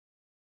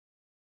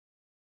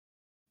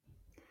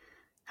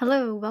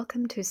Hello,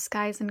 welcome to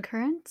Skies and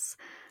Currents.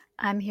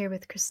 I'm here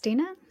with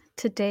Christina.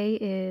 Today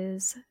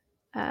is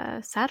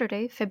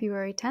Saturday,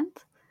 February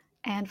 10th,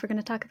 and we're going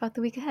to talk about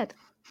the week ahead.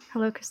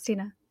 Hello,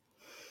 Christina.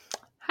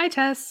 Hi,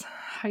 Tess.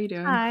 How you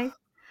doing? Hi.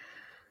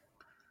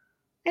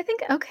 I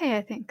think okay,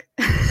 I think.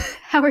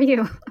 How are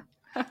you?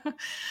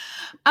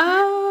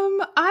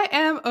 I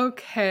am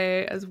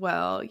okay as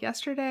well.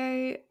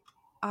 Yesterday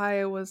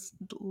I was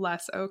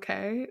less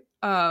okay.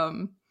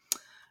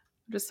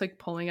 Just like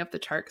pulling up the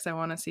chart because I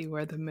want to see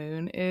where the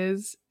moon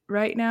is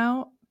right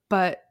now.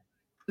 But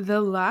the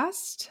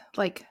last,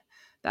 like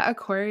that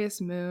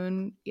Aquarius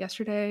moon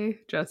yesterday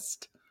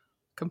just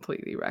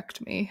completely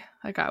wrecked me.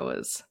 Like I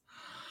was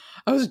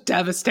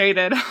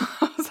devastated.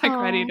 I was like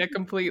ready Oh, to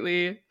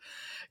completely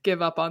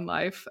give up on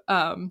life.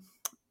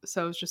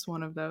 So it was just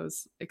one of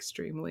those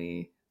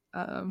extremely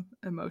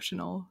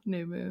emotional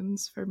new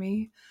moons for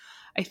me.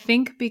 I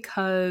think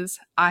because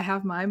I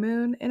have my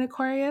moon in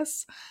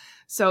Aquarius,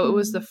 so mm, it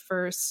was the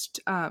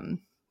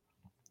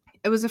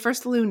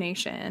first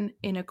lunation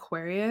in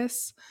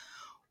Aquarius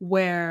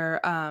where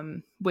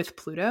with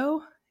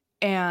Pluto,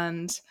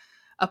 and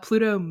a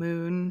Pluto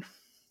moon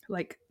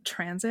like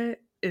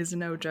transit is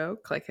no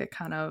joke. Like it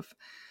kind of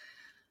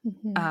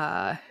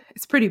mhm.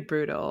 it's pretty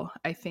brutal,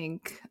 I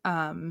think,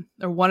 or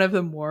one of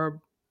the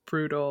more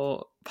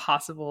brutal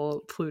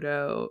possible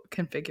Pluto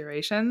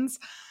configurations.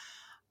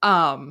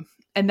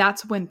 And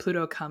that's when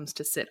Pluto comes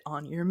to sit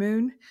on your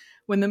moon.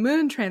 When the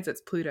moon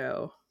transits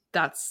Pluto,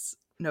 that's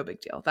no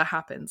big deal. That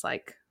happens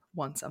like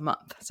once a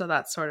month. So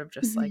that's sort of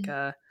just like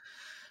Mhm.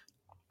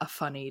 a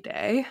funny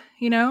day,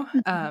 you know?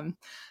 Mhm.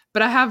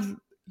 But I have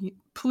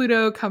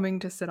Pluto coming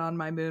to sit on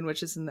my moon,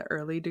 which is in the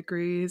early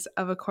degrees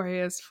of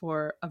Aquarius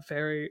for a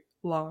very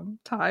long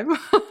time.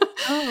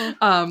 Oh,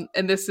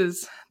 And this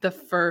is the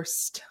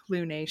first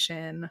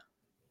lunation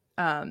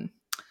um,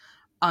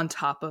 on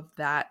top of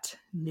that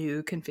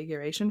new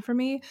configuration for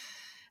me.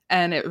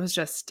 And it was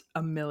just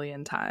a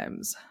million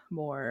times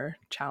more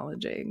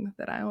challenging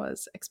than I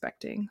was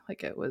expecting.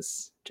 Like it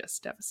was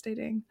just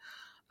devastating.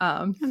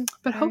 Um, I'm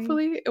but sorry.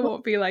 hopefully it Well,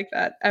 won't be like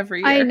that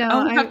every I year. know. I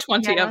only have I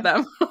 20 of yeah.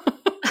 them.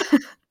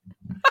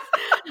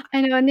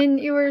 I know, and then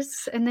you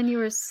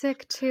were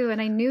sick too,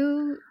 and I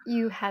knew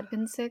you had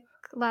been sick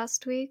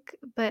last week,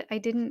 but I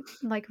didn't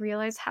like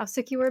realize how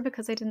sick you were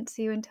because I didn't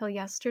see you until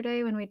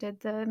yesterday when we did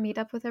the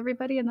meetup with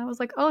everybody, and I was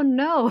like, "Oh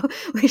no,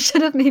 we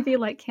should have maybe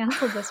like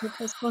canceled this or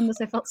postponed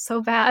this." I felt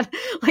so bad,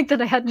 like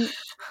that I hadn't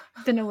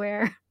been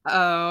aware.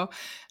 Oh,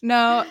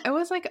 no, it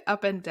was like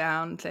up and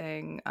down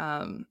thing.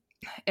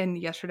 And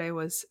yesterday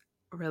was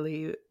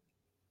really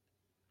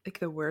like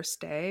the worst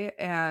day.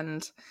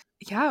 And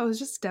yeah, it was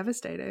just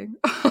devastating.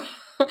 I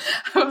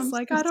Oh, was I'm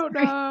like, so I don't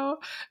sorry. know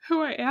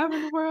who I am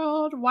in the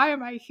world. Why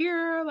am I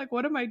here? Like,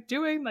 what am I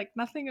doing? Like,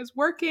 nothing is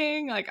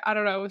working. Like, I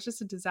don't know. It was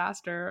just a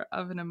disaster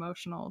of an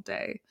emotional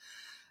day.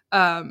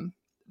 Um,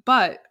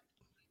 but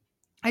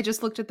I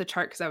just looked at the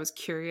chart because I was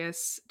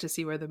curious to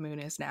see where the moon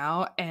is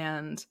now.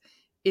 And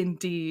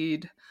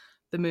indeed,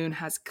 the moon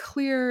has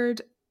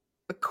cleared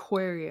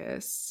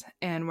Aquarius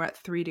and we're at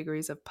 3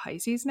 degrees of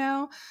Pisces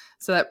now.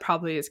 So that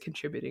probably is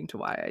contributing to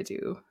why I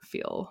do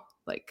feel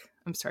like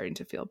I'm starting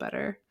to feel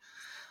better.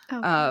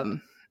 Oh, good.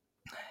 Um,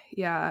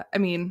 yeah, I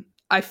mean,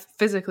 I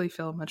physically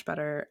feel much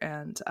better.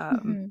 And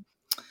Mhm.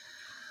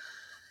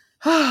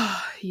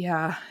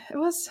 yeah, it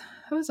was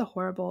a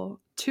horrible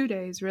 2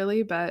 days,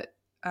 really. But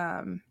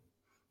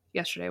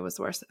yesterday was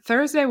the worst.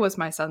 Thursday was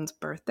my son's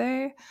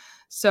birthday.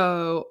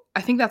 So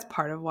I think that's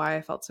part of why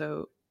I felt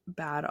so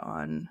bad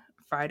on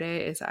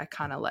Friday is I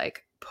kind of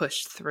like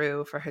pushed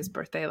through for his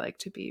birthday, like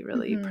to be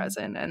really Mhm.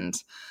 present. And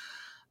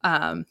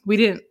we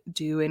didn't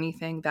do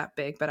anything that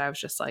big, but I was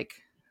just like,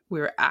 we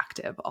were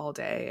active all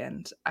day.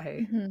 And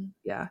Mhm.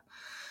 yeah.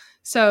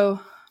 So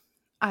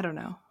I don't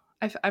know.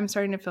 I'm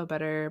starting to feel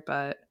better,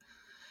 but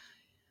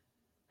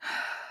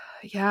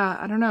yeah,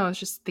 I don't know. I was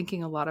just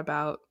thinking a lot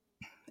about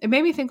it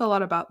made me think a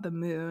lot about the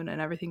moon and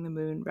everything the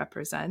moon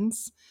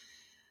represents.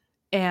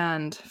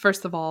 And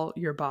first of all,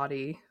 your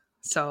body.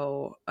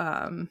 So,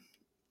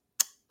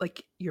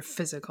 like your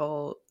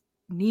physical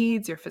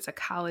needs, your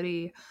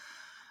physicality,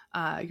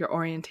 your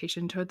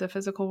orientation toward the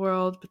physical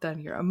world, but then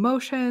your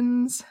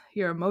emotions,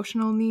 your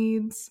emotional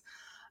needs.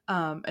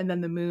 And then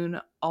the moon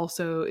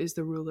also is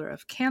the ruler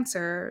of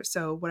Cancer.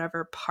 So,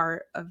 whatever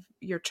part of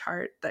your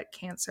chart that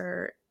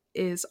Cancer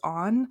is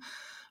on,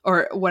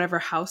 or whatever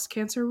house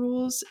Cancer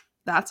rules,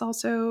 that's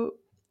also,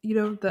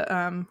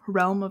 the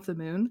realm of the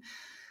moon.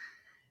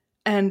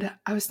 And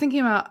I was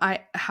thinking about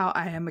how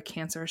I am a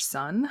Cancer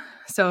sun.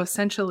 So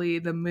essentially,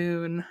 the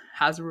moon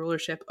has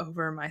rulership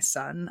over my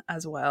sun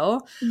as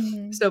well.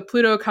 Mhm. So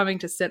Pluto coming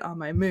to sit on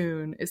my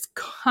moon is It's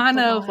kind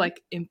a of lot.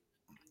 like,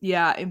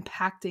 yeah,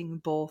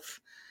 impacting both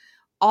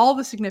all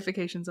the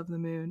significations of the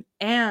moon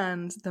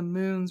and the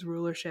moon's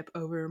rulership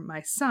over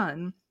my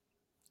sun,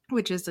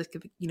 which is like,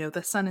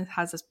 the sun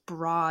has this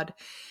broad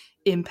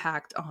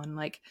impact on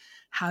like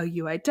how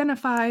you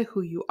identify,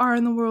 who you are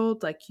in the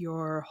world, like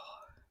your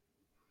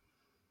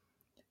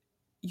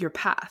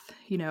path,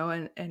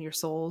 and your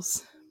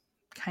soul's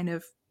kind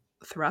of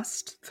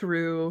thrust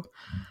through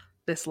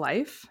this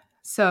life.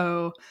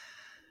 So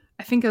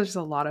I think there's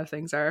a lot of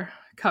things are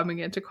coming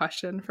into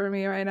question for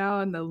me right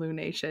now, and the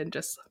lunation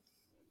just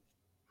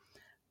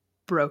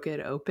broke it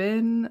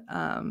open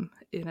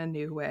in a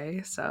new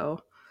way. So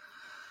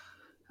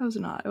I was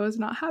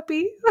not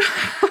happy.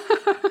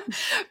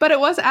 But it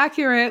was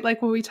accurate,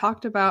 like when we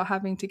talked about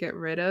having to get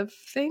rid of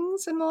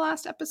things in the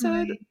last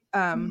episode. Right.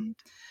 Um, Right.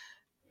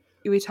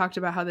 we talked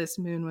about how this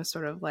moon was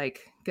sort of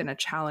like going to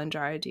challenge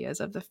our ideas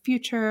of the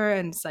future,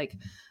 and it's like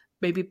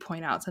maybe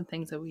point out some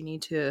things that we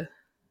need to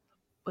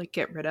like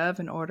get rid of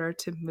in order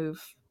to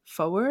move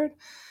forward.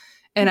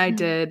 And I Mhm.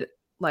 did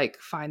like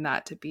find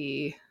that to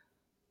be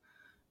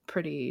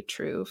pretty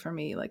true for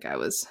me. Like I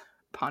was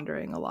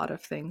pondering a lot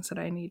of things that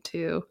I need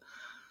to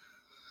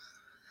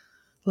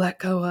let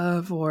go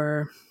of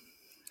or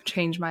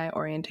change my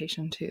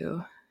orientation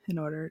to in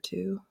order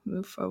to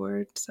move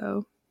forward.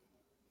 So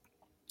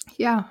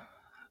yeah,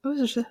 it was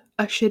just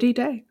a shitty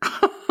day.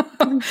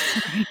 I'm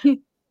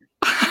sorry.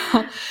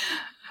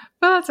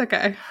 But that's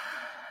okay.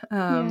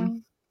 Yeah.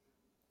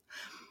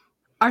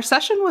 Our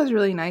session was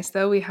really nice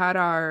though. We had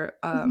our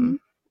Mhm.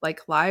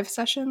 like live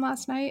session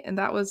last night, and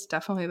that was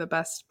definitely the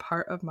best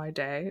part of my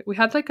day. We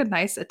had like a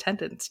nice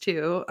attendance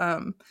too.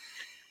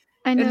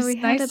 I know It's we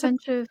had a nice to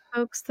bunch of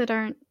folks that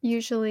aren't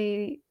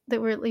usually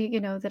that were you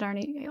know, that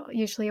aren't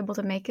usually able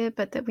to make it,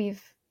 but that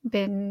we've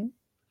been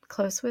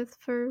close with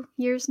for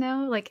years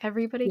now. Like,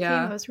 everybody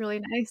came, it yeah. was really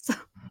nice.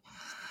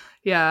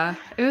 Yeah.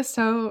 It was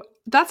so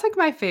that's like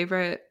my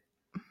favorite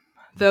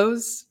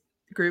those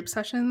group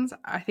sessions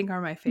I think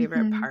are my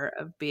favorite Mhm. part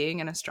of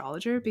being an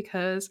astrologer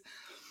because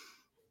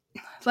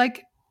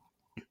like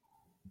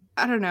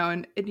I don't know,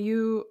 and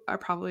you are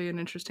probably an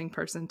interesting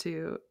person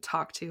to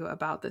talk to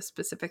about this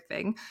specific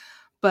thing,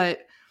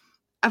 but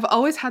I've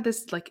always had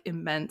this like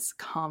immense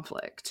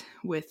conflict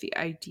with the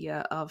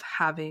idea of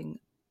having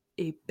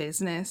a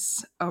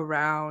business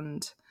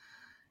around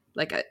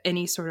like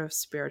any sort of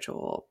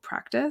spiritual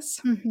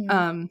practice. Mhm.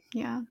 Um,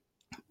 Yeah.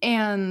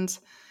 and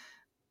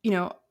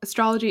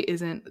astrology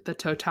isn't the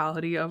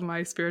totality of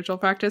my spiritual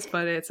practice,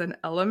 but it's an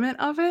element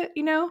of it,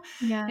 you know?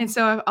 Yeah. And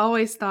so I've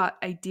always thought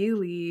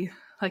ideally,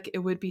 like it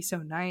would be so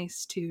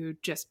nice to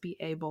just be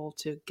able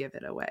to give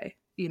it away,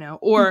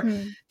 or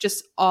Mhm.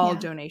 just all Yeah.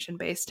 donation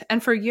based.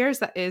 And for years,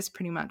 that is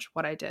pretty much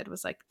what I did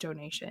was like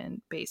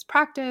donation based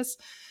practice.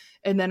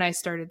 And then I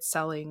started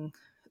selling,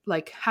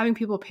 like having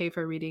people pay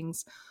for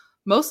readings,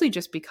 mostly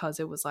just because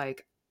it was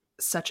like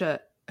such a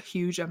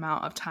huge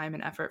amount of time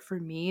and effort for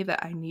me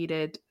that I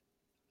needed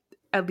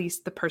at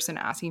least the person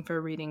asking for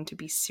a reading to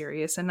be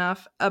serious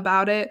enough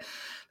about it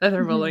that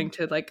they're willing Mhm.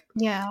 to like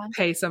Yeah.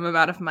 pay some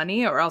amount of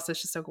money, or else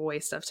it's just a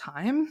waste of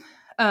time.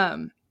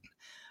 Um,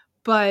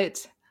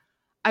 but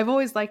I've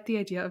always liked the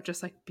idea of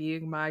just like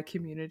being my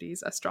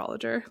community's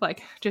astrologer,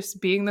 like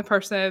just being the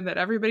person that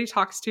everybody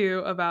talks to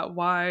about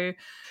why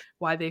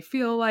they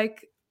feel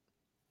like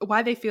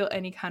why they feel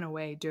any kind of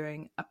way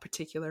during a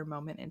particular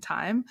moment in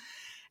time.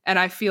 And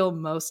I feel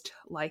most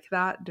like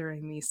that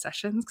during these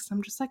sessions because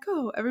I'm just like,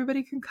 oh,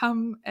 everybody can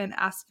come and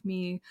ask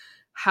me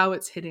how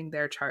it's hitting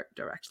their chart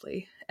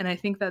directly. And I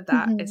think that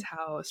that is Mhm.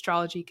 how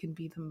astrology can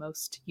be the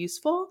most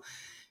useful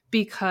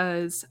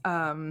because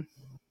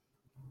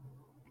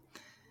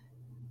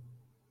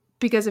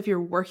if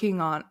you're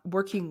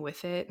working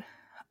with it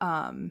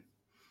um,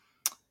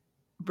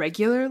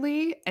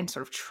 regularly and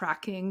sort of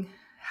tracking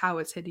how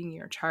it's hitting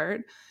your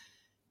chart,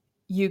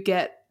 you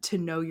get to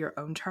know your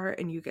own chart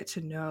and you get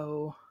to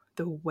know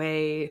the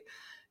way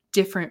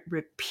different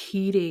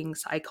repeating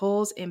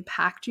cycles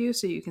impact you,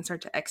 so you can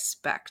start to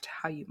expect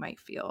how you might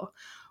feel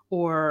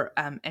or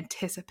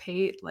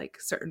anticipate like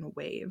certain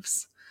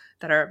waves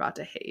that are about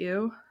to hit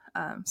you.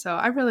 So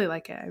I really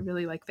like it. I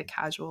really like the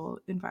casual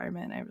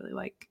environment. I really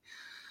like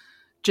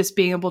just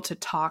being able to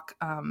talk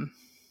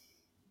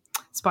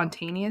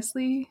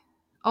spontaneously,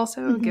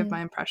 also give Mhm.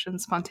 my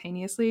impressions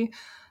spontaneously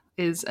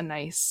is a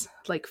nice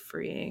like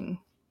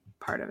freeing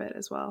part of it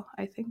as well,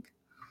 I think.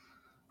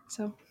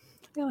 So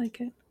I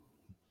like it.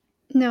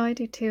 No, I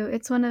do too.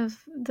 It's one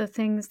of the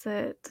things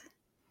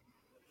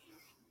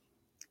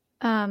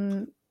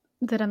um,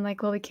 that I'm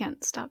like, "Well, we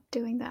can't stop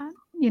doing that."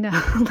 You know?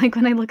 Like,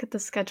 when I look at the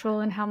schedule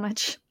and how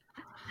much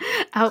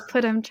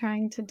output I'm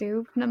trying to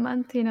do in a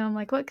month, I'm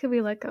like, "What could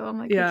we let go?" I'm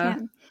like, "We Yeah.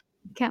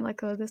 can't let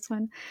go of this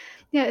one."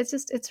 Yeah,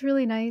 it's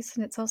really nice,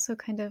 and it's also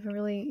kind of a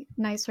really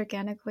nice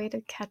organic way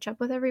to catch up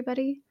with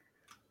everybody.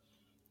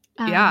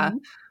 Yeah.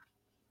 Um,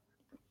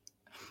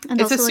 and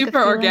It's a also, like, a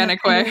super feeling of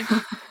organic kind way.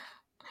 of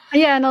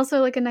yeah, and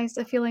also, like,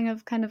 a feeling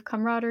of kind of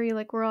camaraderie,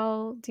 like, we're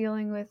all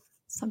dealing with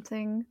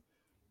something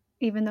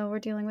even though we're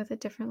dealing with it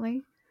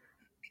differently.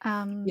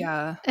 Um,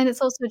 Yeah. and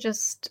it's also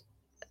just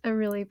a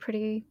really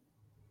pretty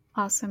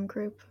awesome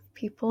group of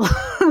people,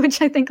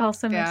 which I think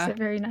also makes Yeah. it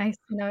very nice,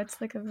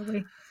 it's like a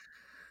really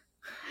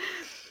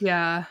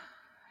Yeah.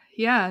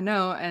 Yeah,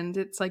 no, and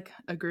it's like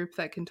a group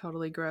that can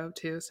totally grow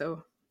too.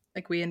 So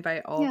like we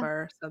invite all of yeah.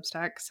 our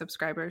Substack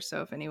subscribers.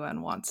 So if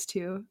anyone wants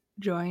to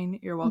join,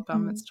 you're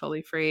welcome. It's Mhm.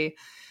 totally free.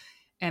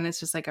 and it's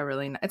just like a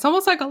really it's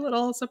almost like a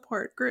little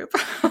support group.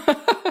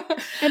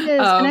 It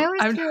is, and I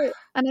always I'm feel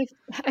and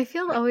I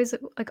feel always,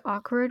 like,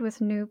 awkward with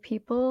new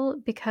people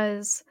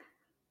because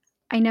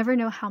I never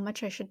know how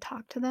much I should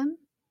talk to them.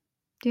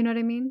 Do you know what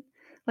I mean?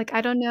 Like,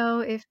 I don't know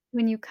if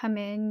when you come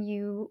in,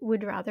 you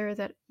would rather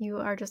that you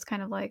are just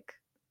kind of, like,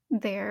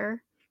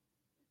 there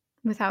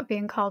without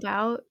being called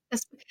out,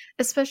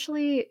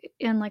 especially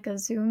in, like, a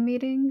Zoom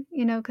meeting,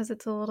 because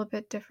it's a little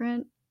bit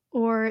different,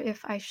 or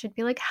if I should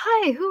be like,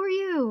 "Hi, who are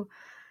you?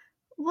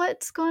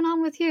 What's going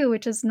on with you?"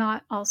 Which is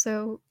not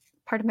also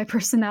part of my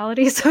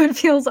personality, so it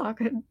feels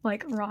awkward,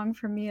 like, wrong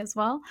for me as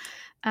well.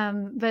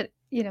 But,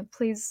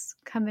 please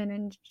come in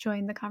and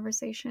join the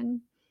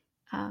conversation,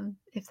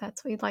 if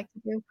that's what you'd like to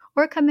do,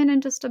 or come in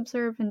and just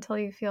observe until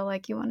you feel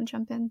like you wanna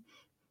jump in.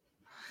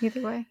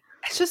 Either way.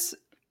 It's just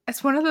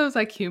it's one of those,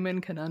 like,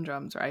 human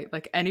conundrums, right?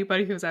 Like,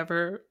 anybody who's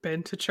ever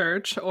been to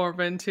church or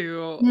been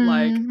to,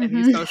 like, Mm,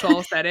 any mhm.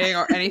 social setting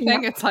or anything,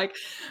 Yep. it's like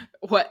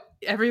what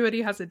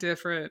everybody has a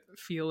different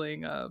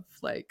feeling of,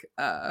 like,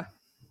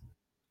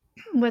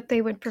 What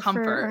they would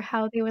prefer or comfort.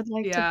 how they would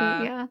like to be, Yeah,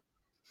 yeah,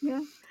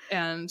 yeah.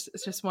 and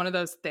it's just one of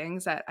those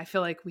things that I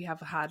feel like we have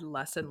had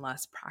less and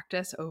less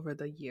practice over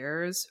the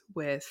years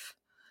with,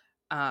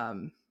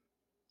 um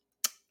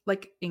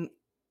like in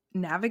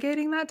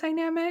navigating that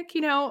dynamic,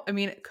 I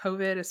mean,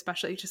 COVID,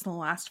 especially just in the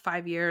last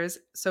 5 years,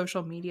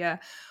 social media,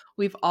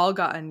 we've all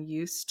gotten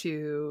used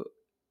to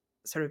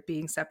sort of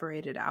being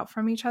separated out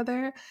from each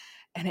other.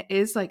 And it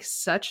is like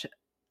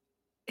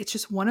it's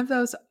just one of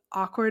those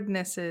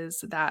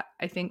awkwardnesses that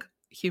I think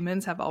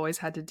humans have always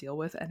had to deal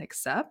with and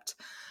accept,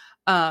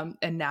 and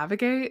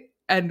navigate.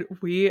 And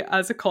we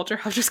as a culture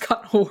have just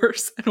gotten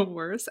worse and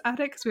worse at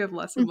it because we have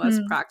less and less Mhm,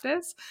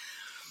 practice.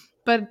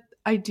 But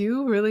I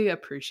do really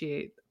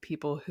appreciate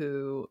people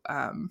who,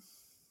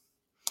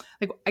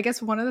 like, I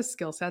guess one of the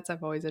skill sets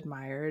I've always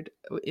admired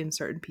in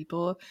certain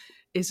people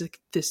is like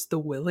the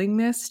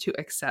willingness to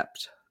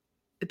accept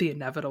the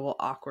inevitable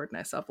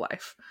awkwardness of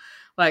life.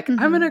 Like,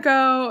 I'm going to mhm,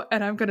 go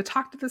and I'm going to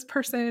talk to this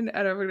person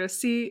and I'm going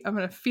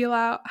to feel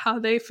out how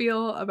they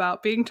feel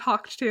about being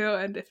talked to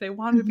and if they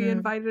want to be mhm,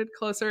 invited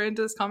closer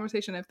into this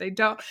conversation, if they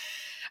don't,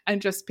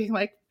 and just being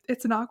like,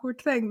 it's an awkward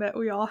thing that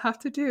we all have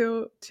to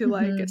do to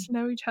like get mhm. to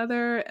know each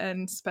other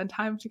and spend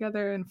time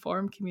together and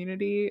form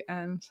community.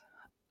 And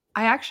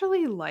I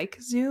actually like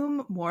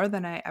Zoom more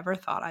than I ever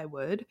thought I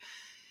would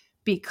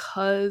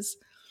because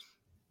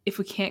if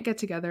we can't get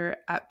together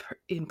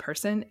in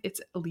person,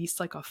 it's at least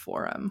like a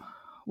forum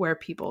where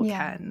people Yeah,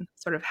 can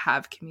sort of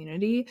have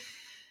community.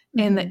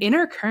 And the mhm.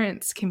 inner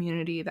currents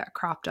community that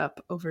cropped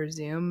up over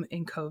Zoom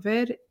in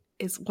COVID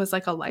was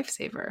like a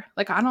lifesaver.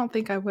 Like I don't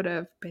think I would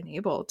have been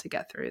able to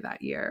get through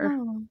that year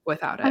Oh,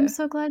 without I'm it.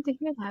 so glad to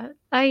hear that.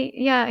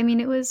 I mean,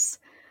 it was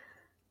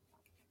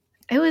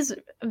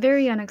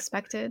very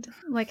unexpected,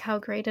 like, how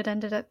great it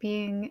ended up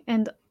being,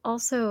 and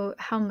also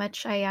how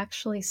much I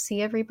actually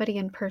see everybody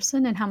in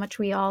person and how much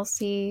we all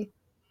see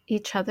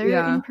each other Yeah.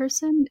 in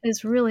person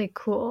is really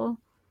cool.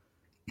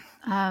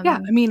 Yeah,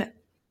 I Um mean,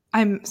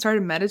 I'm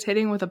started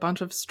meditating with a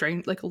bunch of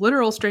like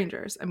literal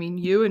strangers. I mean,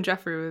 you and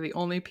Jeffrey were the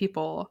only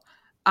people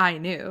I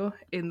knew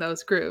in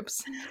those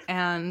groups.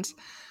 And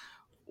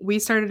we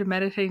started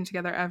meditating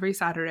together every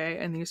Saturday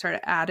and you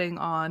started adding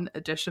on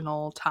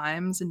additional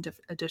times and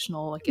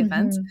additional like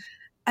events. Mhm.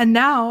 And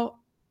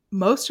now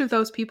most of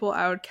those people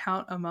I would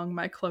count among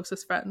my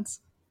closest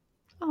friends.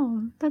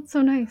 Oh, that's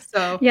so nice.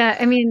 So, Yeah,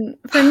 I mean,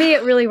 for me,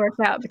 it really worked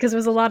out because it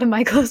was a lot of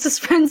my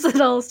closest friends that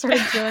all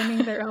started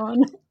joining their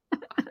own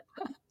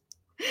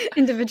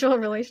individual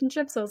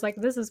relationships, so I was like,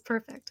 "This is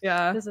perfect.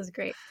 yeah. This is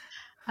great."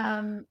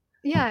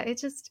 Yeah,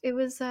 it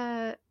was,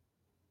 yeah,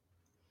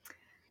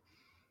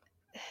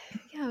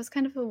 it was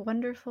kind of a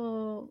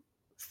wonderful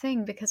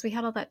thing because we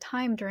had all that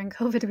time during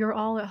COVID, we were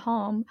all at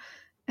home,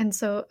 and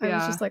so I was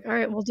Yeah. just like,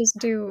 "Alright, we'll just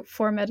do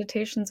 4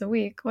 meditations a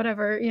week,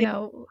 whatever,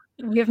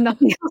 we have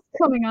nothing else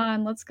going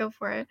on, let's go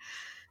for it."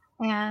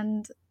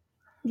 And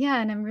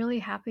yeah, and I'm really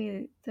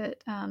happy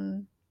that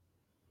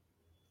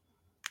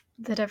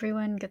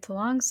everyone gets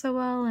along so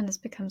well and has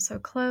become so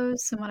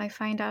close, and when I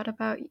find out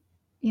about,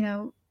 you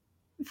know,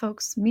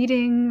 folks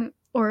meeting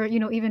or,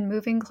 even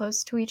moving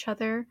close to each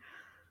other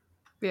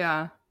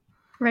Yeah.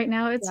 right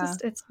now, Yeah.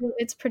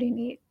 it's pretty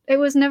neat. It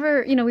was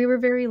never we were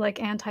very,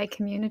 like,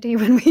 anti-community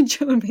when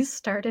we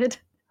started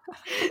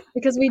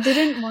because we just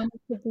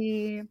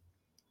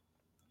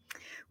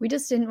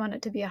didn't want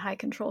it to be a high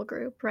control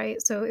group,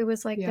 right? So it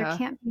was like, there Yeah.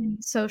 can't be any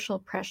social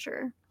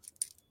pressure.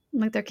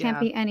 Like, there can't Yeah.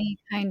 be any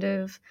kind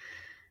of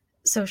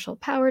social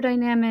power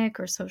dynamic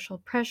or social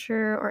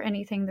pressure or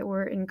anything that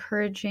we're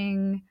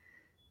encouraging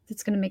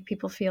that's going to make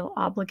people feel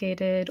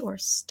obligated or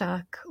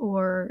stuck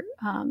or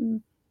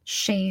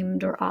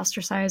shamed or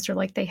ostracized or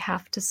like they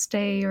have to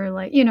stay or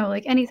like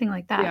anything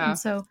like that. And Yeah.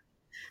 so,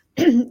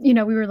 we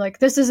were like,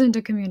 this isn't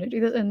a community.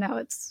 And now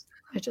it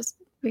just,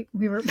 we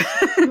were,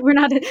 we're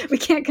not, we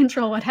can't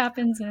control what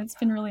happens. And it's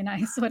been really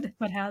nice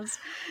what has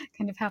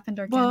kind of happened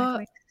Well,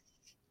 organically.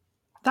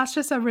 that's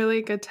just a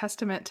really good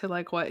testament to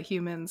like what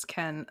humans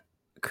can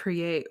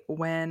create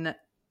when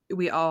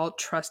we all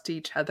trust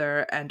each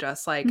other and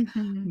just like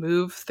Mhm.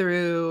 move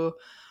through,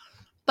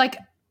 like,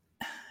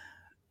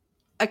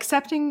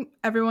 accepting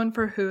everyone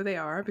for who they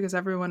are, because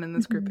everyone in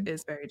this group Mhm.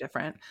 is very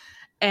different,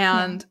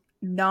 Yeah. and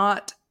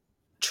not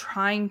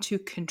trying to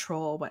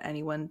control what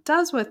anyone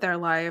does with their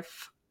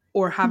life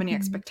or have any Mhm.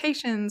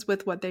 expectations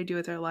with what they do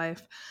with their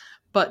life,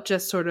 but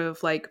just sort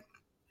of like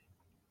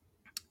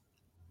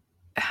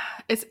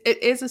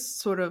it is a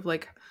sort of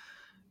like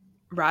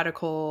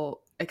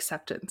radical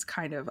acceptance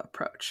kind of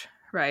approach,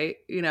 right?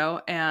 You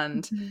know,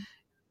 and Mhm.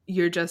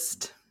 you're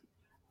just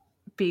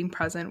being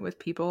present with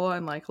people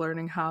and like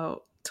learning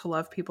how to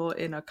love people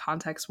in a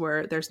context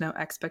where there's no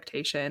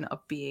expectation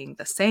of being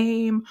the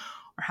same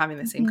or having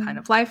the same kind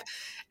Mhm. of life.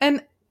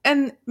 And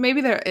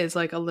maybe there is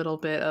like a little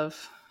bit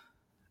of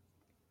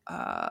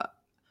uh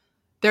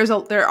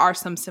there are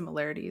some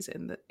similarities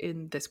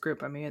in this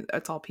group. I mean,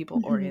 it's all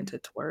people Mhm.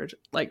 oriented toward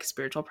like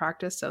spiritual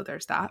practice, so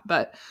there's that.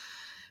 But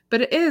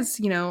it is,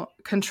 you know,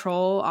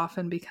 control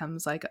often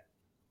becomes like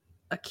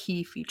a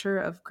key feature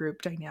of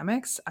group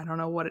dynamics. I don't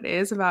know what it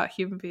is about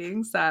human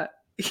beings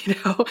that, you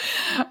know,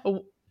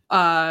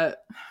 uh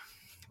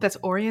that's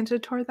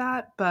oriented toward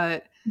that,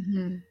 but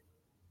Mhm.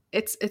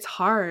 it's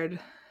hard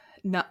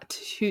not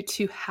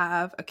to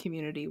have a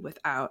community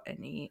without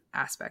any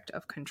aspect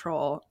of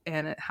control,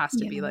 and it has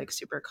to be Yeah. like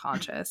super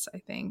conscious, I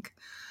think.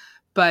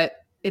 But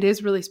it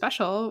is really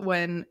special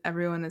when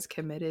everyone is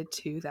committed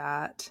to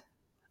that,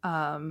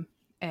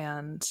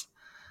 and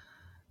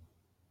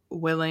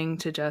willing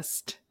to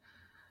just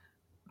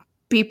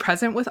be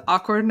present with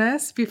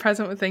awkwardness, be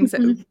present with things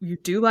that Mhm. you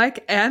do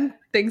like and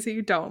things that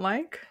you don't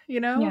like, you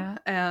know? Yeah.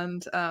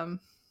 And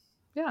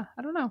yeah,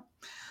 I don't know.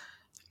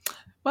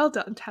 Well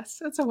done, Tess.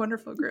 That's a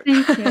wonderful group.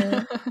 Thank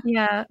you.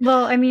 Yeah.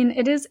 Well, I mean,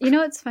 it is,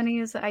 what's funny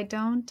is that I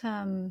don't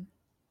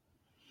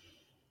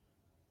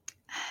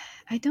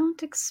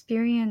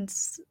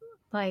experience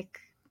like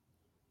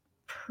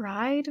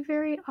pride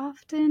very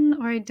often,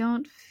 or I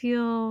don't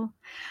feel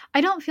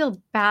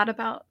bad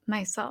about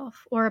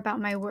myself or about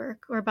my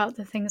work or about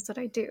the things that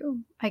I do,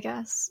 I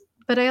guess.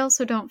 But I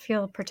also don't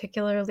feel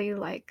particularly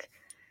like,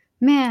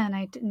 man,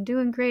 I'm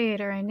doing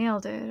great, or I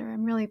nailed it, or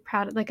I'm really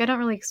proud of, like, I don't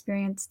really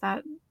experience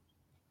that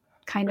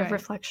kind of Right.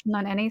 reflection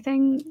on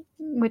anything,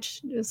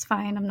 which is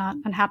fine. I'm not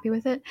unhappy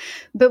with it.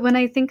 But when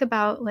I think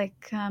about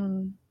like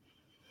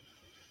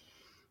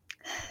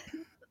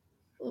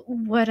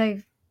what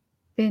I've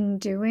been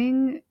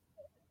doing,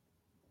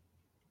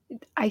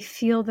 I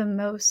feel the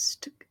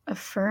most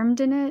affirmed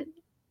in it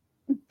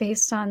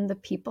based on the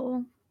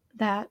people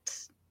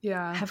that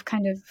Yeah. have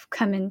kind of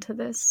come into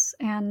this,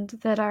 and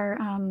that are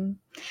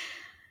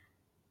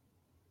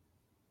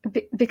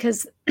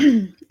because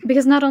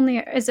because not only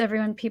is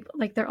everyone people,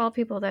 like, they're all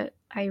people that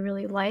I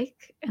really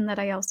like and that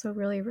I also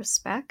really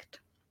respect.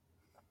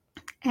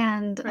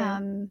 And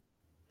Right.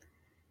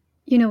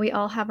 we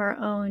all have our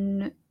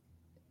own,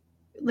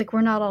 like,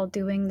 we're not all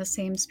doing the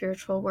same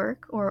spiritual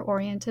work or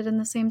oriented in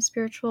the same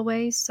spiritual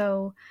way,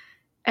 so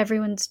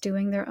everyone's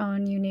doing their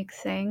own unique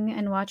thing,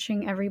 and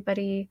watching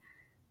everybody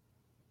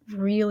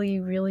really,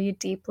 really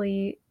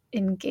deeply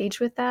engage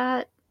with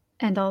that,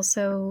 and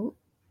also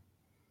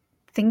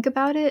think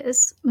about it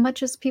as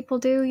much as people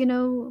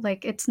do,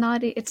 like, it's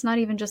not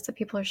even just that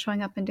people are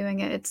showing up and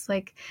doing it. It's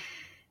like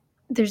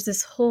there's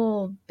this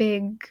whole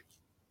big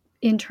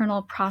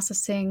internal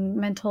processing,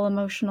 mental,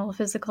 emotional,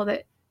 physical,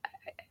 that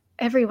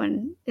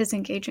everyone is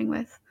engaging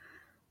with.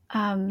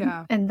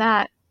 Yeah. And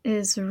that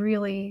is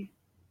really,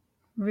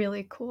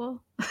 really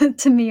cool.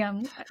 To me,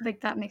 I'm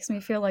like, that makes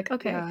me feel like,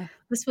 okay, Yeah.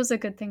 this was a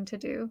good thing to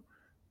do.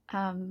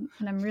 And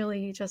I'm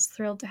really just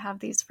thrilled to have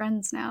these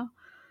friends now.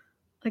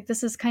 Like,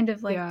 this is kind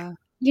of like, Yeah.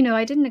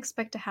 I didn't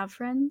expect to have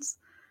friends.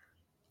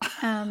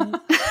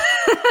 Um,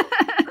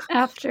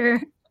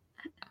 after,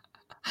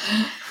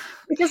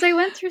 because I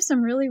went through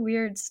some really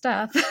weird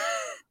stuff,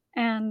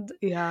 and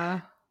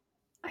Yeah.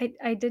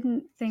 I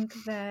didn't think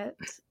that,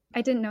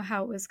 I didn't know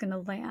how it was going to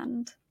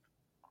land.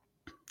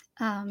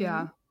 Um,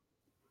 Yeah.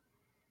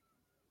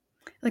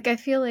 like, I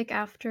feel like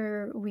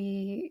after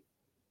we,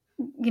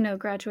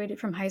 graduated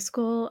from high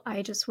school,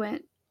 I just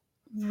went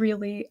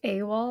really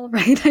AWOL,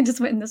 right? I just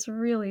went in this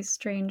really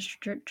strange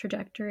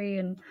trajectory,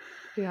 and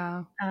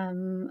Yeah.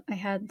 I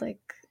had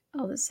like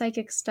all the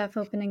psychic stuff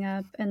opening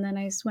up, and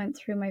then went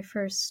through my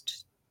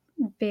first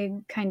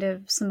big kind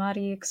of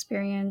samadhi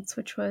experience,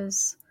 which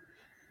was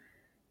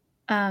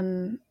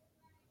um,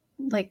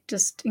 like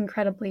just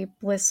incredibly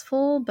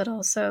blissful, but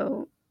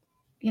also,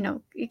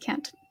 you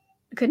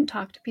couldn't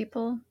talk to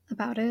people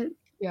about it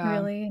Yeah.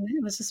 really, and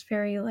it was just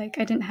very like,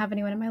 I didn't have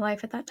anyone in my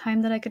life at that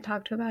time that I could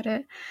talk to about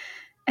it.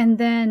 And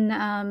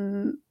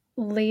then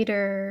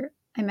later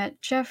I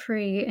met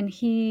Jeffrey, and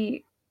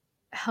he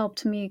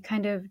helped me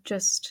kind of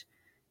just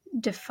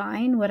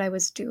define what I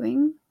was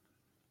doing,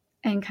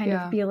 and kind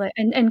of Yeah. be like,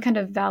 and kind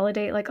of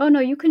validate, like, oh no,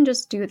 you can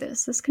just do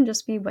this. This can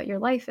just be what your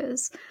life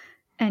is,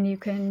 and you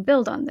can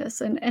build on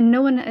this. And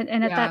no one,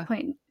 and at that Yeah.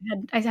 point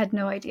I had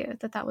no idea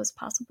that that was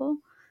possible.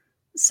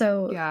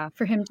 So Yeah.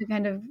 for him to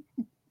kind of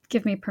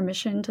give me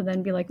permission to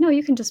then be like, no,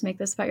 you can just make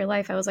this about your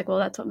life. I was like, well,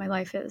 that's what my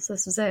life is.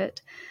 This is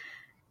it.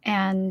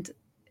 And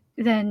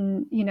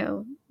then,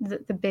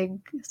 the big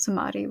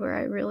samadhi where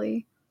I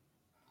really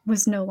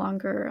was no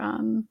longer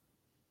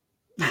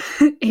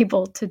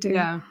able to do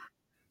Yeah.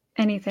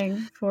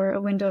 anything for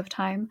a window of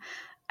time.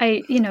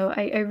 I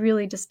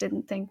really just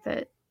didn't think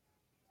that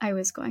I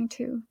was going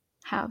to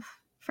have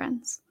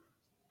friends,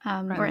 or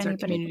Friends or anybody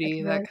that I community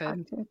could that really talk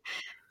could. to.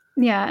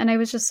 Yeah, and I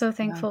was just so Yeah.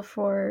 thankful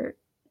for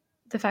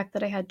the fact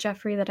that I had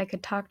Jeffrey that I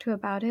could talk to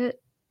about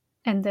it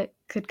and that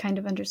could kind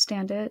of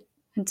understand it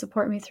and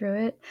support me through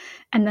it.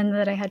 And then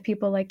that I had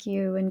people like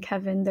you and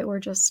Kevin that were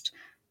just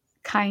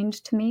kind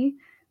to me,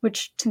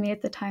 which to me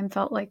at the time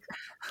felt like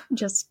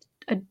just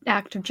an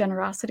act of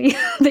generosity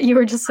that you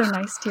were just so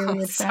nice to your Oh,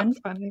 weird so friend.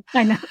 funny.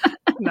 I know.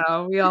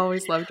 No, we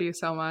always loved you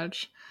so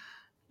much.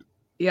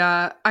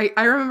 Yeah,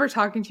 I remember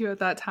talking to you at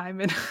that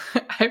time, and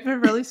I have a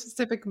really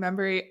specific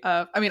memory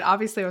of, I mean,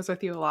 obviously I was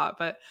with you a lot,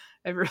 but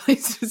I have a really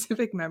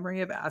specific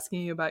memory of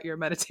asking you about your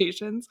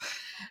meditations.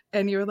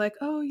 And you were like,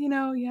 oh,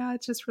 yeah,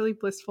 it's just really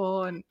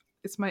blissful. And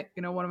it's one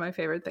of my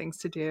favorite things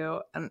to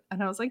do. And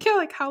I was like, yeah,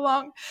 like how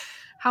long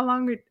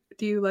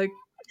do you like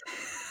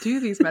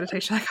do these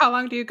meditations? Like, how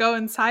long do you go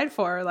inside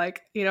for?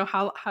 Like,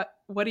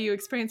 what do you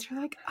experience?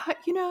 You're like, I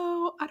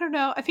don't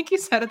know. I think you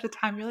said at the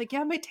time, you're like,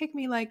 yeah, it might take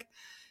me like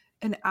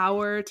an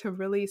hour to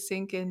really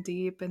sink in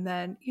deep. And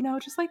then,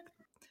 just like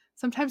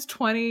sometimes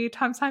 20,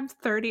 sometimes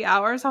 30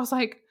 hours. I was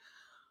like,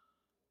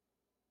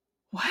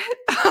 what?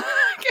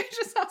 It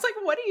just sounds like,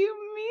 what do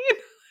you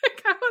mean?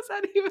 Like, how is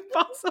that even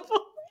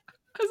possible?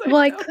 I was Well,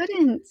 like, don't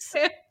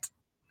understand.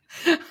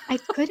 I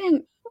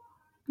couldn't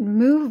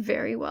move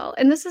very well.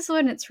 And this is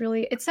when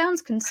it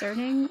sounds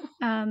concerning.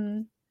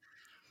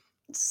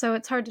 So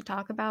it's hard to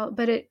talk about,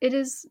 but it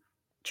is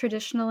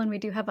traditional, and we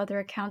do have other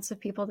accounts of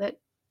people that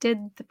did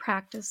the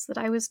practice that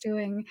I was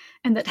doing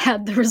and that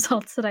had the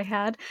results that I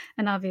had,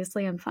 and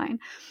obviously I'm fine.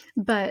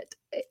 But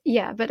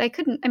yeah, but I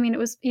couldn't. I mean, it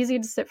was easy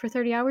to sit for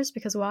 30 hours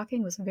because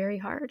walking was very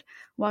hard.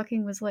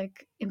 Walking was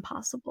like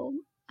impossible.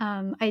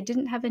 I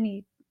didn't have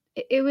any.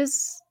 It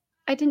was.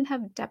 I didn't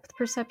have depth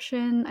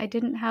perception. I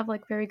didn't have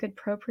like very good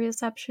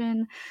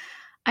proprioception.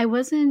 I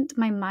wasn't.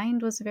 My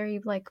mind was very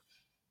like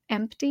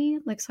empty,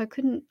 like, so I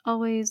couldn't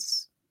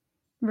always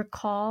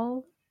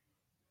recall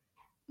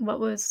what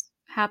was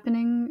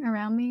happening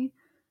around me.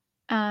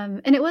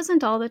 And it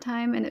wasn't all the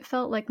time, and it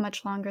felt like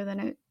much longer than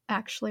it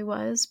actually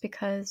was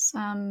because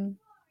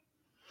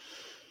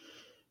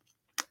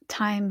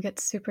time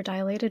gets super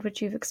dilated,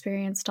 which you've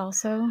experienced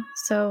also.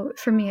 So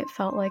for me, it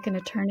felt like an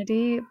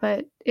eternity,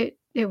 but it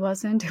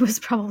wasn't. It was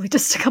probably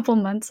just a couple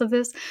months of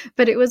this,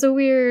 but it was a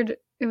weird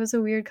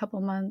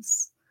couple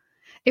months.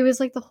 It was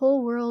like the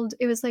whole world.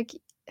 It was like,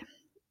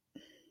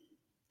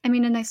 I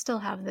mean, and I still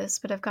have this,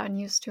 but I've gotten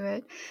used to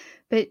it.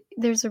 But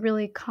there's a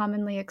really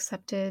commonly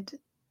accepted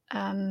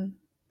um,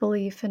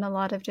 belief in a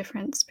lot of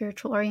different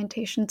spiritual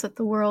orientations that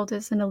the world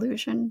is an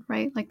illusion,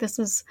 right? Like this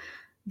is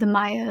the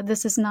Maya.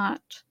 This is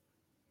not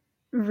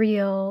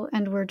real,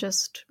 and we're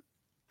just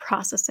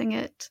processing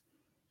it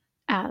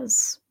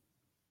as.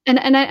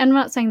 I'm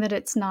not saying that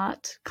it's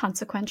not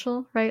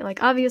consequential, right?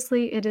 Like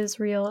obviously it is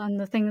real, and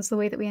the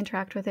way that we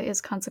interact with it is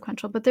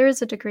consequential. But there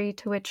is a degree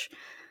to which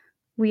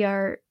we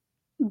are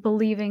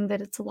believing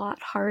that it's a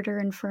lot harder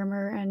and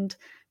firmer and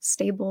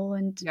stable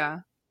and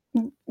Yeah,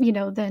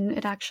 than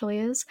it actually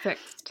is.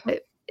 fixed.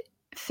 It,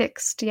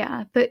 fixed,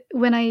 yeah. But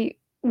when I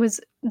was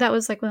that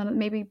was like one of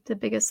maybe the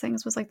biggest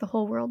things was like the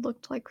whole world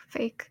looked like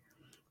fake,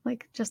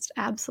 like just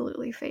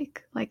absolutely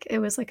fake. Like it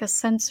was like a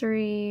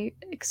sensory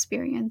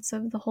experience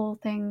of the whole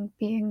thing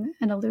being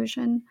an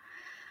illusion.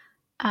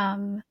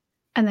 Um,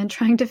 and then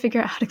trying to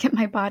figure out how to get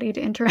my body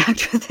to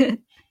interact with it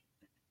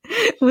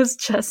was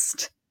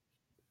just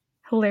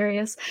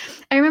hilarious.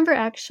 I remember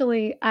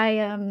actually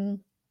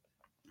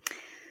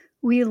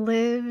we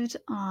lived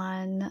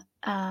on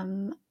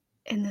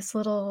in this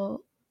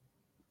little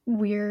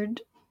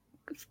weird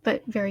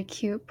but very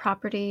cute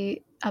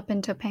property up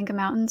in Topanga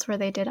Mountains where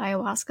they did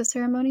ayahuasca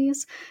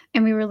ceremonies.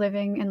 And we were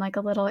living in like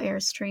a little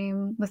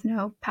airstream with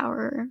no power,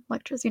 or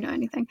electricity,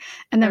 anything.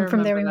 And I then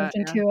from there remember we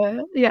that. moved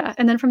Yeah. into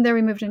and then from there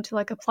we moved into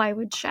like a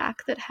plywood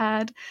shack that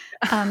had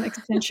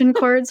extension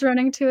cords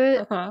running to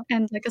it Uh-huh.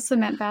 and like a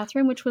cement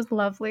bathroom, which was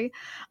lovely.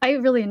 I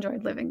really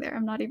enjoyed living there.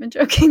 I'm not even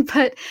joking,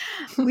 but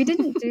we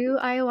didn't do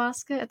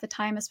ayahuasca at the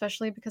time,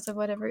 especially because of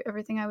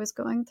everything I was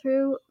going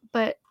through.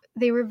 But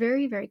they were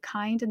very, very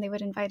kind, and they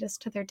would invite us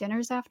to their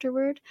dinners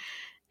afterward.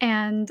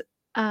 And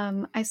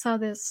I saw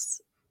this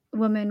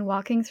woman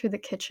walking through the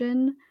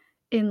kitchen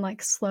in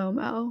like slow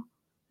mo,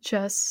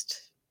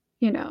 just,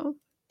 you know,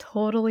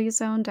 totally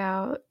zoned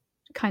out,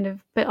 kind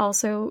of, but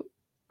also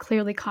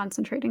clearly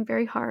concentrating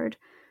very hard,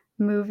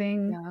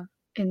 moving Yeah.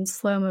 in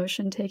slow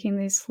motion, taking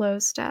these slow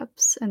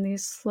steps and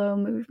these slow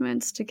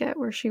movements to get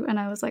where and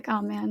I was like,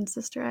 oh man,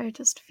 sister, I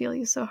just feel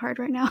you so hard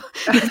right now.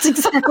 That's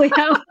exactly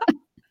how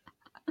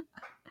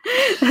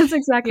That's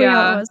exactly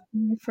how it Yeah. was for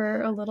me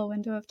for a little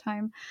window of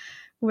time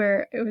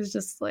where it was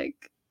just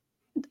like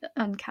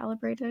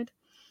uncalibrated.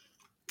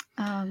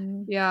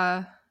 Um,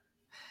 Yeah.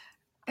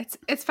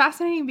 It's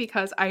fascinating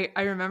because I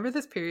remember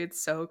this period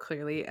so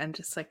clearly and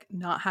just like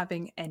not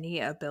having any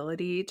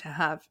ability to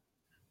have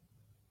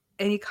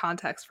any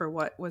context for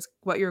what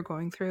you're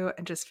going through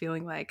and just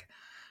feeling like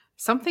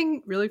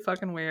something really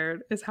fucking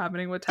weird is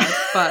happening with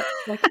Tess, but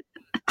like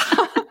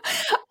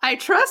I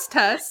trust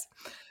Tess.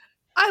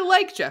 I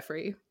like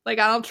Jeffrey. Like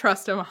I don't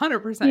trust him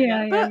 100% Yeah, yet,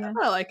 yeah, but yeah.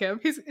 I like him.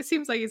 It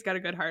seems like he's got a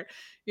good heart.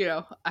 You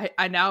know,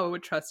 I now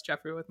would trust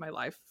Jeffrey with my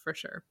life for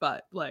sure.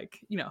 But like,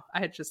 you know, I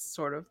had just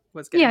sort of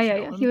was getting Yeah, to yeah,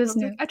 know yeah. He him. So I was was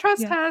like, new. I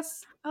trust Yeah.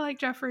 Tess. I like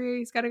Jeffrey.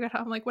 He's got a good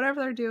heart. I'm like, whatever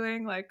they're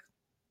doing, like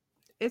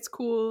it's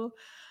cool.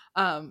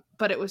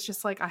 But it was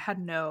just like I had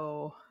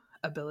no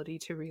ability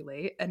to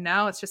relate. And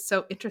now it's just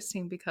so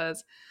interesting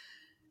because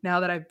now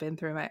that I've been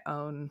through my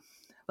own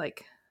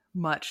like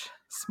much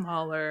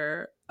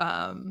smaller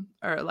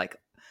or like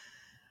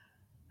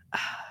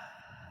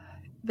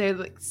they're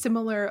like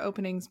similar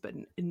openings but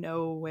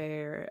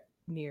nowhere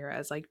near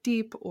as like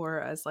deep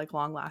or as like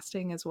long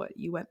lasting as what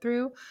you went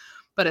through,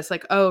 but it's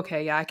like, oh,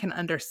 okay, yeah, I can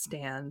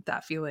understand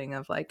that feeling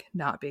of like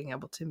not being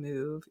able to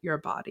move your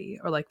body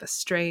or like the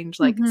strange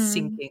like Mhm.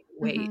 sinking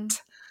Mhm.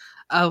 weight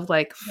of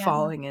like Yeah.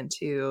 falling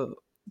into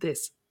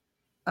this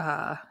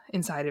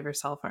inside of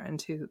yourself or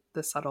into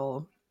the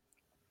subtle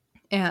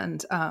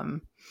and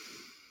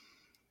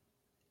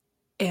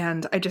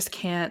and I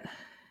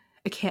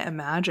can't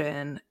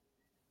imagine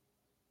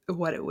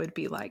what it would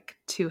be like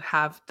to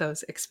have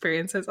those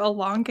experiences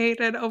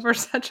elongated over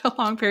such a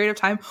long period of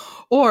time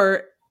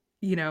or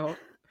you know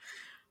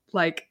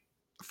like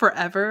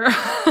forever.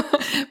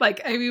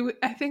 Like I mean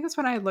I think it's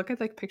when I look at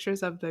like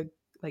pictures of the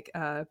like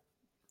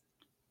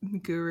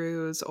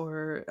gurus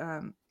or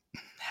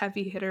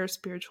heavy hitter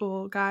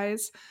spiritual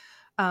guys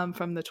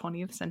from the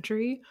 20th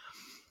century.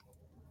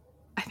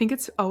 I think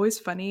it's always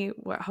funny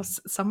how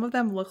some of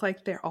them look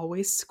like they're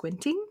always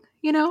squinting,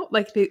 you know,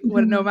 like they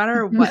what no Mhm.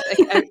 matter Mhm. what,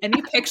 like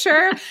any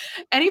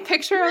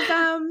picture of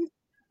them,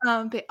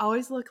 they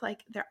always look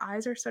like their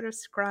eyes are sort of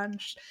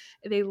scrunched.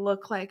 They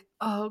look like,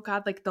 oh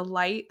God, like the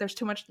light, there's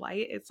too much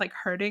light. It's like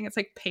hurting. It's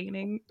like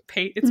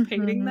it's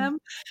paining Mhm. them.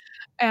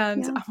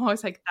 And Yeah. I'm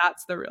always like,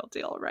 that's the real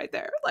deal right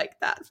there. Like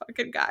that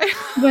fucking guy.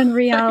 When Like,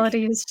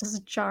 reality is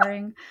just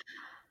jarring.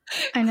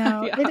 I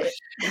know. yeah.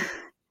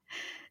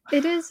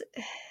 It is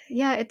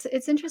yeah,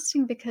 it's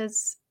interesting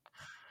because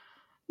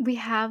we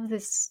have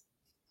this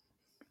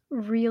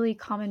really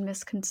common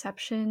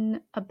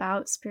misconception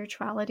about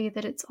spirituality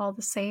that it's all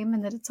the same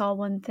and that it's all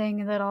one thing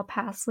and that all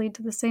paths lead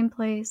to the same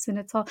place and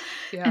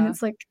Yeah.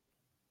 it's like,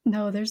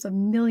 no, there's a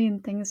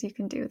million things you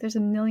can do. There's a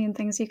million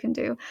things you can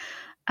do.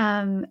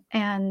 And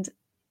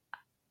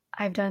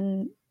I've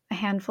done a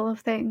handful of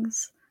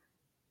things,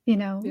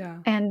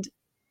 Yeah. and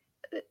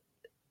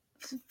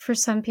for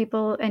some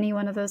people, any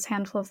one of those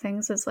handful of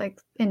things is like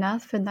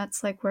enough, and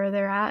that's like where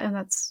they're at, and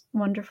that's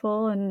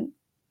wonderful. And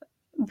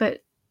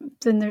but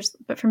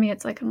but for me,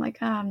 it's like I'm like,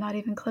 oh, I'm not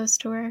even close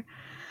to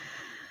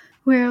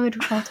where I would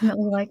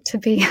ultimately like to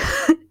be.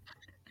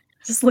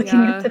 Just looking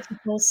at Yeah. the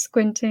people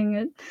squinting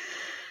at,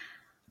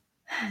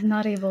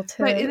 not able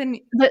But to. then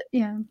But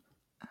yeah.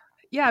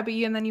 yeah, but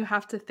and then you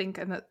have to think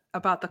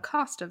about the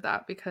cost of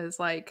that because,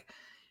 like,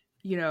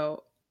 you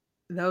know,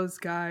 those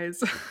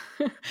guys,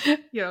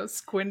 you know,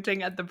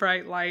 squinting at the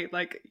bright light,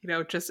 like, you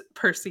know, just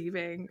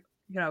perceiving,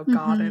 you know,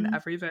 God and Mhm.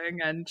 everything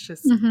and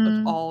just of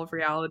Mhm. all of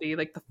reality,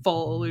 like the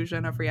full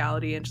illusion of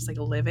reality and just like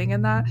living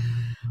in that.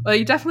 Well,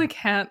 you definitely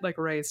can't like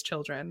raise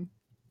children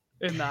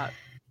in that,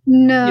 you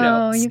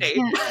know, No, you state.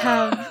 can't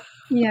have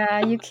yeah,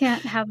 you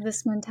can't have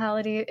this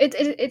mentality. It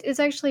is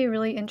actually a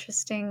really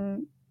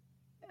interesting,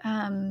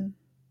 um,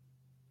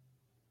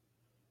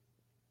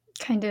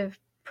 kind of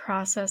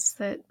process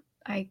that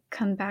I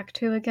come back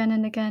to again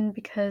and again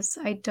because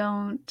I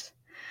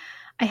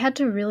had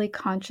to really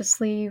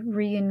consciously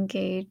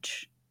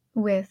re-engage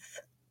with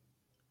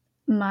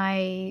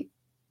my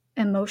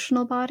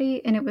emotional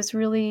body, and it was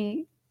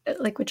really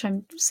like, which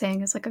I'm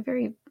saying is like a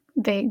very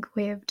vague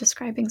way of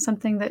describing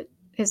something that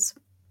is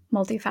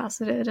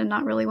multifaceted and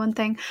not really one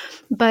thing.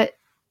 But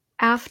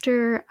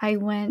after I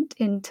went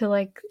into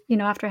like,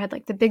 after I had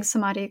like the big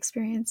samadhi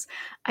experience,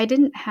 I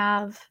didn't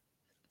have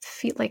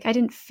I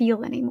didn't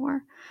feel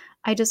anymore.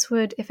 I just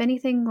would, if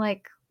anything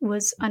like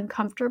was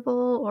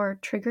uncomfortable or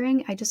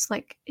triggering, I just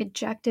like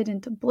ejected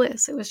into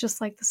bliss. It was just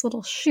like this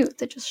little shoot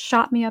that just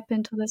shot me up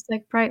into this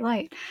like bright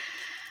light.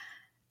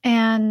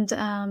 And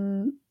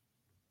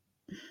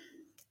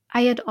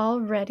I had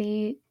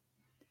already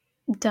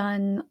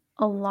done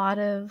a lot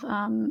of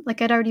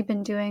like I'd already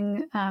been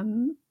doing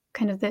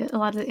kind of a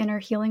lot of the inner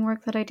healing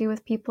work that I do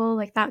with people.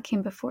 Like that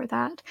came before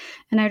that,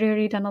 and I'd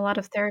already done a lot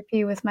of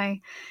therapy with my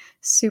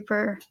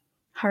super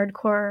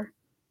hardcore,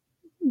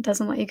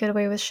 doesn't let you get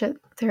away with shit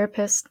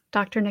therapist,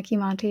 Dr. Nikki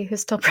Monty,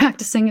 who's still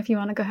practicing if you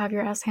want to go have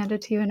your ass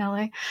handed to you in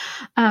LA.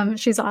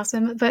 She's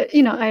awesome. But,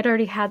 I'd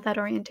already had that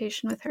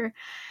orientation with her.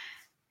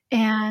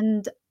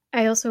 And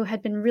I also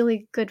had been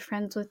really good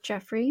friends with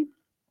Jeffrey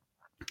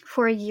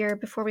for a year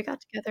before we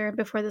got together,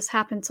 before this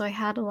happened. So I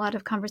had a lot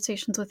of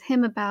conversations with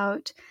him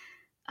about,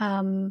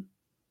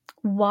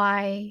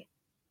 why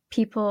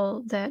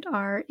people that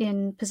are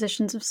in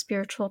positions of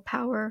spiritual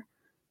power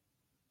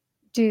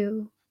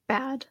do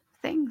bad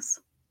things,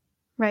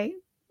 right?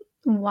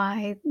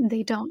 Why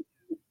they don't.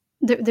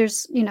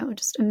 There's,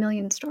 just a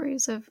million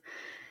stories of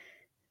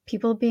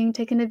people being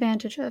taken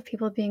advantage of,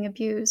 people being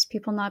abused,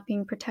 people not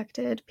being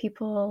protected,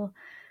 people,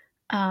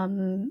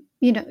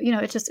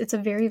 it's a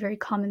very, very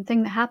common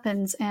thing that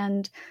happens.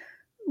 And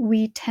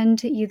we tend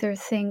to either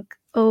think,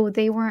 oh,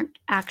 they weren't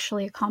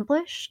actually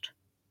accomplished.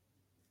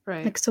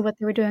 Right. Like, so what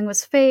they were doing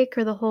was fake,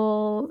 or the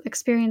whole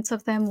experience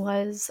of them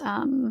was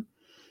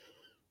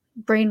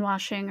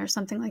brainwashing or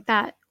something like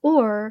that.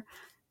 Or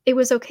it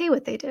was okay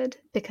what they did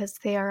because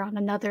they are on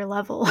another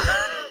level.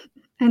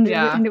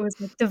 Yeah. And it was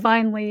like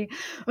divinely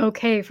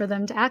okay for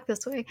them to act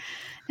this way.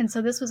 And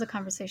so this was a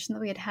conversation that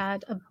we had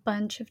had a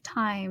bunch of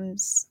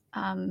times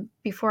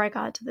before I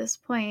got to this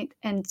point.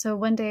 And so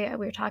one day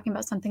we were talking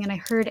about something and I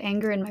heard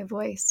anger in my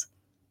voice.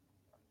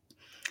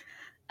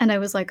 And I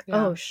was like,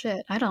 Yeah. oh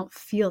shit, I don't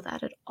feel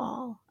that at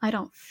all. I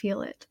don't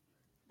feel it.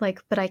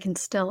 Like, but I can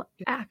still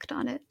Yeah. act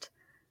on it.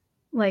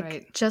 Like,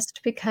 Right. just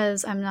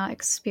because I'm not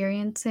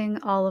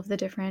experiencing all of the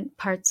different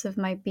parts of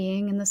my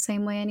being in the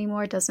same way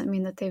anymore doesn't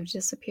mean that they've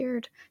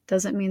disappeared,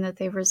 doesn't mean that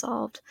they've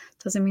resolved,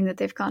 doesn't mean that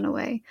they've gone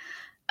away.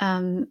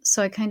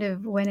 So I kind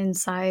of went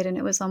inside and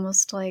it was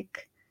almost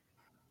like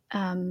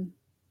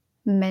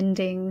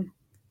mending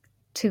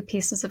two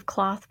pieces of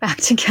cloth back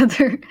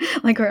together.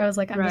 Like, where I was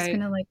like, I'm just Right.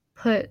 gonna like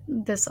put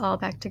this all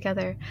back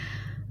together.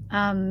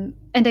 And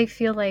I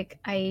feel like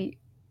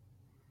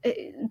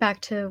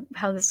back to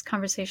how this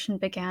conversation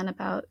began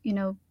about,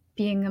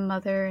 being a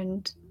mother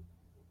and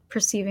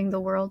perceiving the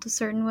world a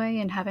certain way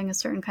and having a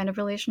certain kind of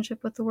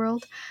relationship with the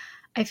world.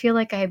 I feel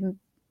like I'm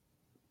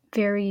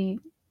very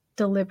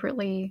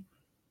deliberately,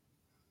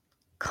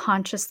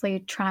 consciously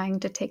trying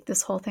to take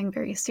this whole thing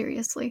very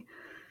seriously.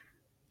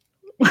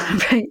 Yeah.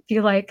 Right?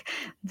 Feel like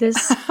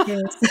this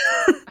is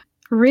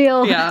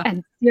real Yeah.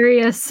 and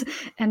serious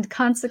and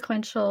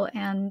consequential,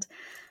 and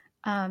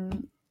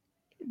um,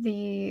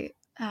 the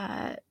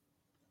uh,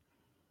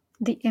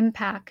 the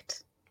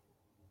impact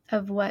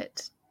of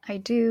what I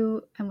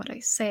do and what I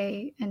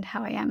say and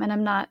how I am. And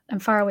I'm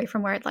far away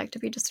from where I'd like to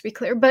be, just to be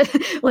clear, but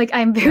like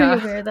I'm very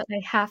Yeah. aware that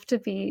I have to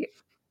be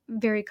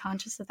very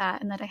conscious of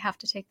that and that I have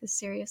to take this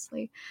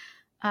seriously.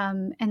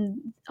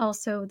 And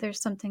also,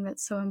 there's something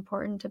that's so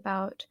important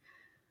about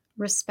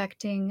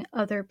respecting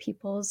other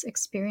people's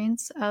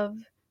experience of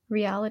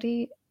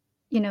reality.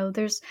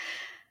 There's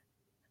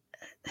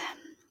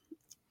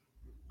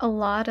a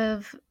lot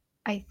of,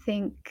 I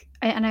think,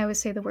 and I always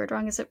say the word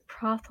wrong. Is it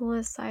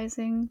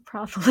proselytizing?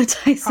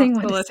 Proselytizing?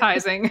 What is it?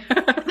 Proselytizing.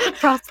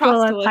 Proselytizing.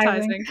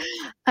 Proselytizing.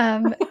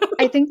 Um,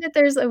 I think that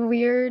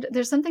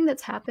there's something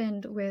that's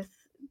happened with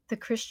the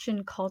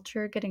Christian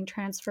culture getting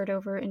transferred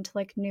over into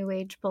like New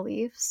Age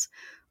beliefs,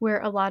 where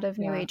a lot of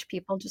New Yeah. Age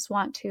people just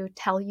want to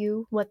tell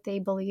you what they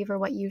believe or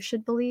what you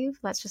should believe.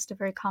 That's just a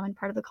very common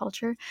part of the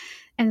culture.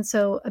 And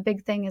so a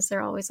big thing is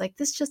they're always like,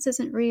 this just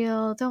isn't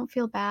real. Don't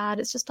feel bad.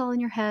 It's just all in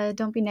your head.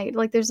 Don't be negative.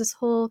 Like, there's this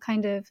whole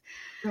kind of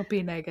Don't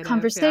be negative. Yeah.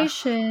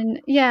 conversation.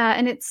 Yeah.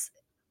 And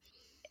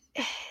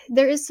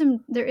there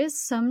is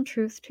some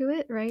truth to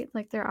it, right?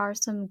 Like, there are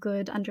some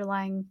good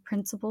underlying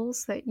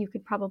principles that you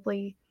could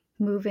probably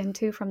move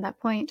into from that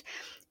point.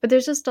 But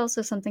there's just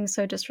also something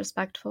so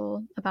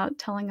disrespectful about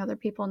telling other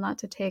people not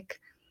to take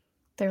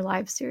their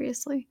lives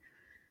seriously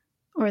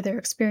or their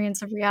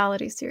experience of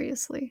reality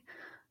seriously.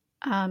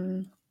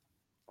 Um,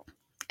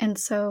 and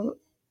so,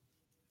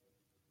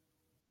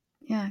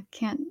 yeah,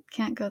 can't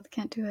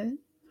do it.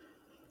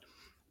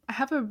 I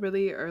have a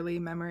really early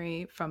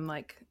memory from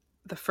like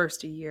the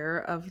first year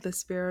of the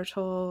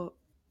spiritual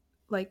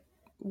like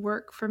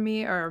work for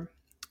me, or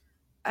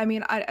I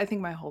mean, I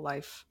think my whole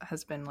life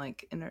has been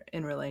like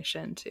in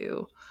relation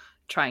to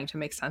trying to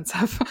make sense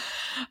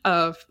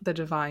of the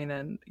divine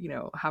and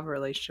have a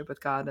relationship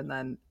with God. And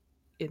then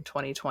in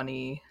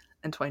 2020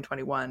 and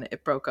 2021,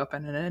 it broke up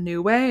in a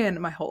new way, and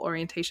my whole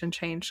orientation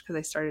changed because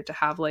I started to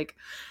have like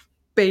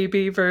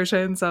baby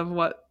versions of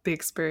what the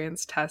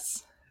experience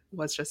Tess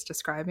was just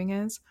describing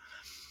is.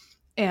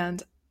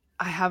 And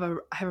I have a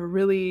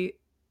really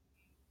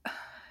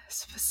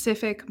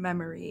specific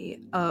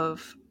memory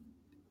of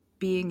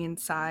being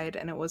inside,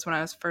 and it was when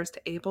I was first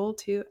able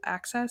to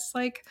access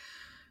like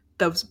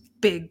those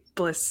big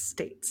bliss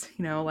states,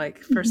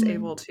 like first Mhm.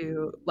 able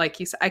to, like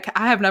you said,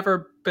 I have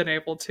never been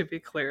able to be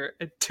clear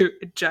and to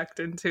eject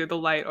into the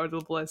light or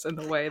the bliss in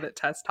the way that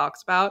Tess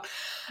talks about.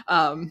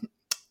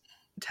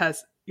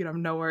 Tess,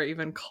 nowhere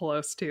even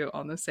close to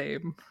on the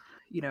same,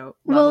 Well,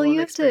 level of you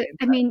have to, experience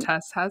I that mean,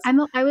 Tess has.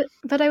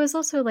 but I was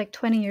also like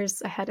 20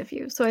 years ahead of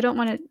you, so I don't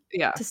want it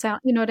Yeah. to sound,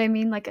 you know what I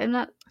mean? Like,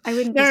 I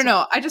wouldn't No, be no, so,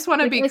 no. I just want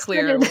to like, be I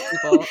clear started with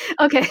people.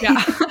 okay.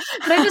 Yeah.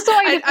 But I just don't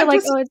want you to feel I'm like,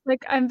 just "Oh, it's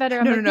like I'm better."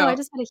 I'm no, no, like, "No, I no.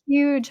 just had a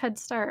huge head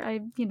start."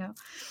 No,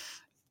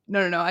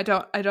 no, no. I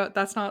don't.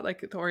 That's not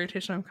like the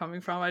orientation I'm coming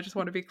from. I just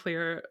want to be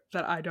clear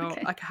that I don't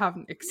Okay. like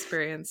haven't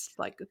experienced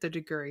like the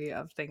degree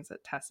of things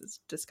that Tess is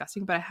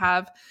discussing, but I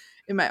have,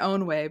 in my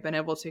own way, been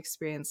able to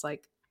experience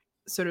like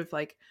sort of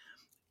like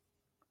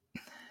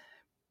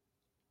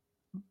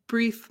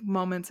brief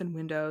moments and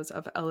windows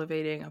of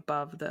elevating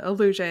above the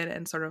illusion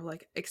and sort of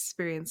like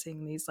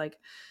experiencing these like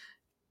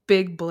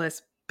big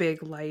bliss,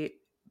 big light,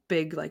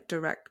 big like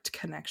direct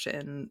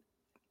connection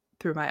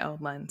through my own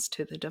lens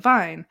to the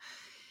divine.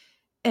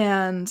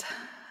 And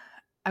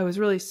I was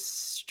really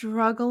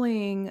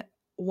struggling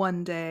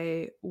one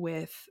day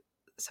with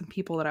some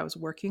people that I was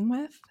working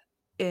with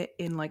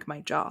in like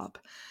my job.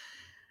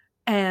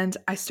 And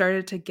I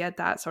started to get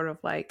that sort of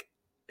like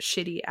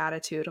shitty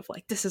attitude of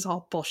like, this is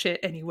all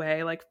bullshit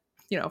anyway. Like,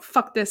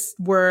 fuck this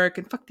work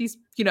and fuck these,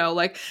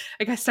 like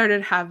I started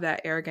to have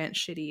that arrogant,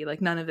 shitty, like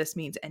none of this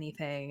means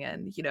anything.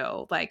 And,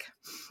 like,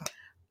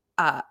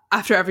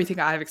 after everything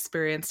I've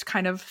experienced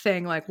kind of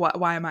thing, like,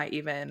 why am I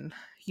even,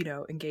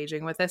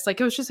 engaging with this?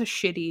 Like, it was just a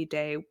shitty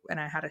day and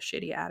I had a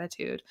shitty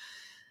attitude.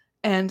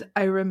 And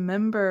I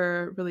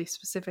remember really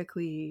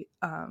specifically,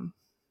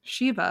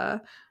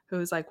 Shiva, who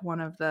was like one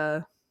of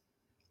the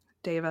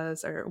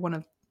devas or one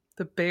of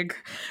the big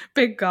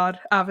god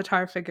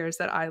avatar figures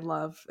that I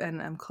love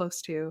and am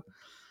close to.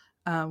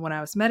 When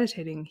I was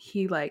meditating,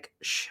 he like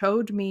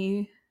showed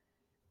me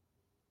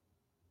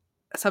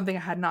something I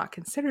had not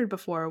considered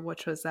before,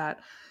 which was that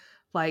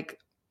like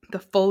the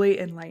fully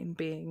enlightened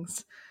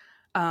beings,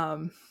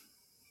 and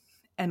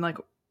like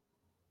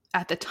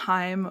at the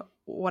time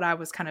what I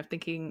was kind of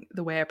thinking,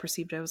 the way I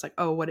perceived it was like,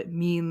 oh, what it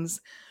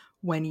means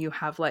when you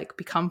have like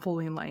become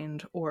fully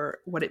enlightened, or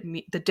what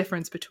the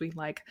difference between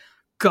like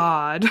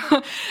God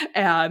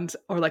and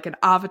or like an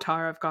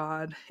avatar of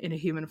God in a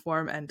human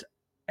form and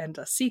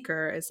a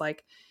seeker is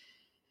like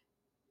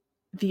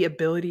the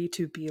ability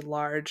to be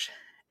large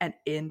and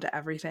into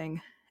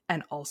everything,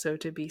 and also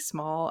to be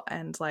small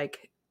and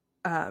like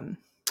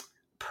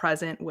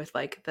present with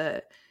like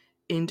the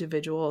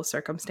individual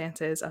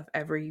circumstances of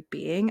every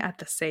being at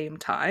the same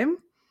time,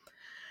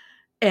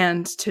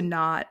 and to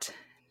not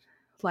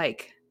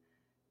like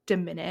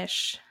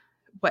diminish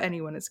what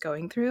anyone is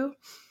going through,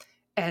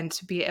 and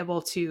to be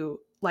able to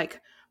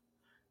like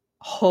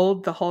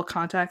hold the whole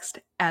context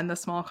and the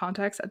small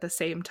context at the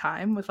same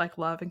time with like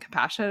love and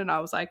compassion. And I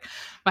was like,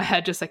 my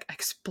head just like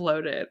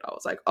exploded. I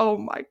was like, oh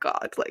my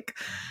God, like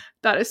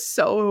that is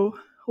so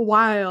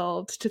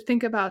wild to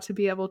think about, to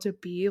be able to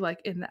be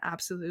like in the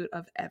absolute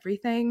of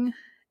everything,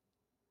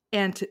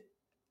 and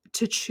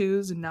to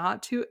choose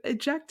not to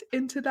eject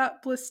into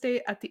that bliss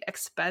state at the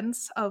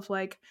expense of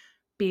like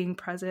being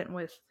present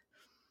with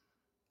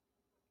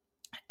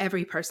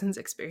every person's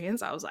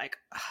experience. I was like,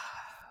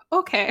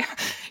 okay,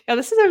 yeah,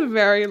 this is a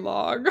very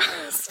long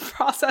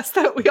process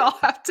that we all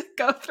have to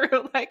go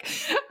through. Like,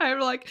 I'm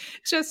like,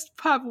 just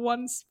have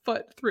one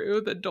foot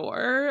through the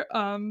door,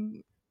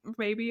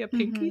 maybe a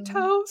pinky Mm-hmm.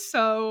 toe.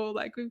 So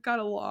like, we've got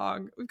a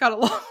long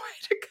way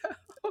to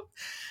go.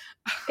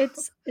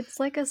 It's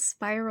like a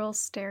spiral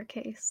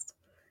staircase,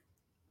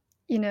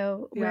 Yeah,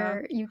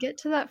 where you get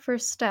to that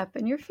first step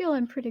and you're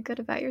feeling pretty good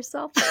about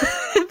yourself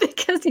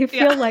because you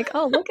yeah, feel like,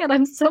 oh, look at,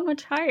 I'm so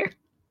much higher.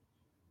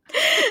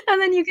 And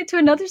then you get to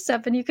another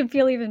step and you can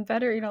feel even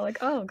better, like,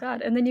 oh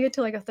God. And then you get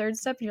to like a third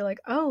step and you're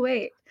like, oh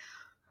wait.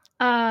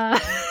 Uh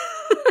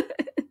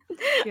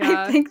I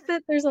yeah, think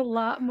that there's a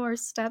lot more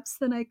steps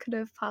than I could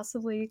have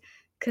possibly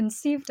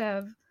conceived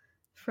of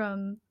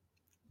from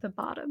the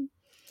bottom.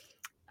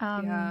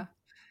 yeah. Um,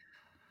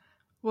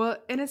 Well,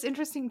 and it's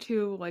interesting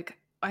too, like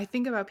I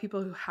think about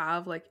people who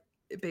have like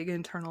big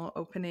internal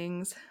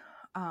openings,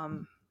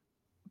 um,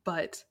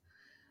 but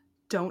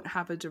don't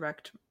have a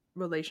direct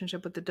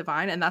relationship with the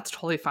divine, and that's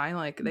totally fine.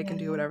 Like they can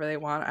do yeah. whatever they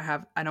want.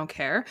 I don't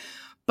care.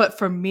 But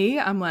for me,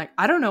 I'm like,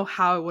 I don't know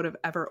how I would have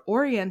ever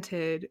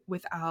oriented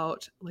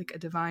without like a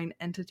divine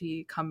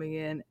entity coming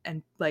in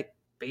and like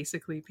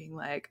basically being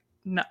like,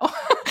 no,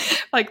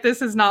 like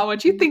this is not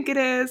what you think it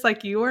is.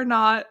 Like you are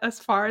not as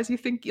far as you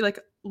think. Like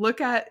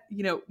look at,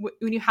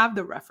 when you have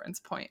the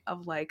reference point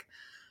of like,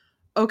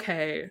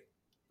 okay,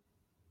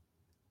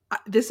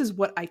 this is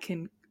what I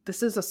can,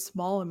 this is a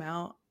small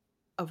amount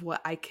of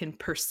what I can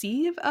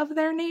perceive of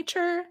their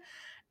nature.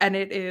 And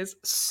it is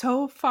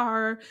so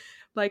far,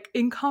 like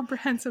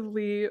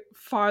incomprehensibly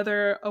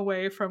farther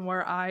away from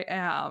where I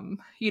am,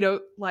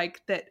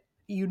 like that, like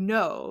you're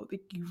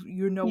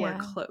nowhere Yeah.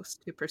 close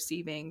to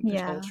perceiving the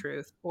full Yeah.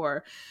 truth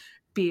or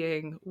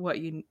being what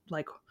you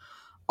like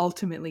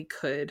ultimately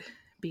could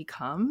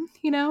become.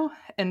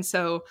 And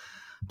so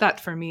that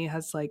for me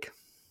has like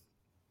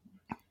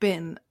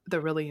been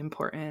the really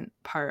important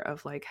part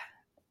of like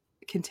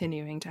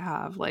continuing to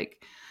have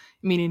like,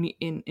 I mean,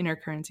 in inner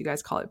currents you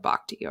guys call it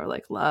bhakti, or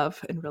like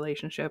love and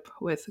relationship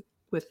with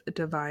a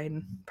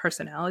divine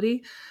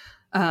personality.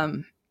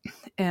 um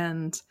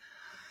and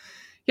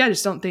yeah, I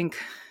just don't think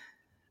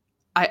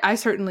I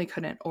certainly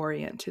couldn't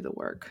orient to the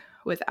work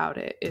without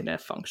it in a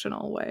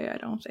functional way, I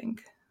don't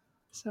think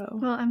so.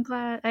 Well, I'm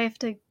glad. I have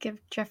to give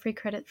Jeffrey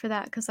credit for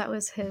that because that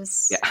was Yeah,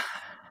 his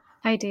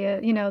idea.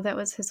 That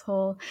was his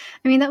whole.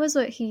 I mean, that was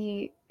what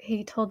he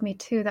told me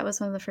too. That was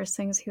one of the first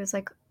things he was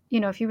like,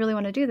 if you really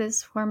want to do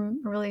this,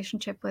 form a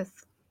relationship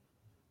with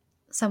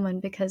someone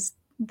because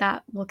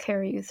that will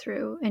carry you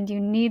through, and you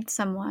need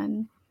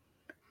someone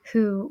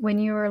who, when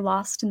you are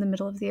lost in the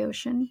middle of the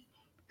ocean,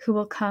 who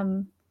will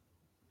come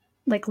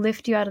like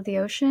lift you out of the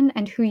ocean,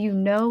 and who you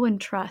know and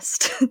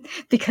trust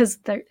because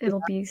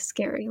it'll be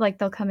scary. Like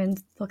they'll come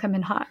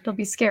in hot. It'll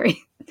be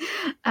scary.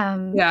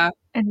 Um, Yeah.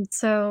 and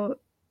so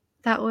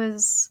that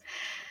was,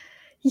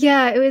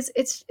 yeah, it was,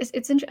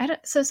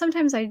 so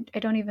sometimes I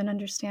don't even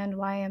understand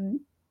why I'm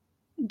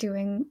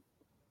doing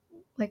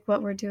like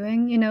what we're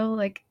doing,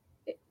 like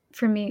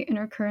for me,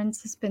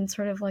 intercurrents has been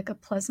sort of like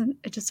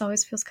it just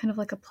always feels kind of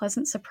like a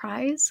pleasant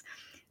surprise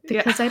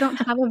Yeah. because I don't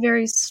have a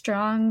very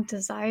strong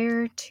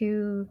desire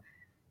to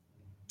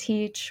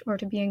teach or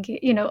to be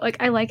engaged. Like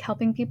I like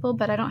helping people,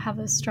 but I don't have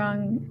a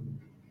strong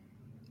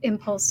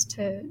impulse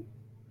to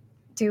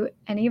do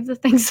any of the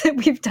things that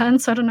we've done.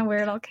 So I don't know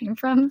where it all came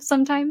from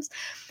sometimes.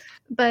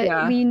 But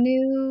Yeah. we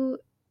knew,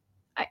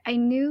 I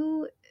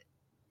knew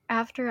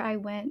after I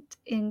went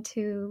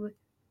into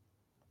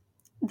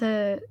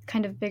the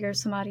kind of bigger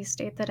samadhi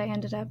state that I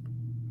ended up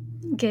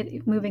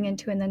moving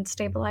into and then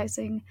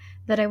stabilizing,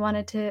 that I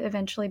wanted to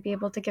eventually be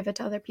able to give it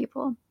to other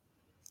people.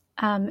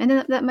 And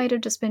that might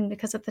have just been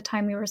because at the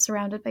time we were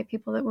surrounded by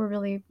people that were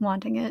really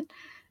wanting it.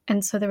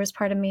 And so there was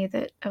part of me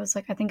that I was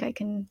like, I think I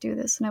can do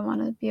this and I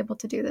want to be able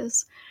to do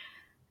this.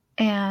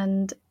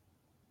 And,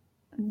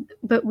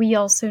 but we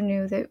also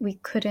knew that we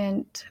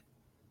couldn't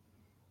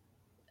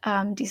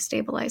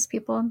destabilize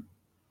people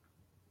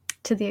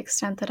to the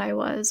extent that I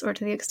was, or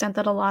to the extent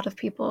that a lot of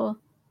people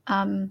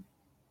um,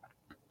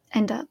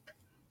 end up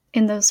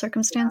in those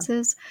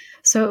circumstances.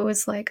 So it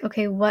was like,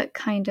 okay, what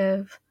kind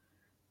of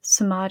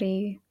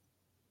samadhi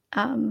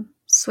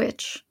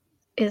switch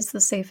is the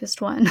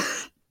safest one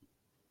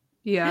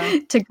Yeah.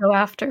 to go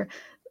after?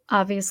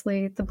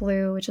 Obviously, the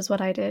blue, which is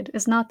what I did,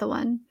 is not the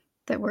one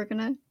that we're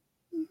going to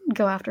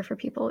go after for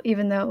people,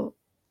 even though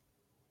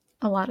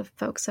a lot of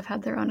folks have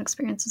had their own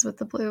experiences with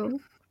the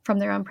blue from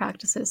their own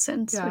practices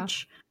since, Yeah.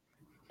 which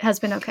has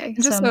been okay.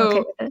 And So just I'm okay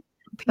so with it.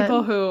 But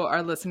people who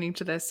are listening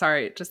to this,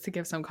 sorry, just to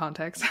give some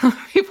context,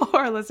 people who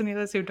are listening to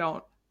this who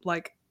don't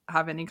like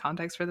have any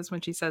context for this,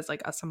 when she says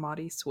like a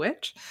samadhi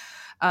switch,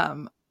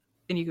 um,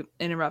 and you can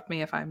interrupt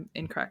me if I'm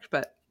incorrect,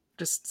 but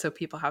just so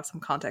people have some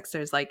context,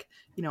 there's like,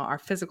 our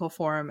physical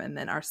form and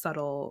then our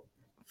subtle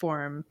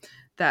form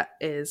that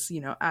is,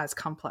 as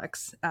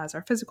complex as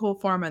our physical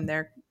form, and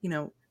they're,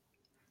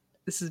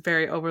 this is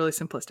very overly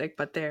simplistic,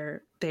 but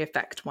they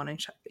affect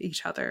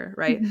each other,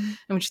 right? mm-hmm. And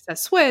when she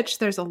says switch,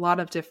 there's a lot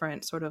of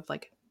different sort of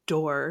like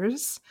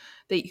doors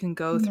that you can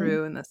go Mm-hmm.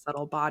 through in the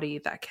subtle body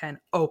that can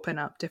open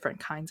up different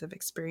kinds of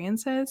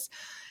experiences.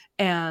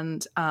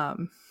 And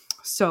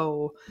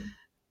so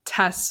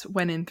Tess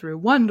went in through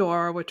one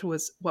door, which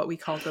was what we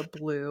call the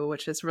blue,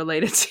 which is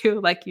related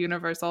to like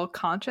universal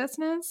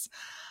consciousness.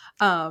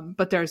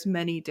 But there's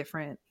many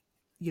different,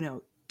 you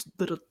know,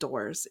 little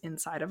doors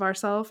inside of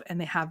ourselves, and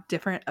they have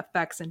different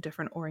effects and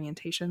different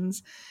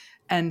orientations.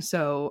 And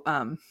so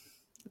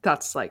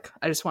that's like,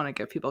 I just want to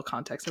give people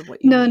context of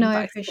what you No, mean I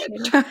by appreciate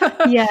it.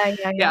 switch. Yeah.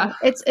 Yeah.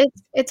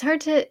 It's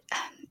hard to.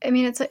 I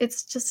mean,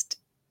 it's just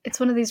it's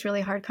one of these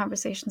really hard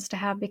conversations to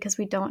have because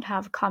we don't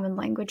have common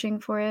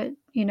languaging for it.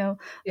 The way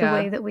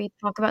Yeah. that we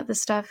talk about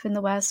this stuff in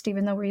the West,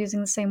 even though we're using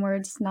the same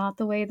words, not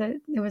the way that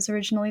it was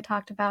originally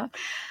talked about.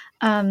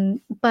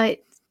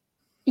 But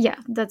yeah,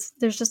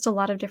 there's just a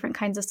lot of different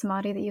kinds of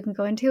samadhi that you can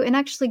go into, and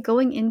actually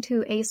going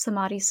into a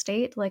samadhi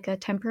state, like a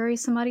temporary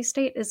samadhi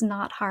state, is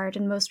not hard,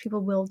 and most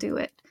people will do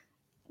it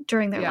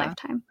during their Yeah.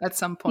 lifetime. At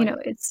some point.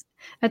 It's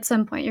at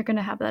some point you're going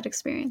to have that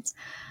experience,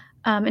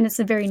 and it's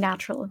a very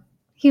natural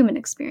human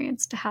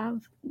experience to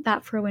have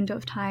that for a window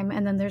of time.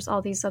 And then there's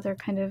all these other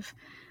kind of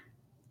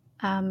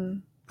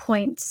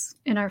points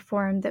in our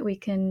form that we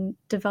can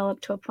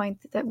develop to a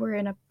point that we're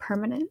in a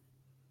permanent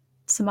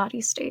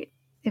samadhi state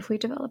if we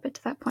develop it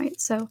to that point.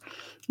 So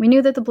we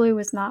knew that the blue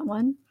was not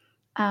one.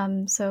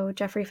 So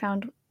Jeffrey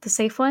found the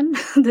safe one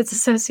that's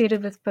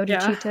associated with Yeah.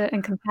 bodhicitta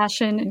and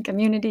compassion and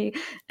community,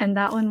 and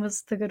that one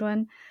was the good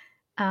one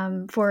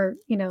for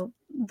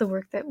the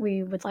work that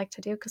we would like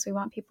to do, because we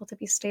want people to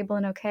be stable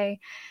and okay.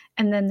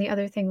 And then the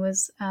other thing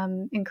was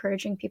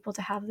encouraging people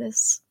to have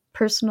this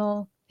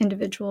personal,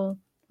 individual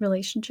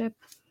relationship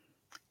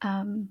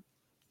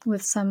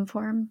with some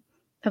form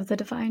of the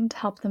divine to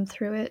help them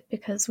through it,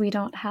 because we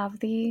don't have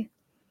the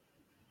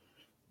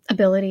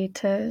ability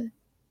to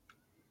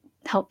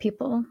help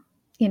people,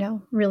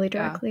 really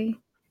Yeah. directly.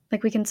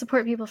 Like we can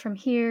support people from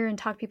here and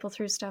talk people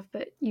through stuff,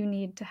 but you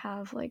need to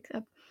have like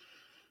a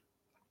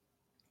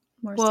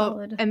more Well,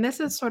 solid. and this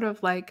is sort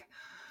of like,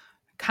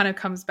 kind of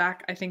comes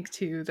back, I think,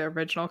 to the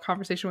original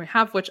conversation we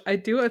have, which I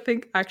do, I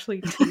think,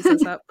 actually tees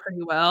us up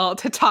pretty well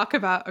to talk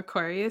about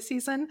Aquarius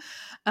season.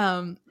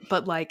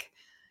 But like,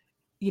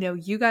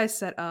 you guys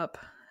set up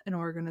an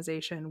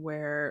organization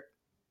where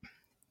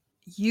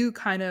you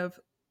kind of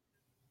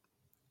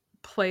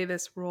play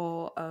this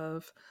role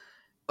of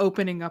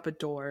opening up a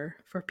door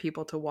for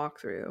people to walk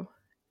through.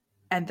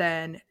 And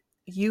then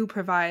you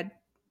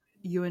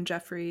and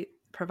Jeffrey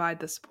provide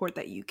the support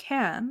that you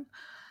can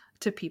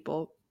to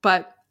people,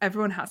 but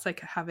everyone has to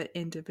like have an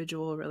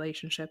individual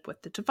relationship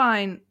with the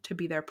divine to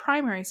be their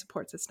primary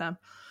support system,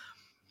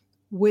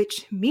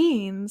 which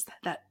means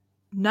that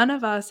none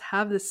of us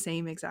have the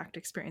same exact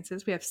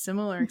experiences. We have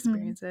similar Mhm.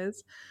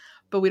 experiences,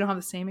 but we don't have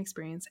the same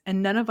experience.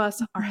 And none of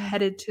us are Mhm.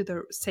 headed to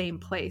the same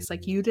place.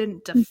 Like, you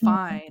didn't Mhm.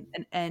 define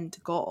an end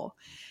goal.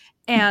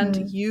 And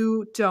Mhm.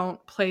 you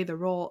don't play the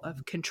role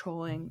of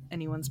controlling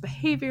anyone's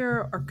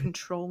behavior or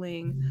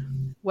controlling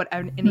what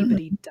Mhm.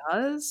 anybody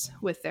does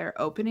with their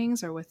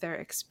openings or with their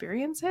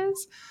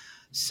experiences.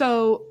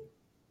 So,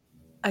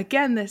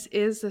 again, this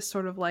is this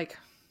sort of like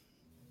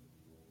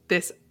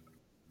this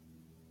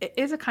it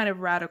is a kind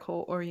of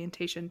radical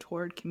orientation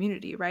toward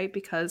community, right?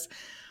 Because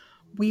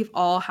we've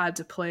all had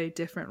to play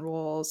different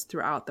roles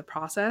throughout the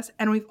process,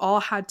 and we've all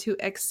had to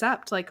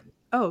accept, like,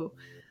 oh,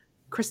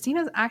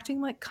 Christina's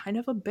acting like kind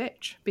of a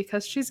bitch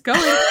because she's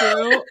going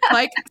through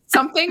like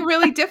something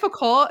really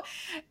difficult.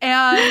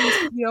 And,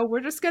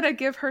 we're just going to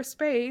give her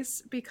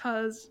space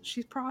because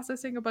she's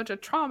processing a bunch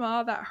of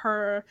trauma that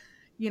her,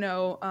 you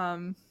know,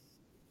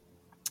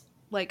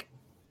 like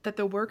that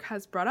the work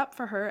has brought up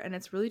for her, and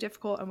it's really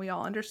difficult, and we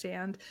all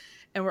understand,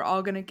 and we're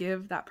all going to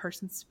give that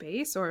person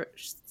space, or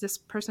this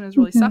person is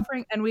really Mhm.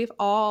 suffering, and we've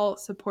all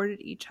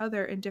supported each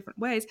other in different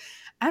ways,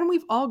 and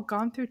we've all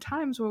gone through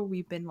times where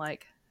we've been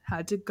like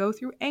had to go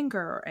through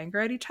anger, or anger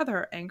at each other,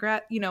 or anger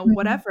at Mhm.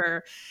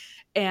 whatever.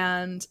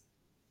 And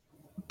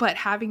but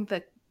having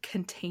the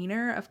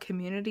container of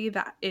community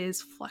that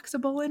is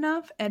flexible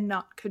enough and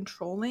not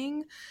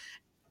controlling,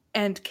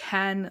 and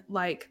can,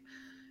 like,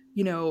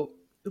 you know,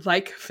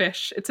 like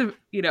fish, it's a,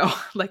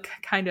 like,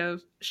 kind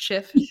of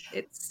shift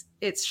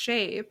its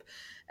shape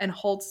and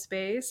hold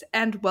space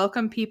and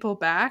welcome people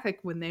back, like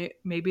when they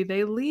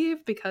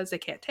leave because they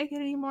can't take it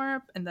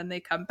anymore, and then they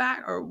come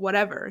back or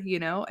whatever,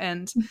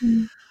 and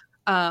Mhm.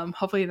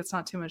 hopefully that's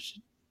not too much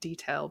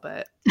detail,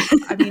 but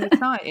I mean,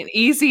 it's not an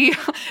easy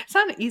it's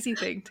not an easy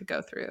thing to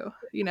go through,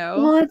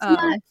 Well, it's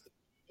not.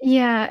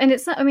 Yeah, and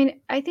it's not. I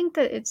mean, I think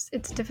that it's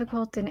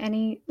difficult in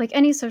any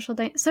social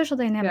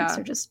dynamics yeah,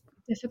 are just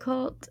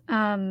difficult.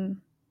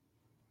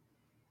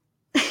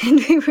 And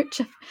we were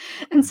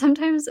and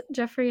sometimes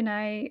Jeffrey and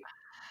I,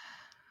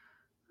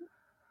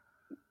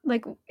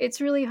 like, it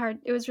was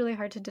really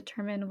hard to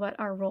determine what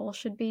our role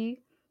should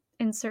be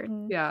in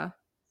certain yeah,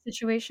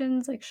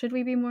 situations. Like, should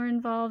we be more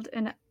involved?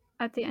 And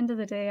at the end of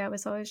the day, I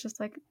was always just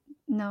like,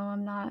 no,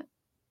 I'm not.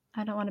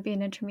 I don't want to be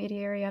an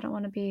intermediary. I don't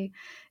want to be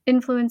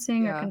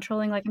influencing or yeah,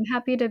 controlling. Like, I'm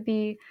happy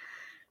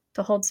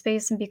to hold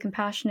space and be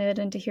compassionate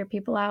and to hear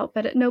people out,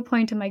 but at no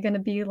point am I going to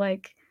be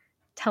like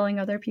telling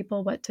other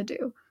people what to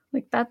do.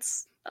 Like,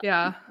 that's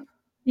yeah,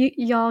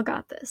 y'all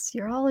got this.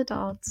 You're all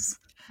adults.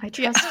 I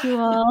yeah. trust you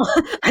all.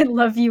 I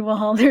love you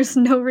all. There's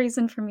no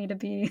reason for me to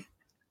be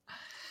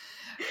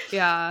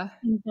Yeah,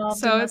 involved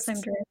so unless I'm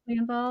it's directly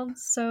involved.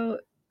 So,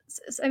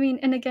 I mean,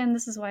 and again,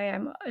 this is why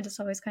I just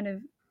always kind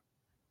of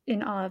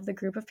in awe of the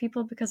group of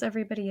people because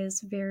everybody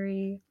is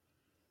very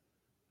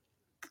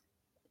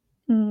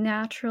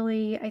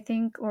naturally, I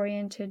think,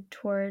 oriented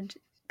toward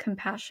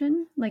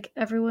compassion. Like,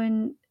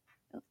 everyone,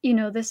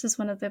 this is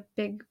one of the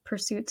big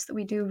pursuits that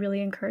we do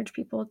really encourage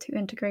people to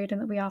integrate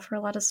and that we offer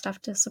a lot of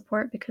stuff to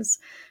support because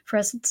for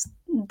us it's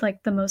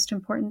like the most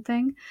important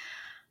thing.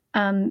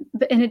 And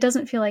it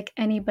doesn't feel like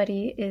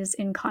anybody is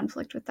in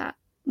conflict with that.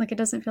 Like, it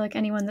doesn't feel like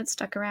anyone that's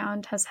stuck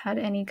around has had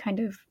any kind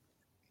of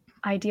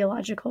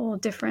ideological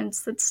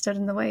difference that stood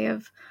in the way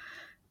of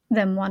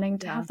them wanting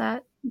to yeah, have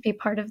that be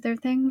part of their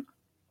thing.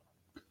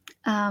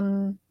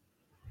 Um,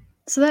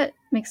 so that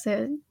makes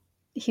a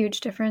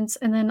huge difference.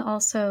 And then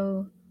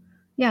also,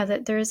 yeah,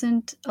 that there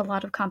isn't a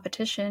lot of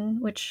competition,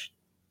 which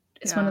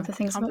is one of yeah, the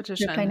things about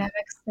group competition,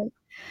 dynamics that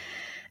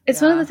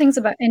it's one of the yeah, things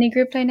about any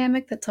group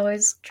dynamic that's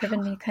always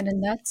driven me kind of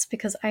nuts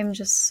because I'm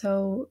just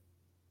so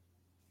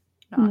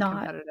not not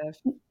competitive.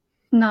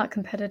 not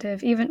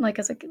competitive, even like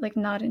as like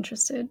not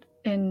interested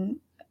in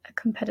a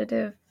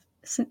competitive.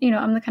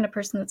 I'm the kind of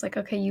person that's like,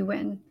 okay, you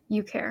win,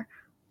 you care,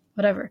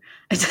 whatever.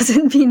 It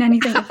doesn't mean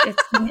anything. It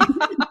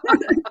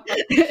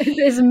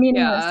is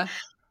meaningless.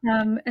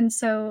 Yeah, And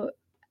so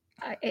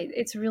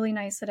it's really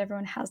nice that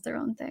everyone has their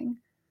own thing.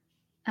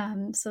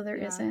 So there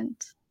yeah,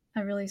 isn't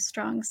a really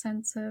strong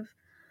sense of,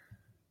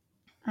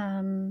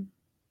 um,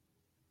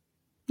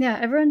 yeah,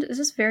 everyone is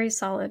just very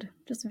solid,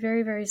 just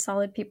very, very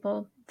solid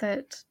people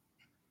that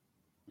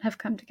have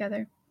come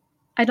together.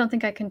 I don't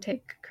think I can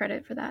take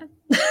credit for that.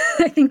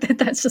 I think that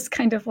that's just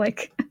kind of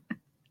like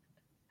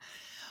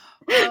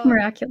well,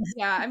 miraculous.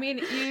 yeah, I mean,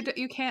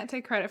 you can't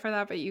take credit for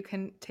that, but you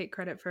can take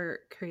credit for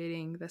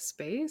creating the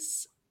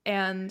space,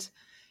 and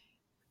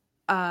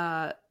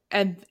uh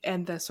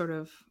and the sort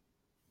of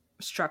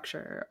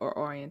structure or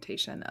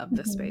orientation of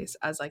the Mhm. space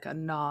as like a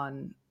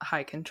non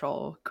high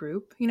control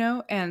group,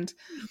 and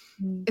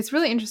Mhm. it's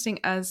really interesting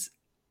as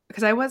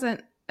because I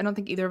don't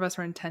think either of us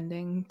were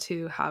intending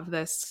to have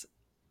this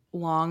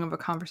long of a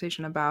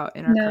conversation about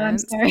inner No, I'm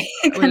currents. sorry.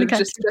 I We kind of would got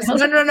just too just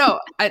riled no, no, up.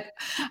 no.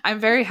 I'm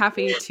very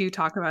happy to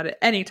talk about it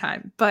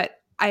anytime.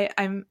 But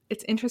I'm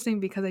it's interesting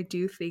because I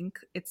do think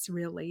it's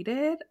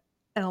related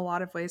in a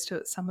lot of ways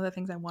to some of the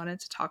things I wanted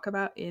to talk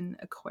about in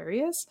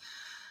Aquarius.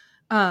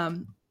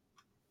 Um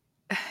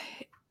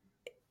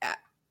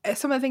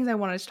some of the things I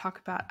wanted to talk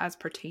about as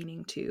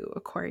pertaining to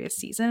Aquarius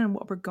season and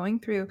what we're going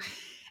through.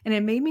 And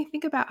it made me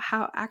think about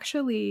how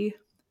actually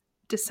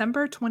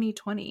December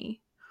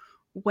 2020,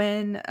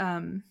 when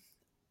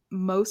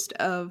most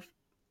of,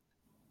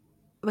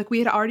 like, we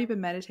had already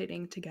been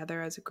meditating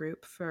together as a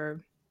group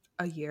for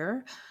a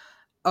year.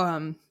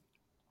 Um,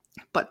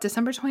 but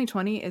December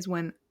 2020 is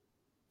when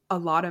a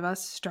lot of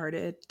us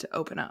started to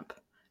open up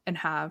and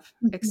have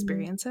Mhm.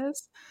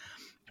 experiences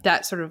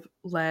that sort of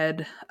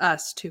led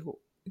us to,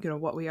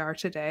 what we are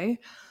today.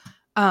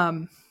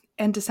 Um,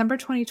 and December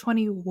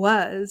 2020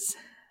 was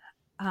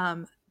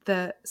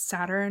the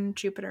Saturn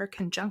Jupiter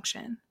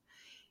conjunction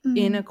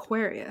in Mm.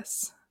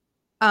 Aquarius.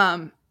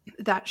 Um,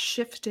 that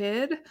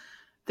shifted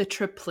the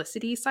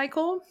triplicity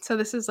cycle. So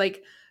this is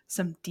like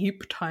some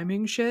deep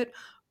timing shit,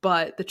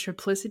 but the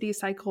triplicity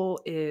cycle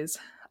is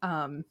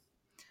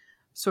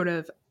sort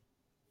of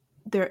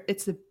there.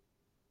 It's the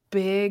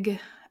big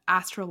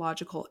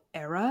astrological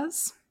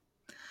eras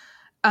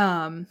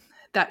um,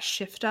 that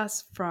shift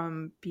us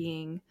from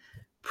being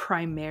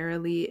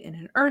primarily in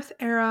an earth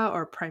era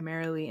or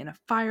primarily in a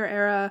fire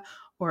era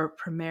or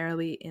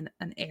primarily in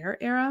an air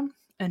era.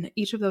 And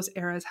each of those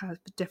eras has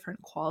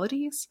different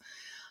qualities.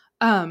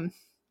 Um,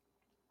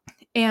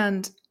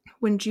 and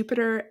when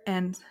Jupiter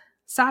and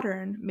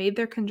Saturn made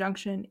their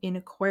conjunction in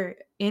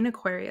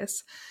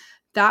Aquarius,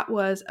 that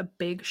was a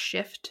big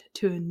shift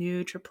to a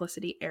new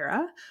triplicity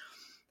era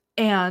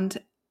and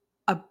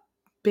a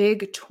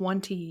big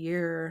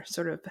 20-year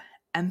sort of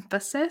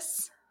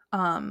emphasis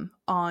on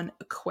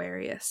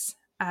Aquarius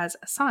as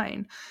a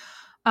sign.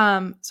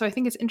 So I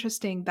think it's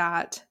interesting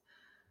that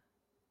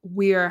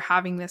we're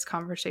having this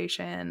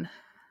conversation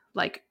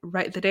like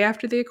right the day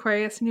after the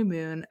Aquarius new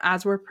moon,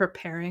 as we're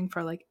preparing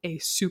for like a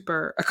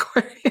super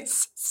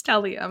Aquarius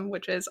stellium,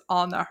 which is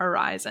on the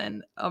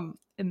horizon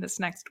in this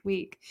next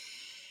week.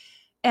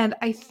 And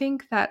I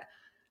think that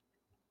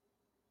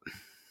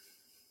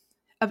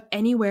of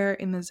anywhere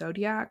in the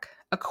zodiac,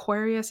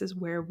 Aquarius is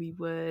where we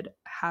would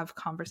have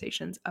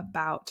conversations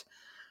about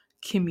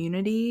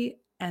community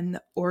and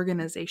the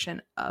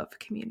organization of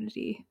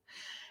community.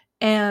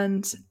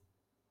 And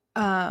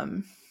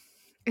um,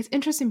 it's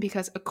interesting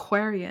because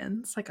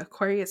Aquarians, like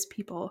Aquarius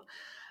people,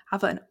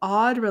 have an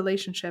odd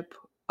relationship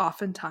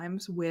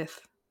oftentimes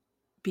with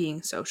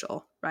being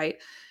social,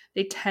 right?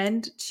 They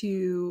tend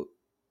to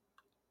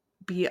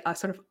be a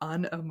sort of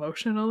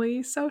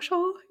unemotionally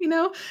social,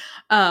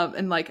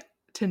 and like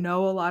to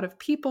know a lot of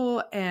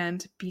people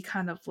and be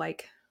kind of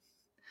like,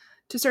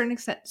 to a certain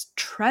extent,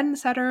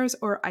 trendsetters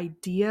or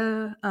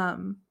idea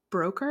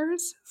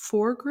brokers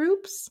for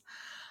groups,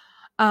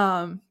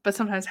 but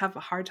sometimes have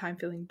a hard time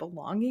feeling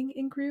belonging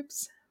in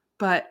groups,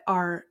 but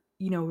are,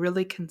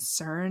 really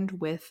concerned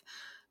with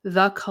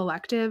the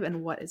collective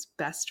and what is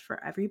best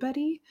for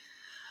everybody.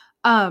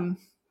 Um,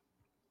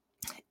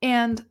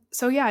 and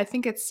so yeah, I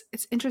think it's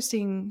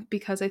interesting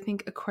because I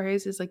think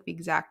Aquarius is like the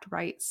exact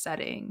right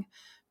setting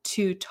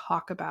to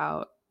talk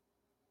about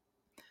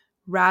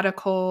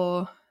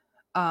radical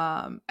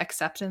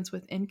acceptance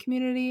within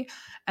community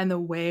and the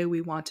way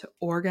we want to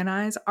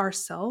organize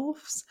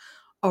ourselves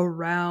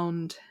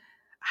around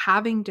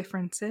having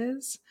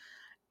differences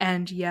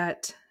and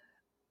yet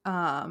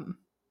um,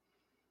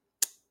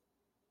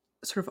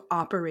 sort of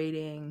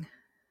operating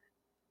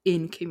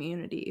in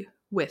community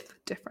with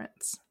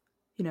difference,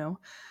 you know?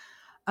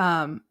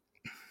 Um,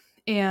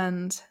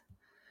 and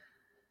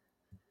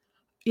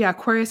yeah,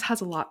 Aquarius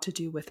has a lot to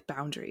do with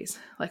boundaries.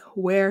 Like,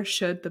 where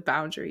should the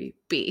boundary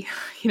be?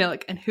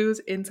 Like, and who's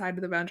inside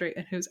of the boundary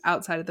and who's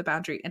outside of the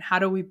boundary, and how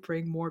do we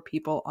bring more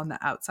people on the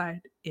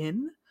outside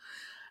in?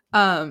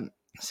 Um,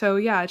 so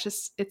yeah,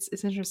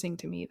 it's interesting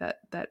to me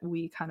that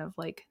we kind of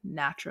like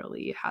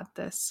naturally had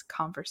this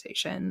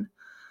conversation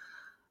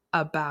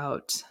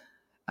about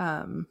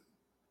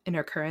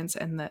intercurrence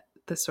and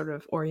the sort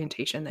of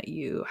orientation that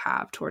you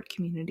have toward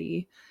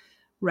community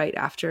right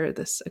after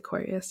this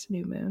Aquarius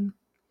new moon.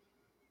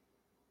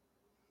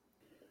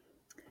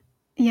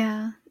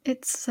 Yeah,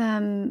 it's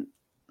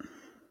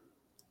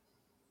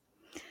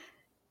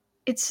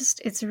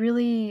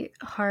really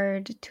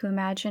hard to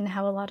imagine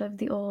how a lot of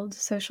the old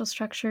social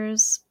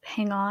structures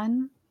hang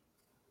on.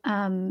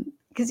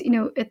 Because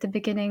at the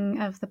beginning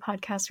of the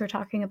podcast, we're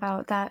talking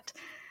about that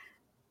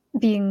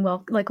being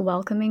like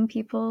welcoming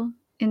people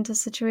into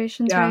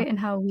situations, Yeah, right? And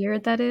how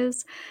weird that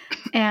is.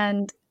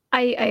 And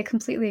I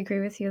completely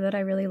agree with you that I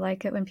really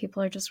like it when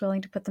people are just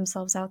willing to put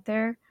themselves out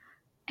there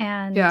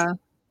and yeah,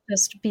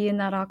 just be in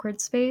that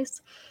awkward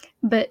space.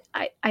 But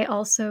I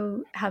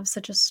also have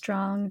such a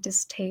strong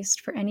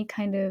distaste for any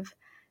kind of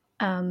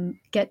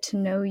get to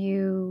know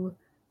you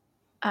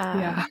uh,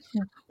 yeah,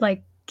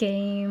 like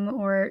game,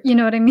 or you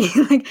know what I mean?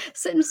 Like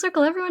sit in a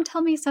circle, everyone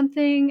tell me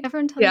something,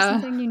 everyone tell me yeah.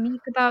 something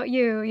unique about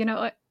you.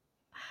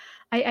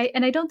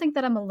 And I don't think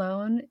that I'm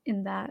alone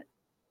in that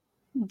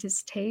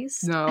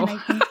distaste. No, And I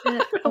think I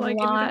that a don't like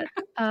it either. lot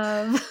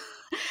of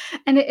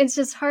and it's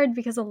just hard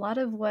because a lot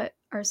of what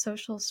our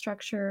social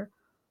structure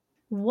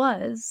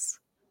was,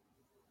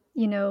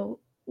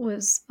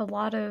 was a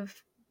lot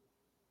of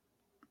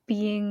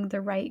being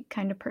the right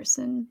kind of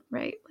person,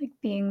 right? Like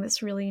being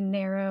this really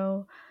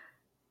narrow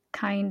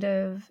kind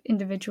of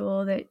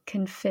individual that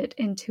can fit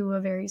into a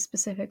very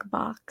specific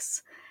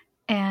box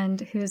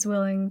and who's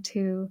willing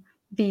to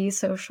be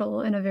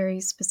social in a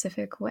very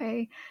specific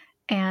way.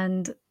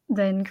 And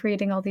then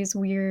creating all these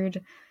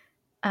weird,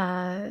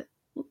 uh,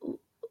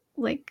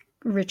 like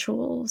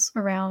rituals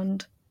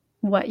around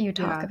what you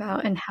talk Yeah.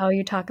 about and how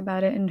you talk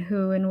about it and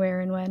who and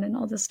where and when and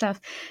all this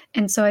stuff.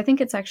 And so I think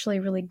it's actually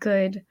really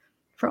good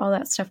for all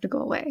that stuff to go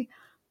away,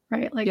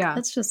 right? Like, Yeah.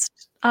 let's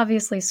just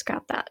obviously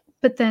scrap that.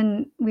 But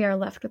then we are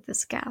left with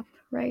this gap,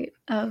 right?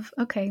 Of,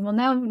 okay, well,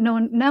 now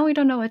we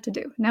don't know what to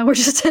do. Now we're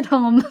just at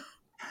home,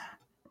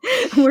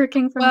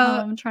 working from Well,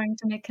 home, trying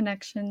to make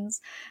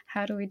connections.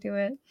 How do we do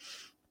it?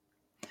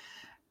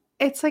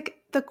 it's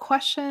like the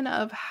question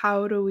of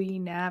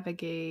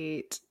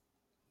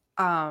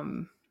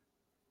um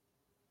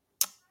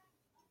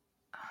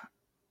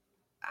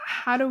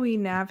how do we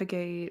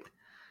navigate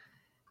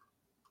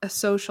a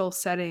social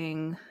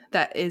setting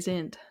that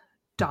isn't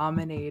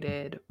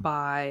dominated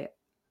by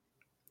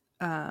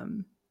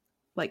um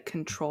like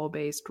control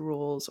based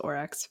rules or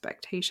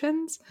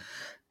expectations.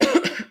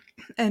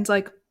 And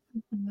like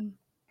Mhm.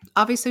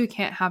 obviously we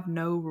can't have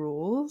no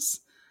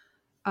rules.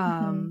 Mhm.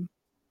 um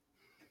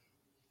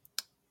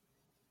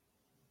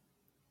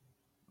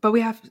but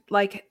we have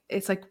like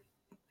it's like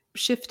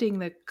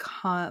shifting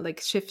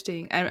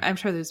shifting. I'm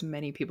sure there's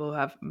many people who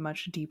have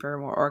much deeper,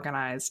 more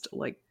organized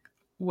like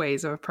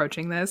ways of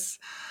approaching this,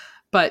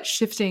 but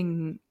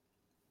shifting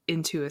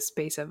into a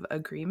space of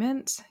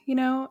agreement,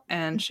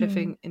 and Mhm.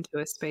 shifting into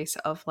a space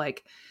of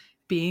like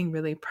being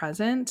really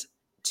present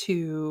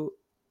to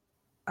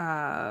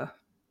uh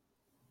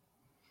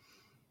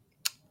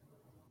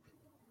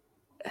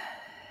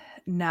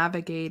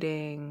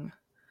navigating.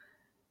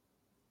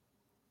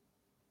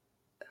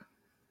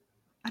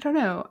 I don't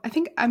know. I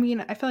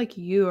feel like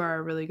you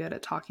are really good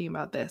at talking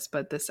about this,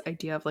 but this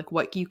idea of like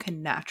what you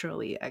can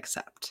naturally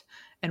accept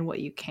and what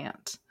you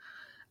can't.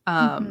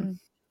 Um, Mhm.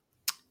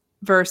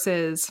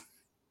 versus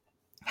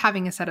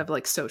having a set of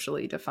like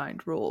socially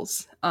defined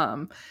rules.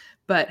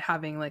 But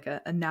having like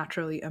a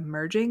naturally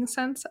emerging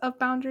sense of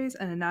boundaries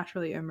and a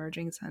naturally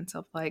emerging sense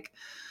of like,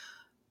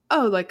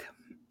 oh, like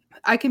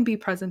I can be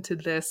present to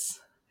this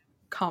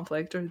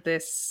conflict or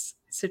this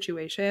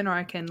situation, or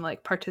I can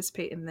like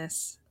participate in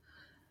this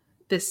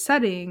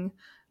setting.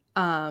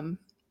 Um,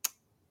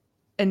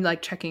 and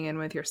like checking in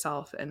with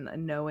yourself and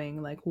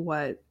knowing like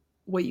what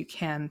you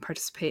can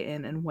participate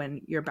in and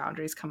when your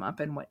boundaries come up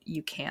and what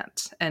you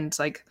can't. And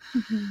like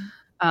Mhm.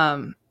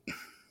 um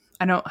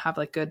I don't have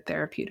like good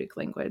therapeutic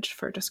language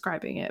for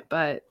describing it,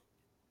 but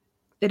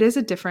there's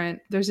a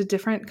different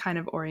kind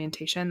of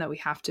orientation that we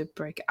have to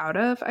break out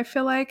of, I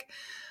feel like,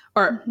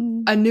 or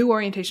Mhm. a new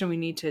orientation we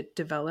need to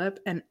develop,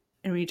 and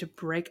we need to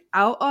break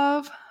out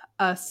of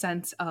a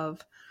sense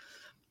of,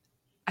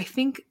 I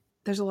think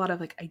there's a lot of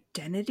like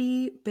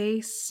identity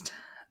based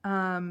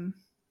um,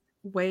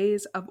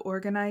 ways of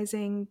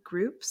organizing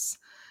groups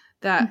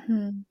that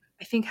Mhm.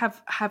 I think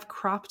have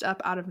cropped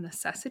up out of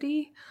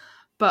necessity,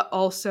 but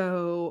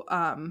also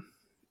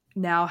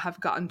now have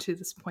gotten to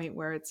this point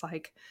where it's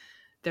like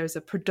there's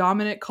a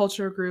predominant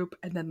culture group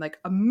and then like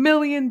a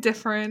million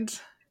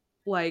different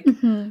like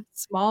Mhm.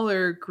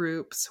 smaller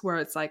groups where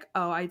it's like,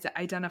 oh,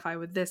 identify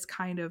with this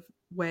kind of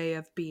way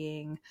of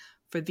being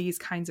for these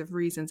kinds of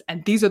reasons,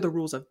 and these are the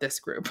rules of this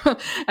group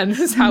and this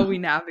is how we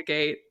Mhm.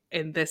 navigate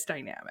in this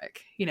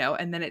dynamic,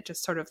 and then it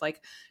just sort of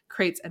like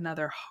creates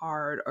another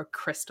hard or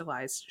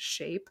crystallized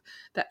shape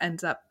that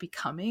ends up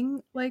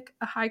becoming like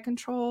a high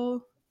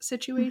control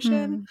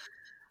situation. Mhm.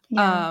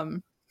 Yeah.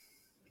 um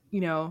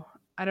you know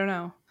I don't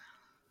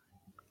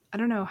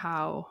know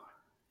how.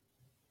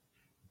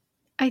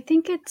 I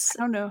think it's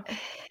I don't know.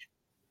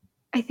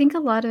 I think a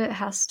lot of it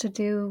has to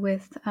do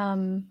with,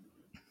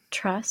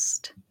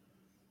 trust.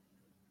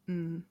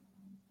 Mm,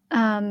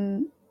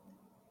 Um,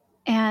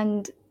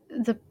 and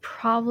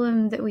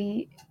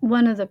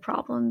one of the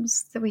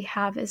problems that we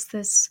have is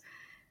this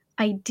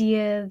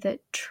idea that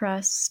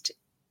trust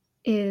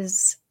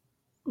is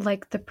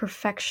like the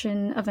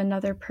perfection of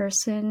another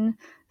person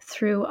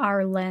through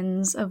our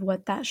lens of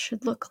what that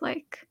should look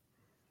like.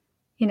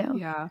 You know,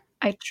 yeah.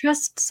 I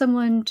trust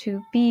someone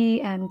to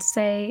be and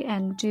say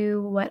and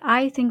do what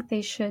I think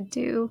they should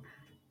do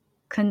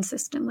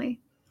consistently.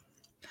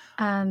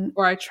 Um,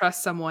 Or I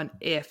trust someone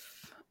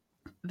if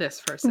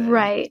this person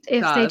right,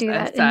 if they does do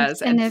and that,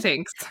 says and and if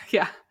thinks.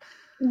 Yeah.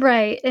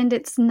 right, and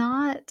it's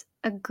not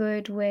a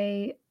good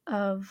way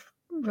of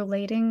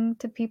relating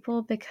to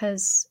people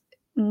because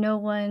no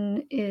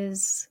one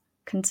is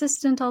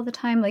consistent all the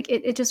time. Like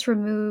it just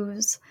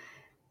removes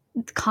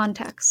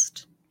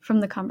context from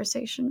the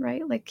conversation,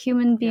 right? Like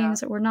human Yeah.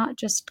 beings, we're not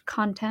just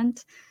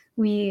content.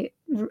 We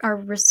are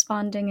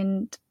responding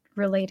and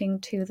relating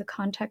to the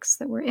context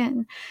that we're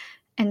in.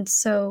 And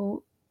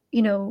so,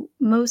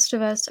 most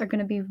of us are going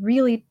to be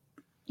really,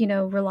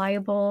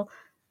 reliable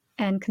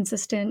and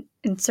consistent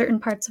in certain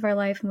parts of our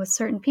life and with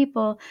certain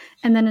people.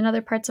 And then in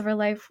other parts of our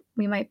life,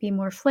 we might be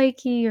more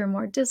flaky or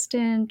more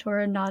distant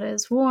or not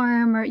as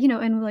warm, or,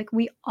 and like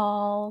we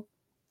all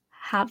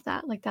have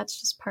that. Like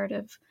that's just part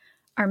of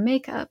our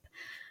makeup.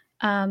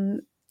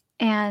 Um,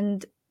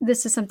 and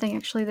this is something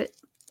actually that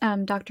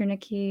Dr.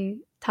 Nikki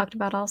talked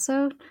about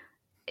also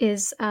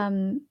is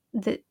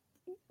that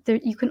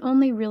you can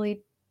only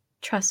really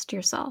trust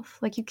yourself.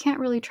 Like you can't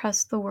really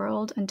trust the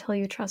world until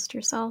you trust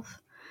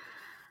yourself.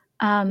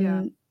 Yeah.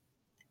 Um,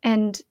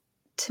 and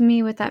to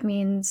me, what that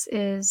means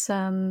is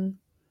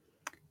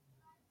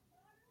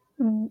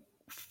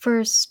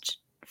first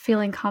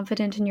feeling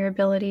confident in your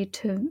ability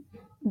to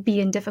be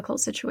in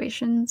difficult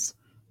situations,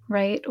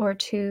 right? Or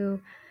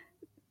to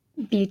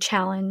be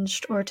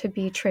challenged or to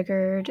be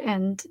triggered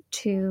and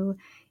to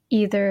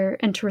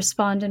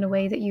respond in a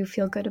way that you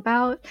feel good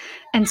about.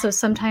 And so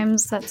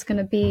sometimes that's going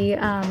to be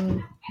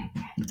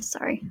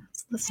sorry,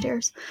 it's the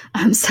stairs.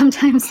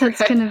 Sometimes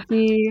that's Okay. going to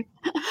be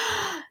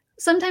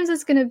sometimes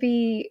it's going to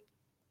be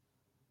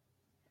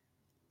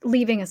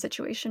leaving a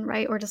situation,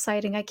 right? Or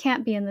deciding I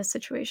can't be in this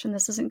situation.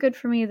 This isn't good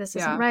for me. This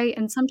isn't Yeah. right.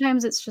 And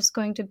sometimes it's just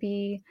going to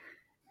be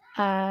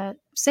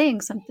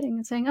saying something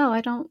and saying, "Oh,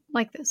 I don't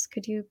like this.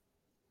 Could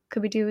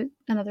we do it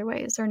another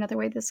way? Is there another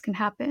way this can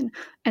happen?"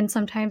 And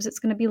sometimes it's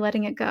going to be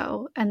letting it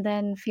go and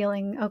then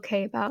feeling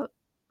okay about,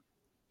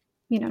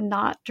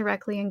 not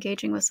directly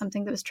engaging with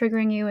something that was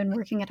triggering you and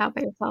working it out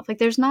by yourself. Like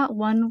there's not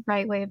one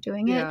right way of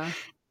doing it. Yeah.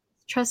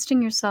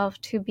 Trusting yourself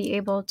to be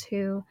able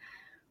to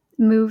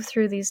move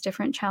through these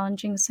different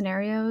challenging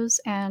scenarios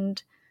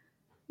and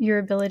your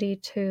ability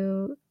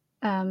to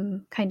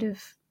kind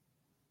of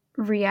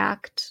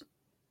react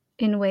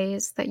in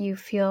ways that you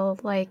feel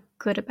like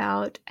good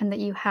about and that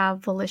you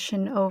have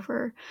volition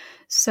over.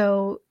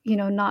 So,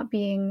 not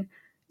being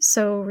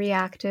so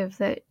reactive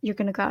that you're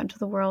going to go out into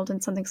the world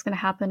and something's going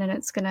to happen and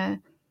it's going to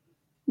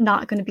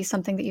not going to be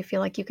something that you feel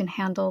like you can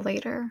handle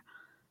later.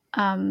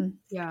 Um,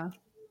 Yeah.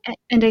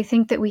 and I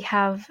think that we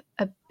have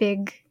a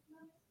big,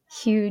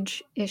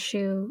 huge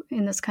issue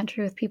in this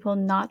country with people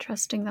not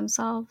trusting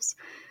themselves,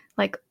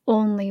 like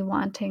only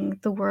wanting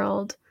the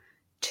world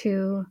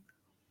to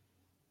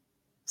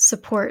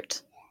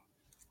support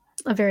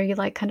a very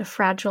like kind of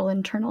fragile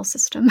internal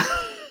system.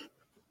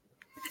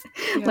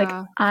 Like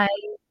Yeah. I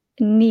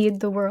need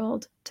the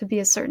world to be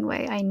a certain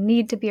way. I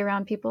need to be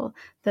around people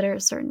that are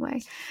a certain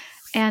way.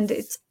 And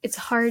it's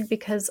hard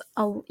because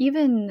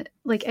even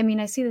like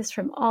I see this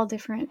from all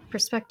different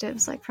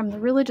perspectives, like from the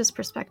religious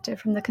perspective,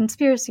 from the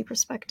conspiracy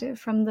perspective,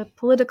 from the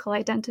political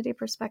identity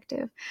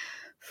perspective,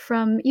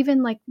 from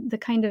even like the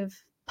kind of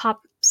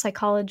pop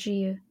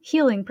psychology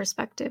healing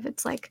perspective.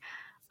 It's like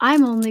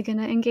I'm only going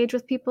to engage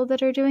with people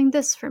that are doing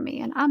this for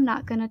me, and I'm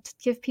not going to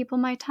give people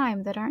my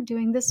time that aren't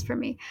doing this for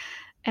me.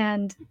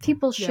 And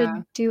people Yeah.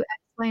 should do X,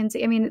 Y, and Z.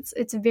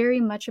 It's very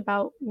much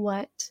about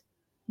what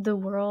the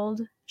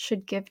world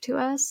should give to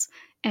us,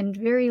 and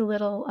very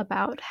little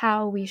about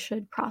how we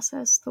should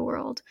process the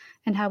world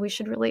and how we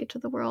should relate to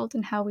the world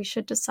and how we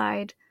should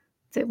decide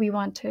that we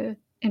want to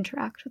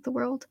interact with the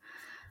world.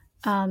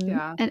 Um,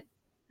 Yeah. and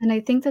and I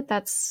think that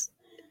that's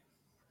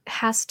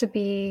has to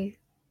be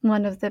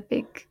one of the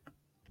big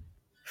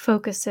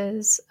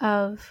focuses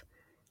of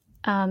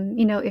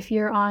if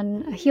you're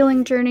on a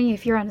healing journey,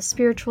 if you're on a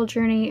spiritual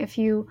journey, if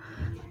you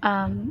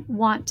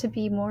want to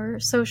be more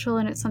social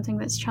and it's something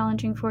that's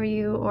challenging for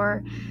you,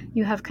 or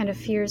you have kind of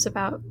fears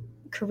about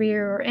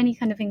career or any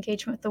kind of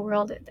engagement with the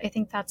world, I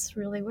think that's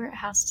really where it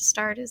has to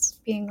start, is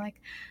being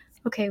like,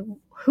 okay,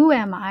 who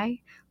am I?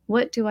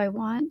 What do I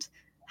want?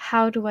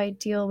 How do I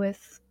deal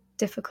with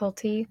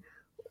difficulty?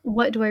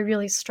 What do I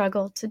really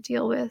struggle to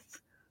deal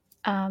with?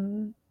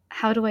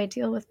 How do I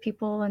deal with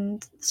people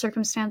and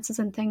circumstances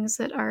and things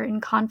that are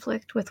in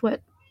conflict with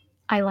what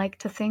I like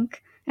to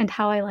think and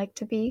how I like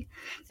to be?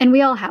 And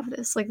we all have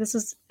this. Like, this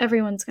is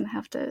everyone's going to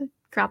have to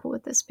grapple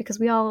with this, because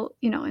we all,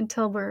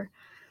 until we're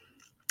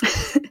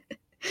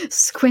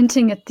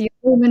squinting at the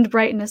illumined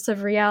brightness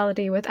of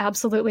reality with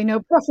absolutely no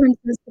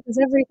preferences because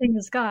everything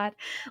is God,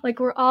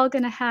 like, we're all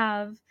going to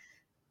have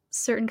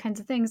certain kinds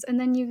of things. And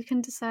then you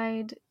can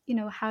decide,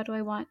 how do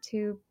I want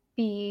to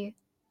be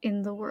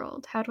in the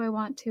world? How do I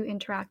want to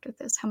interact with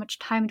this? How much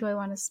time do I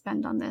want to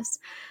spend on this?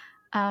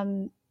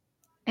 Um,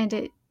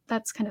 and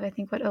that's kind of, I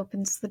think, what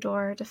opens the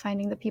door to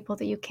finding the people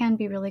that you can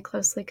be really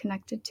closely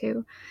connected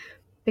to.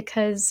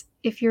 Because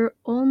if you're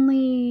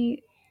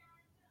only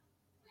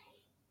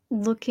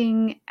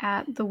looking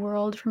at the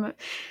world from a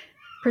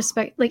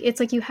perspective, like, it's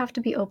like you have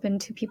to be open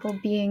to people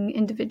being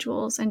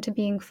individuals and to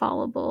being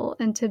fallible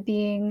and to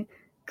being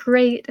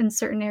great in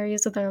certain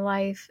areas of their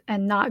life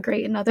and not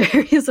great in other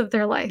areas of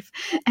their life,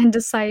 and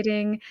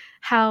deciding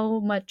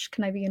how much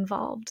can I be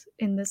involved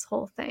in this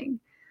whole thing,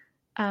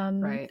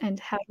 Right. and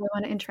how do I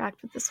want to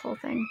interact with this whole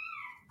thing.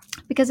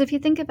 Because if you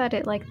think about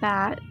it like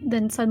that,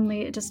 then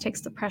suddenly it just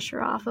takes the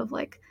pressure off of,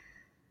 like,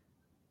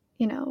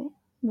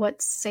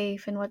 what's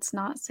safe and what's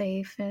not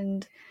safe,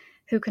 and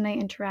who can I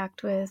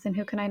interact with and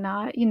who can I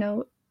not.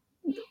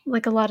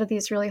 Like, a lot of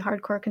these really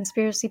hardcore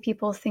conspiracy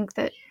people think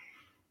that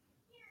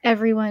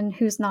everyone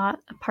who's not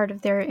a part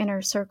of their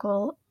inner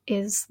circle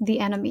is the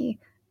enemy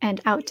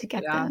and out to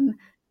get Yeah. them,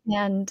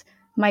 and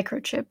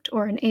microchipped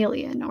or an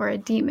alien or a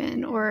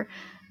demon or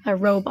a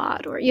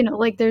robot, or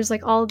like there's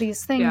like all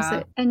these things Yeah.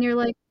 that, and you're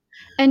like,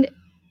 and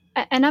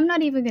I'm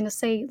not even going to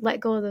say let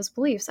go of those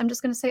beliefs. I'm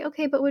just going to say,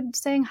 okay, but would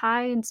saying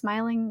hi and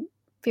smiling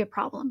be a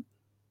problem?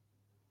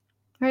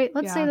 Right?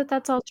 Let's say Yeah. that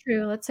that's all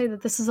true. Let's say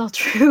that this is all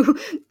true.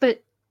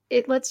 But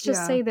let's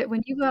just Yeah. say that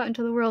when you go out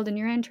into the world and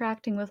you're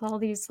interacting with all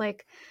these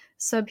like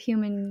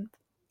subhuman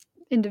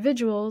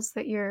individuals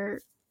that you're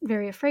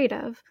very afraid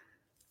of,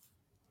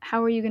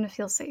 how are you going to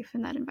feel safe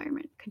in that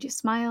environment? Could you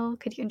smile?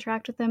 Could you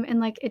interact with them? And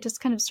like it just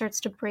kind of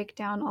starts to break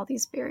down all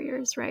these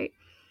barriers, right?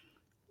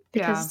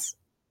 Yeah. Because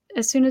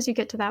as soon as you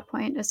get to that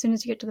point, as soon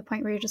as you get to the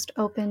point where you're just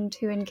open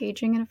to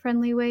engaging in a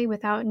friendly way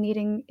without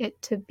needing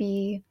it to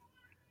be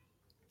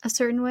a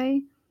certain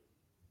way,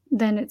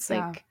 then it's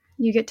Yeah. like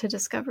you get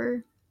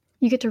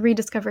to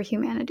rediscover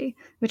humanity,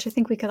 which I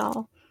think we could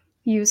all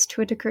use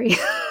to a degree.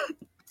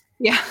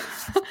 Yeah.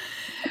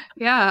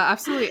 Yeah,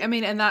 absolutely. I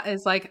mean, and that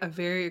is like a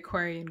very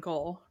Aquarian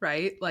goal,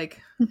 right?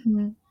 Like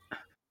Mhm.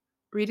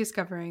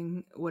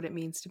 rediscovering what it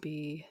means to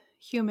be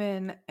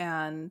human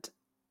and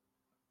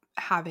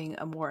having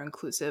a more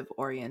inclusive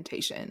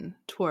orientation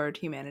toward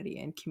humanity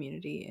and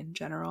community in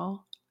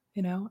general,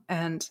 you know?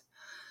 And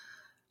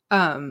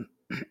um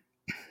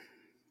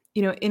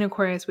in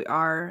Aquarius we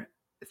are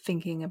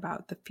thinking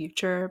about the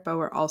future, but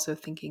we're also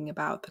thinking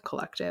about the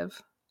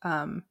collective.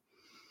 Um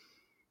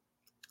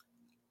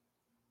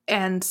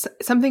and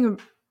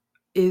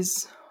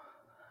is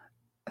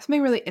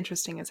something really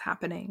interesting is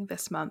happening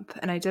this month,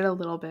 and I did a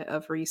little bit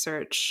of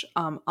research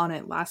on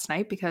it last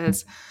night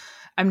because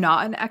I'm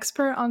not an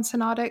expert on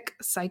synodic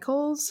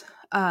cycles,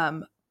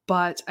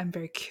 but I'm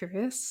very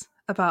curious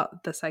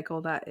about the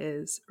cycle that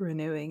is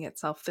renewing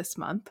itself this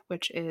month,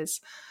 which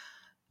is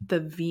the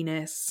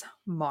Venus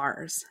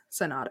Mars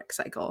synodic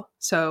cycle.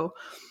 So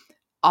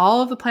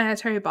all of the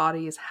planetary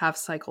bodies have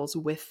cycles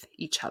with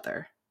each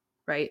other,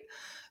 right?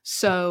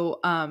 So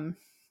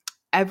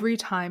every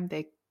time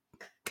they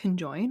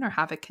conjoin or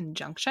have a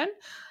conjunction,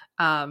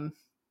 um,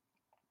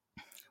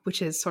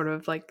 which is sort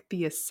of like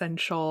the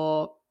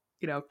essential,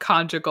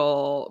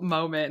 conjugal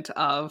moment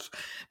of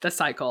the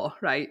cycle,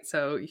 right?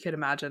 So you could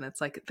imagine it's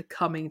like the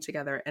coming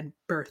together and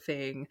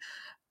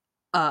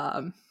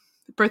um,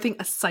 birthing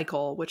a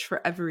cycle, which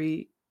for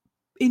every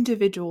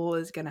individual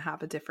is going to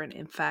have a different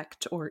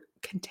effect or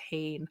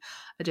contain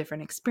a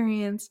different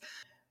experience.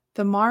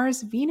 The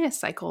Mars Venus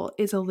cycle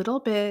is a little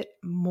bit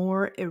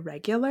more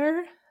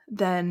irregular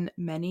than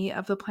many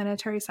of the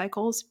planetary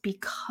cycles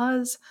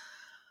because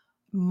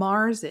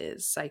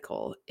Mars's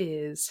cycle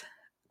is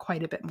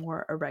quite a bit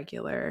more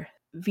irregular.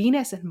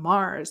 Venus and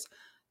Mars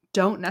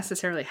don't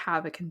necessarily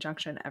have a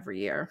conjunction every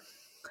year.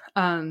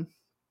 Um,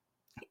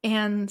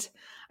 and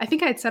I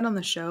think I'd said on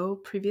the show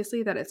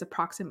previously that it's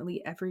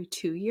approximately every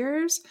 2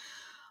 years,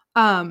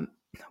 um,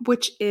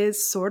 which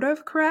is sort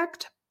of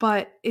correct,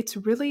 but it's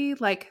really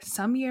like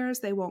some years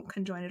they won't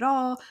conjoin at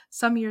all.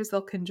 Some years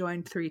they'll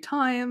conjoin 3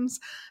 times.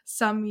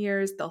 Some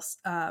years they'll,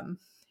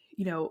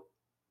 you know,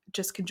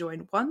 just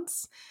conjoin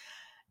once.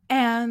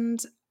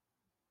 And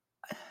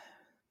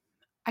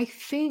I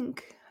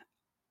think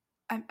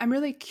I'm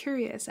really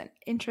curious and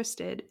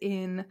interested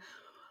in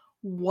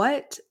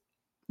what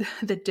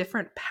the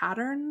different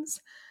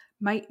patterns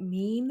might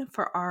mean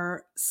for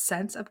our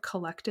sense of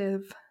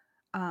collective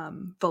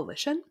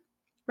volition,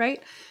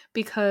 right?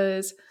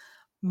 Because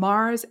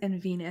Mars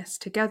and Venus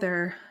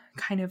together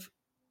kind of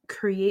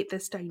create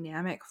this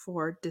dynamic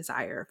for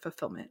desire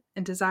fulfillment.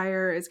 And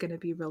desire is going to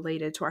be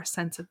related to our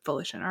sense of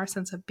volition, our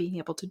sense of being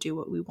able to do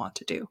what we want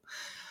to do.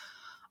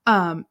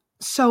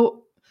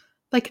 So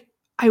like,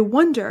 I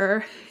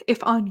wonder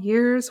if on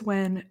years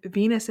when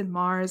Venus and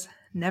Mars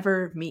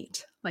never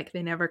meet, like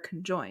they never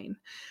conjoin,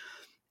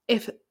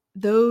 if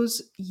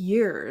those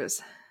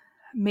years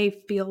may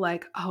feel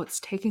like, oh, it's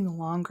taking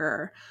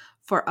longer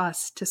for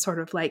us to sort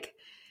of like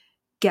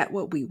get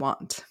what we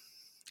want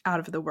out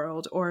of the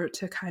world or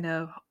to kind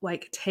of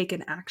like take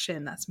an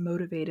action that's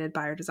motivated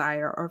by our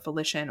desire or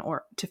volition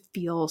or to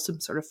feel some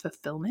sort of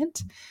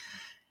fulfillment.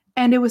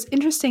 And it was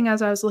interesting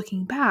as I was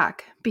looking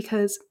back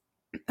because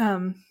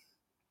um,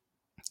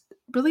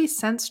 really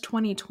since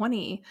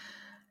 2020,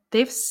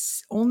 they've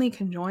only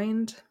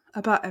conjoined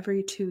about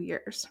every 2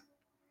 years.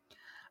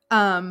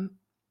 Um,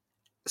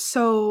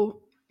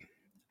 so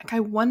like, I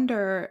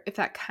wonder if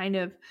that kind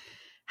of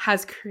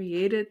has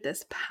created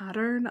this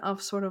pattern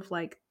of sort of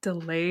like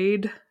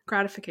delayed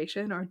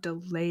gratification or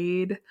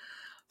delayed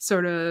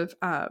sort of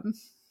a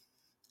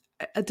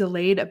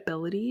delayed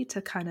ability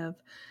to kind of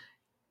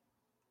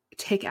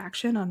take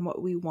action on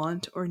what we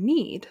want or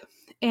need.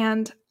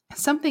 And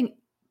something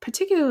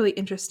particularly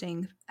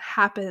interesting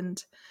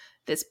happened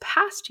this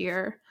past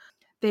year.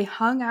 They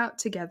hung out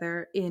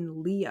together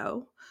in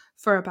Leo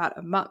for about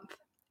a month,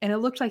 and it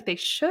looked like they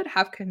should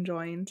have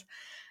conjoined,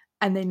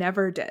 and they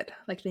never did.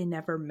 Like they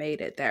never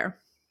made it there.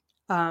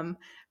 Um,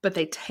 but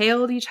they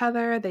tailed each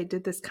other. They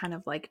did this kind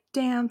of like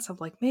dance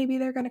of like maybe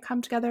they're going to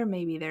come together,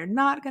 maybe they're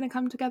not going to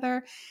come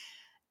together.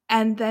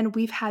 And then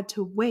we've had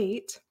to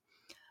wait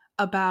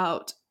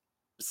about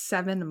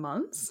 7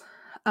 months,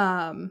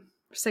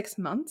 6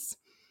 months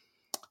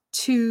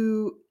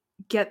to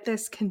get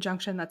this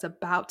conjunction that's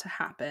about to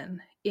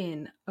happen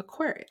in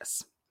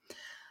Aquarius.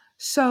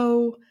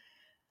 So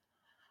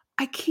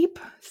I keep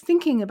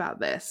thinking about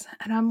this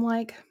and I'm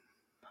like,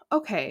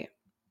 okay,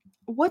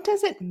 what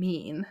does it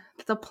mean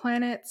that the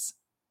planets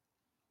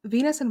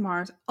Venus and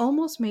Mars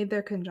almost made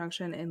their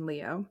conjunction in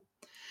Leo,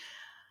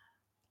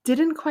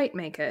 didn't quite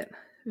make it?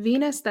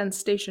 Venus then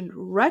stationed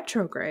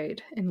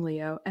retrograde in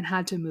Leo and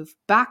had to move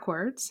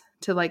backwards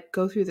to like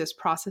go through this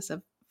process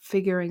of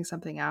figuring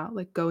something out,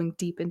 like going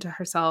deep into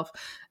herself,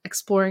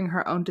 exploring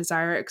her own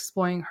desire,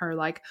 exploring her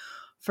like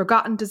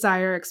forgotten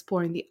desire,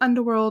 exploring the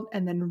underworld,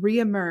 and then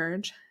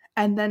reemerge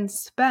and then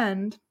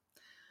spend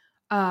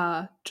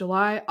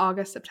July,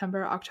 August,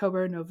 September,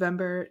 October,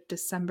 November,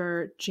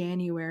 December,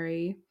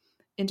 January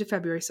into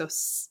February. So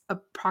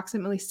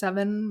approximately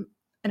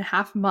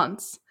 7.5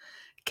 months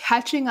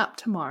catching up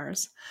to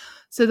Mars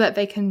so that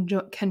they can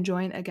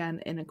join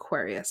again in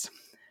Aquarius.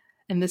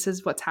 And this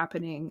is what's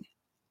happening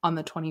on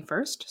the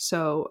 21st.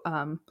 So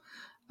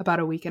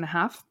about a week and a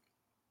half.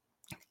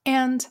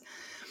 And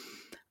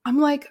I'm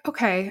like,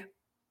 okay,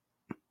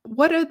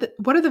 what are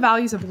the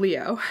values of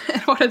Leo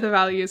and what are the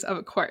values of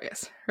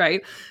Aquarius,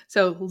 right?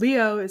 So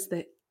Leo is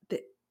the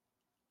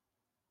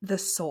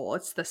soul,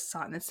 it's the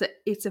sun,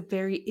 it's a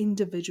very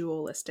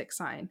individualistic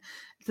sign.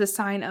 It's a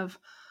sign of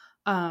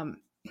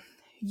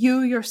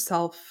you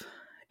yourself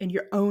and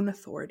your own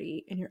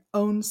authority and your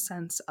own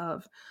sense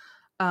of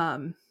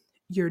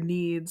your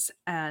needs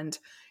and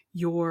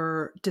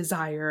your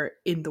desire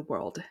in the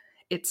world.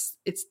 It's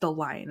the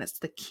lion, it's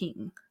the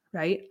king,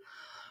 right?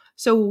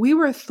 So we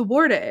were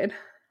thwarted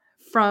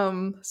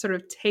from sort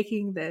of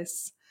taking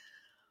this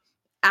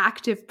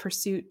active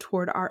pursuit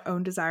toward our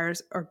own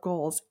desires or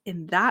goals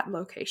in that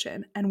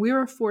location. And we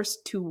were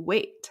forced to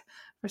wait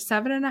for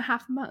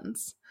 7.5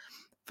 months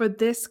for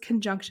this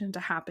conjunction to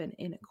happen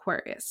in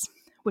Aquarius,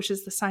 which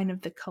is the sign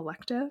of the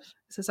collective.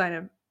 It's a sign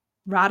of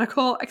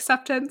radical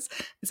acceptance.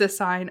 It's a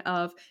sign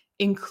of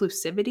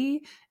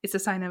inclusivity. It's a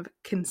sign of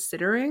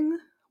considering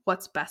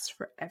what's best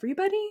for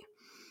everybody.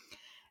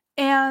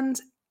 And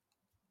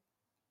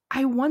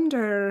I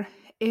wonder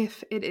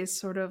if it is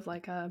sort of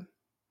like a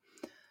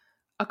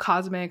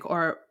cosmic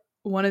or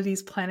one of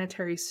these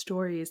planetary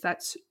stories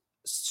that's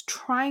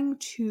trying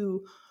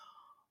to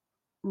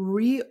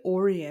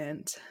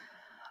reorient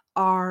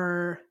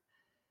our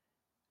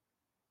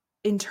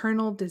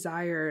internal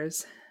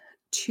desires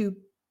to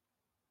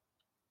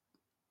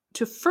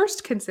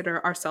first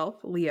consider ourselves,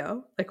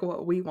 Leo, like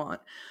what we want,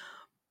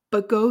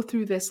 but go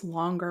through this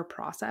longer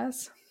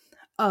process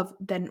of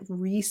then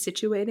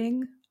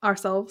resituating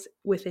ourselves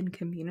within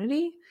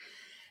community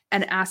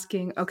and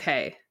asking,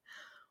 okay,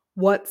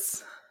 what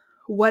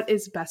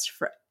is best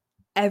for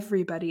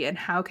everybody and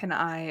how can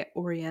I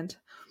orient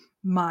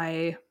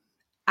my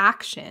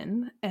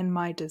action and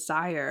my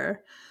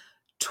desire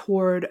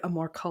toward a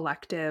more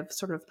collective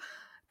sort of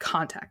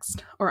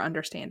context or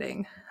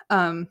understanding.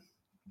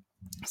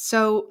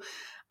 So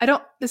I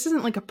don't, this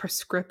isn't like a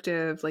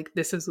prescriptive, like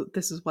this is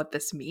what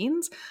this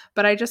means,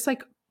 but I just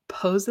like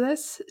pose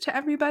this to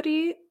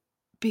everybody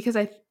because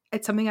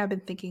it's something I've been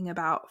thinking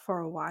about for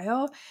a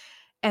while.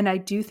 And I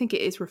do think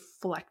it is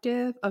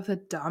reflective of the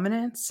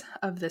dominance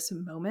of this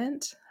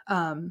moment,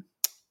 of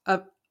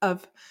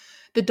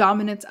the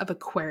dominance of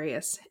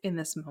Aquarius in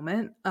this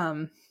moment,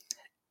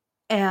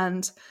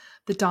 and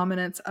the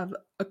dominance of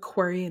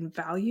Aquarian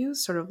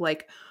values, sort of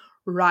like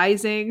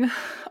rising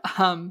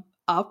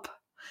up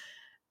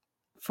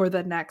for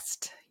the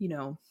next,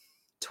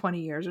 20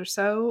 years or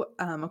so,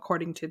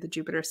 according to the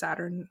Jupiter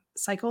Saturn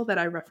cycle that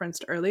I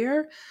referenced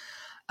earlier,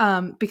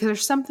 because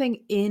there's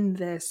something in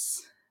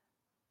this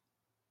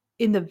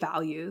in the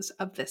values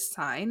of this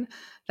sign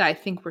that I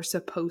think we're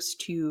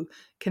supposed to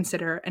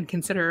consider and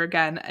consider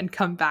again and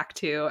come back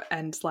to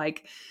and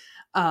like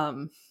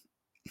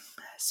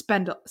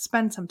spend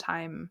some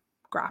time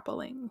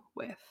grappling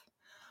with.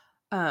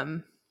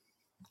 Um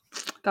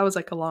that was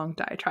like a long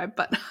diatribe,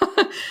 but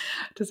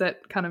does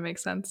it kind of make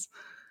sense?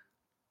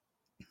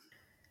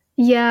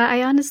 Yeah,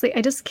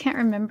 I just can't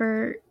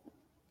remember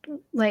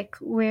like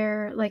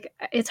where like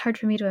it's hard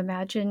for me to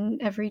imagine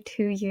every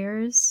 2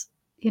 years,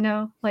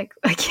 like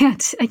I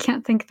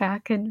can't think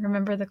back and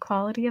remember the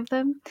quality of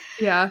them.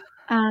 Yeah.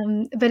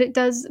 But it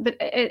does,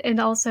 and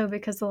also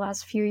because the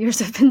last few years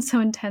have been so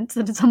intense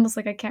that it's almost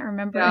like I can't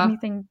remember Yeah.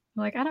 anything.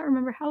 Like I don't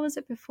remember how was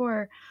it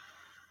before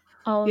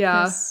all of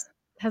Yeah. this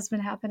has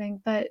been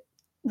happening, but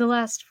the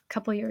last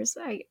couple years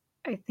I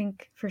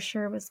think for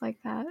sure was like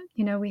that.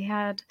 We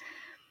had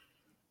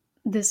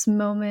this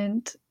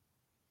moment.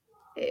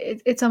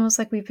 It's almost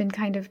like we've been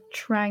kind of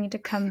trying to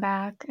come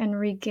back and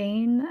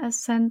regain a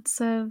sense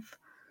of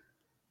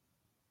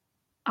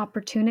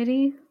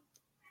opportunity,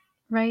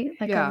 right?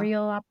 Like a Yeah.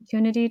 real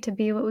opportunity to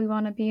be what we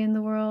want to be in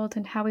the world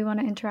and how we want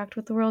to interact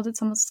with the world.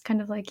 It's almost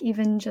kind of like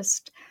even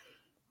just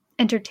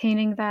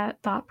entertaining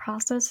that thought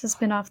process has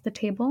been off the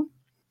table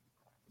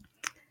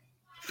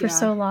for Yeah.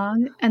 so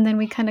long. And then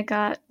we kind of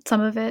got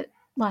some of it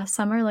last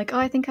summer, like, oh,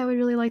 I think I would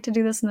really like to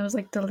do this. And it was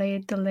like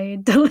delayed,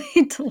 delayed,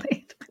 delayed,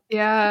 delayed.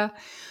 Yeah.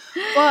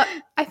 Well,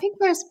 I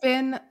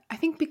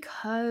think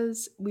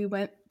because we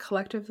went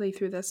collectively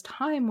through this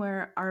time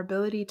where our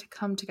ability to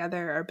come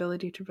together, our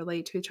ability to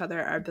relate to each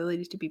other, our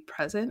ability to be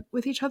present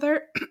with each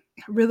other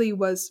really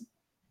was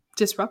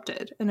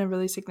disrupted in a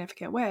really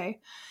significant way.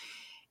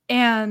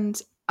 And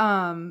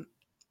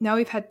now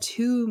we've had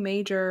two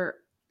major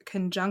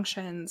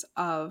conjunctions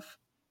of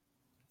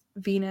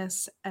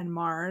Venus and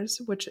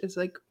Mars, which is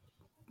like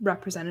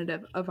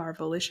representative of our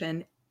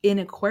volition in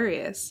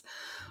Aquarius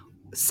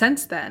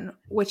since then,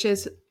 which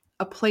is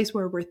a place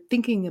where we're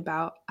thinking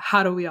about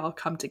how do we all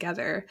come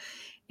together.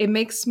 It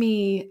makes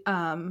me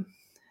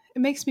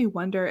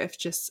wonder if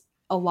just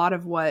a lot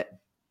of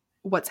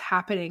what's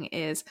happening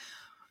is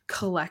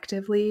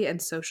collectively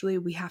and socially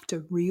we have to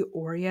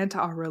reorient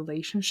our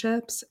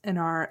relationships and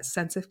our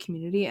sense of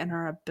community and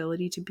our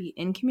ability to be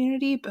in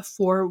community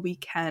before we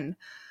can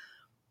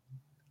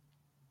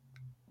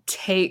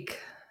take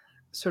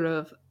sort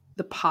of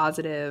the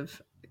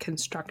positive,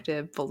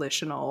 constructive,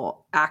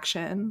 volitional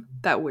action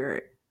that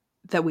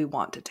we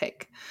want to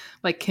take.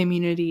 Like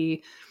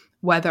community,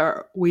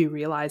 whether we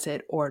realize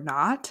it or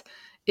not,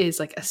 is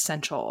like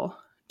essential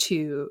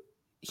to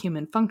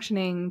human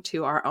functioning,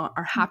 to our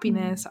Mm-hmm.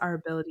 happiness, our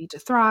ability to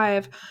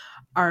thrive,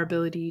 our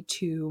ability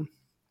to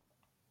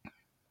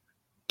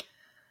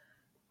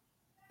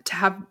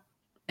have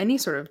any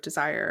sort of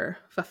desire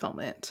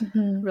fulfillment,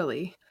 Mm-hmm.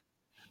 really.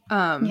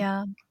 Um,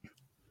 Yeah.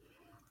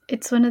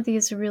 It's one of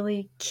these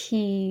really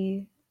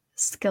key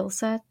skill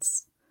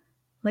sets,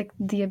 like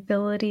the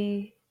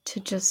ability to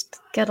just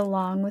get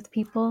along with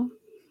people,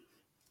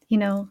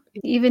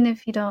 even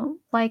if you don't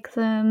like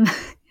them,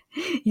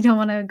 you don't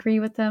want to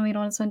agree with them, you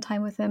don't want to spend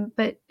time with them,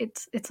 but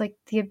it's like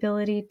the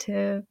ability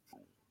to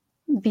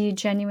be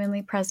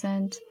genuinely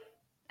present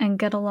and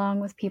get along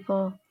with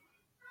people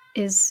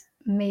is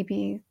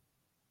maybe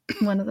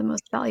one of the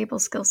most valuable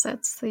skill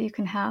sets that you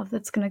can have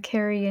that's going to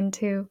carry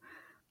into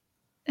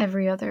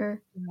every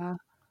other yeah,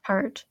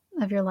 part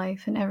of your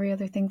life and every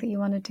other thing that you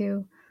want to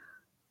do.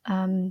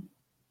 Um,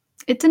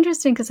 it's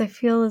interesting because I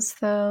feel as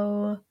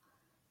though,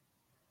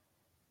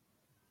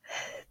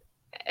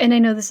 and I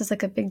know this is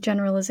like a big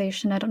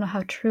generalization, I don't know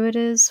how true it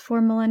is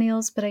for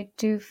millennials, but I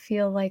do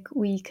feel like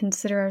we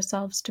consider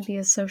ourselves to be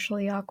a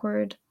socially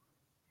awkward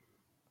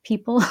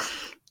people.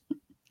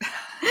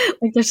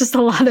 Like there's just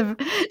a lot of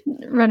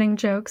running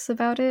jokes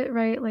about it,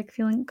 right? Like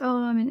feeling,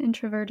 oh, I'm an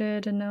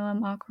introverted and no,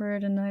 I'm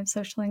awkward and I have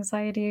social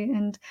anxiety.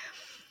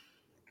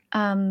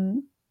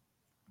 Um,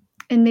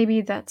 and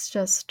maybe that's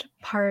just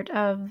part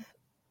of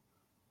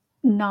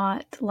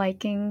not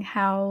liking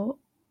how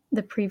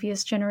the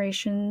previous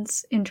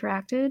generations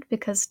interacted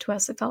because to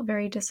us it felt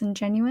very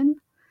disingenuous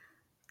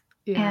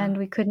yeah, and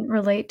we couldn't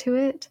relate to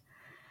it.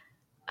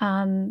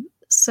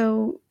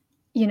 So,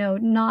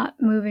 not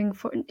moving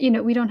forward,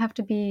 we don't have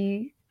to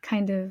be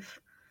kind of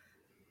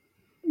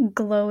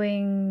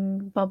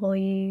glowing,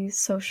 bubbly,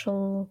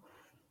 socially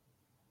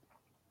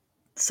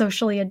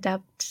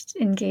adept,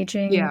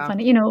 engaging, yeah,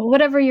 funny,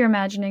 whatever you're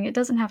imagining. It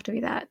doesn't have to be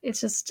that. It's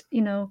just,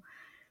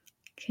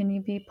 can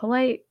you be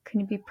polite?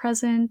 Can you be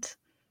present?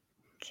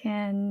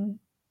 Can,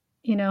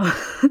 you know,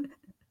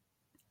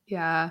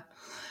 yeah.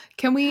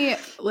 Can we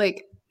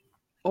like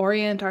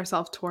orient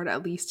ourselves toward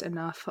at least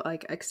enough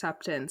like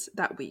acceptance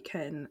that we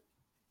can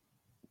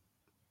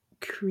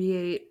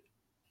create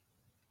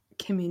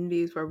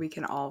communities where we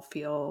can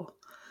feel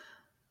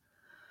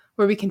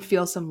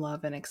some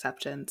love and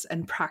acceptance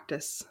and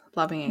practice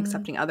loving and mm,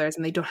 accepting others,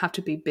 and they don't have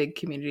to be big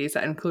communities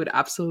that include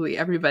absolutely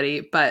everybody,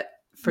 but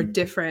for mm,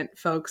 different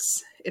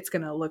folks it's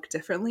going to look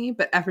differently,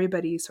 but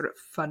everybody sort of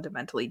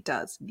fundamentally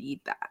does need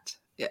that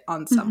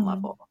on some mhm.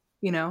 level,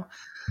 you know.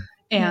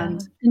 Yeah.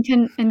 And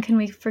And can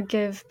we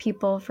forgive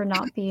people for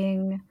not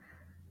being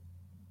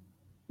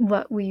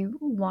what we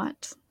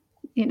want,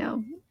 you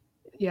know,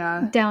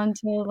 yeah, down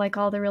to like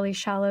all the really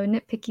shallow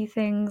nitpicky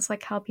things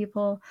like how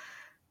people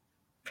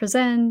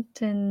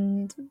present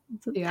and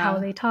how yeah,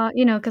 they talk,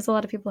 because a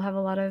lot of people have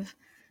a lot of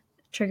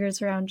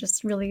triggers around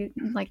just really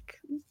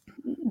like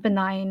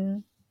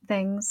benign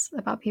things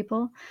about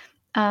people.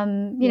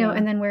 yeah,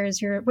 And then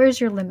where's your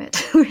limit?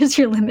 Where's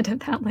your limit of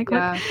that? Like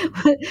yeah,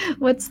 what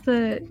what's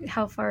the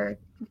how far,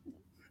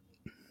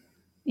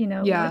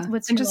 yeah,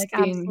 what's and your like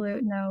just being,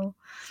 absolute no?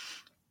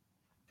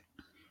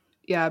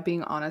 yeah,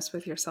 being honest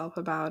with yourself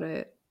about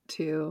it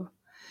too.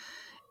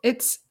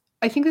 It's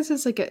I think this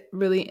is like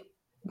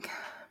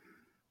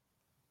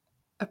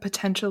a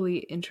potentially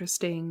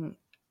interesting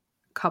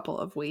couple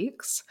of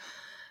weeks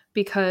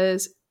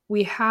because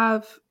we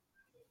have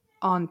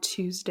on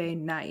Tuesday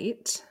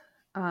night.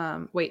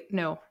 Wait,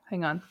 no,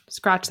 hang on.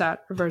 Scratch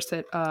that. Reverse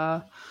it.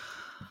 Let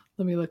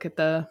me look at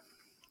the,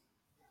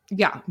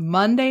 yeah,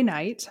 Monday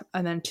night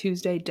and then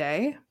Tuesday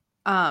day.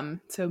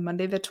 So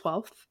Monday the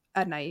 12th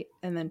at night,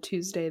 and then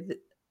Tuesday the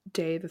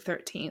day the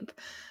 13th.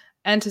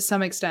 And to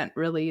some extent,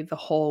 really the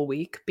whole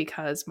week,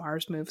 because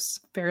Mars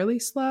moves fairly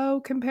slow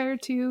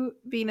compared to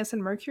Venus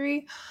and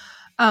Mercury.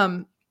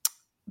 Um,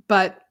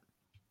 but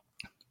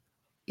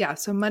yeah,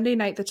 so Monday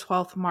night the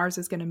 12th, Mars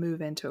is going to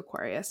move into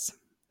Aquarius.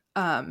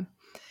 Um,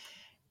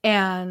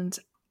 and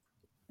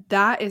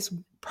that is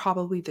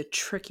probably the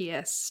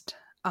trickiest,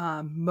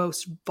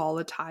 most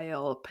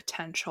volatile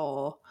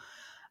potential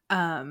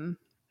um,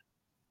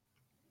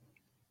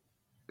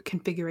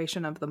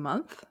 configuration of the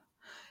month,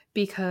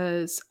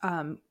 because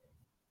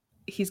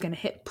he's going to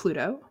hit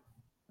Pluto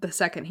the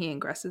second he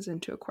ingresses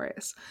into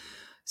Aquarius.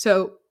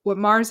 So, what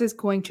Mars is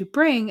going to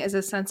bring is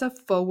a sense of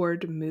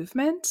forward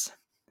movement,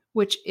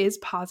 which is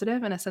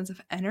positive, and a sense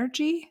of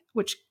energy,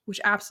 which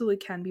absolutely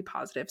can be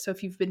positive. So,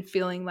 if you've been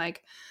feeling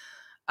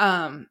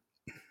um,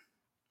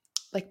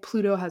 like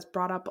Pluto has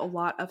brought up a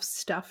lot of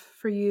stuff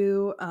for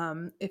you,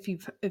 if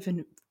you've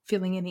been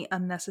feeling any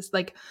unnecessary,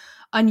 like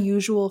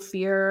unusual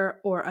fear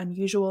or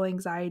unusual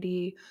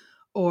anxiety,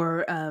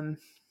 or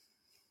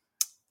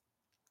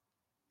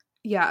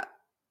yeah,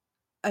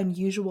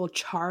 unusual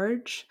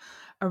charge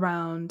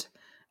around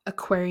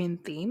Aquarian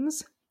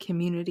themes,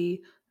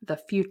 community, the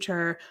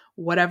future,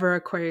 whatever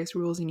Aquarius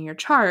rules in your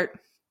chart,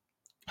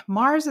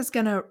 Mars is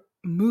going to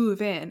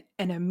move in,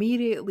 and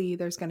immediately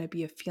there's going to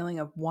be a feeling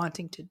of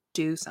wanting to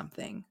do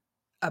something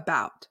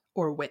about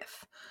or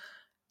with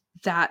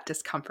that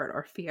discomfort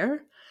or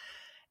fear.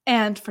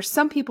 And for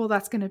some people,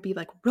 that's going to be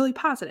like really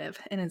positive,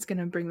 and it's going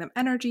to bring them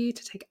energy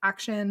to take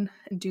action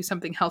and do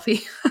something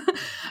healthy.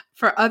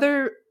 For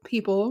other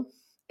people,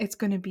 it's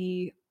going to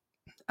be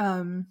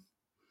um,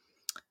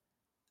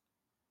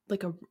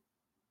 like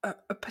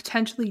a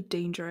potentially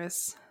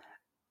dangerous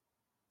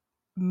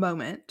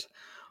moment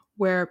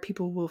where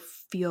people will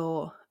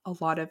feel a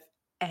lot of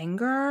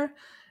anger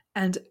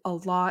and a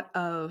lot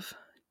of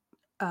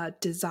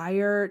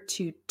desire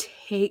to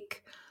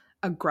take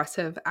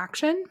aggressive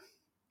action.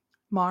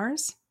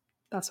 Mars,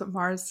 that's what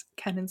Mars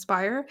can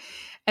inspire,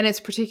 and it's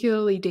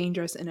particularly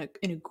dangerous in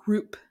a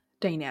group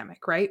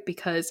dynamic, right?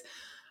 Because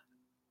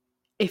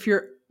if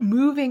you're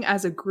moving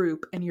as a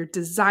group and you're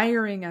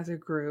desiring as a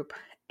group,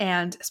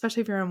 and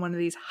especially if you're in one of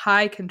these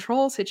high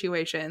control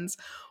situations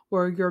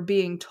where you're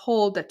being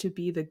told that to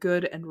be the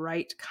good and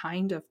right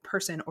kind of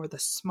person, or the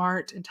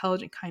smart,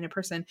 intelligent kind of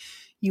person,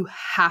 you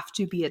have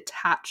to be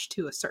attached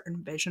to a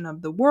certain vision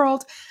of the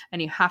world,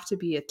 and you have to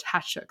be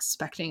attached to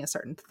expecting a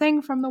certain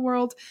thing from the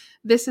world.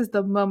 This is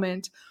the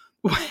moment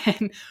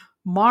when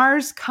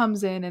Mars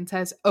comes in and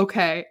says,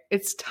 okay,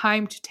 it's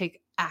time to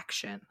take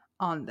action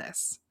on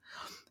this.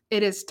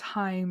 It is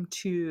time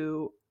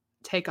to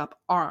take up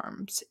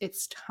arms.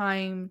 It's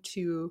time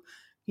to,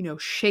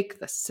 shake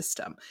the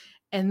system.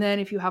 And then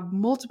if you have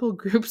multiple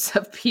groups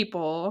of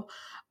people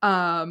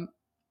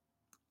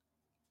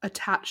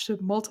attached to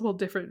multiple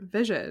different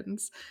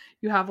visions,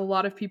 you have a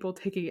lot of people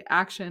taking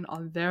action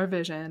on their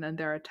vision and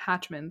their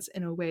attachments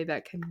in a way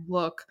that can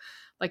look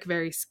like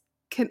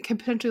can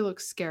potentially look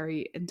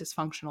scary and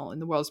dysfunctional in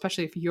the world,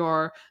 especially if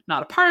you're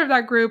not a part of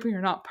that group and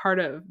you're not part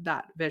of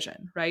that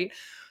vision, right?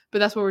 But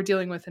that's what we're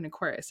dealing with in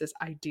Aquarius, is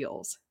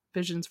ideals,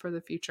 visions for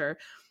the future,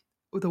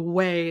 the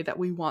way that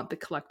we want the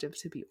collective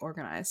to be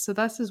organized. So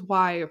this is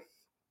why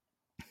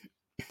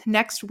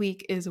next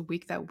week is a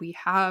week that we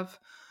have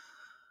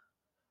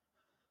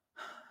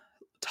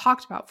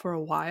talked about for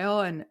a while,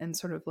 and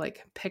sort of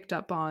like picked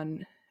up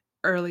on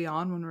early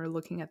on when we were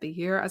looking at the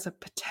year, as a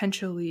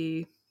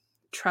potentially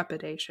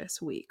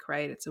trepidatious week,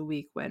 right? It's a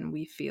week when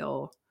we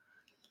feel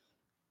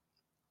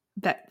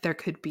that there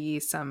could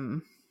be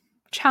some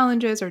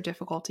challenges or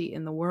difficulty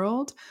in the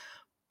world,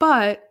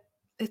 but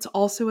it's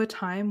also a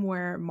time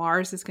where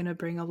Mars is going to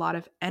bring a lot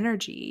of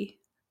energy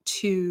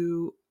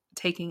to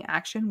taking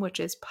action, which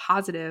is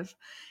positive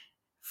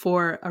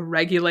for a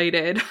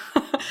regulated,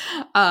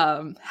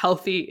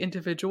 healthy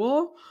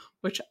individual,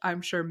 which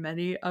I'm sure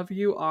many of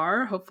you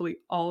are. Hopefully,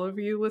 all of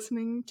you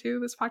listening to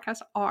this podcast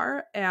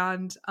are.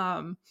 And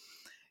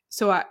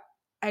so I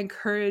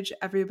encourage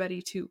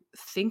everybody to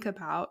think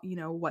about,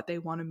 what they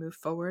want to move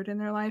forward in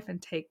their life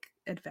and take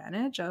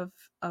advantage of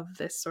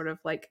this sort of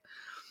like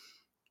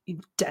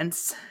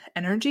dense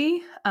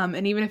energy.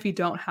 And even if you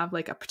don't have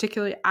like a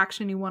particular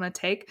action you want to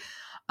take,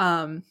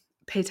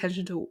 pay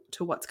attention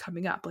to what's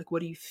coming up. Like,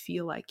 what do you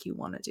feel like you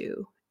want to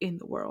do in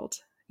the world?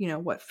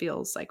 What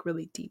feels like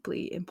really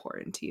deeply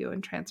important to you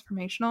and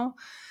transformational.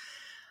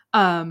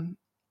 Um,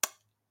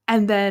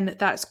 and then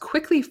that's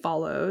quickly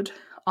followed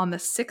on the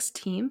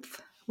 16th,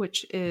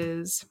 which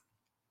is,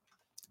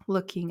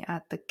 looking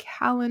at the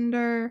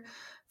calendar,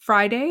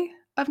 Friday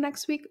of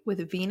next week,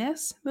 with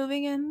Venus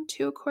moving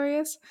into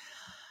Aquarius.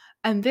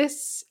 And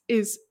this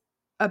is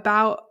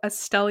about as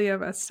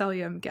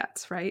stellium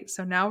gets, right?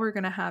 So now we're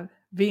going to have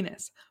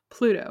Venus,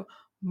 Pluto,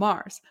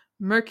 Mars,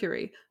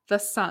 Mercury, the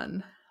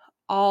Sun,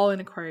 all in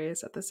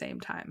Aquarius at the same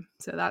time.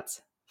 So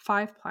that's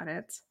 5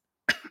 planets.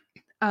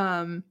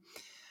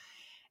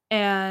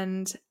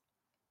 And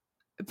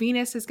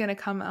Venus is going to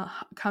come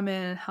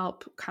in and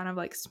help kind of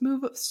like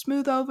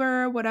smooth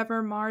over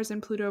whatever Mars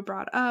and Pluto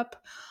brought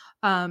up.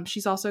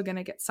 She's also going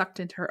to get sucked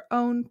into her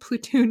own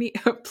Plutonian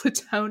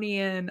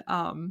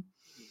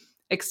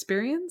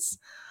experience.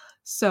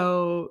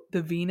 So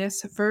the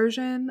Venus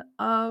version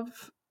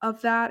of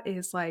that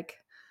is like,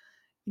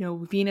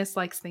 Venus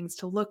likes things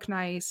to look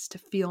nice, to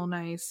feel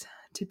nice,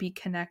 to be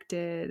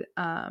connected.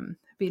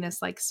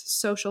 Venus likes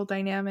social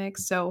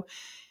dynamics. So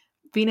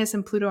Venus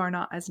and Pluto are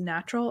not as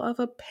natural of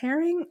a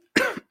pairing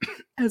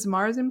as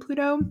Mars and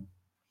Pluto.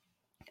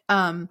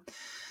 Um,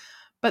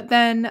 but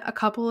then a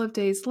couple of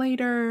days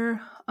later,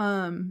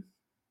 on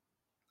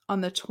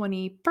the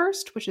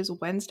 21st, which is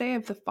Wednesday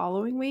of the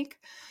following week,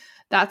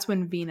 that's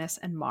when Venus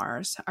and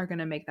Mars are going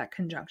to make that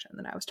conjunction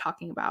that I was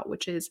talking about,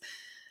 which is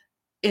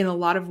in a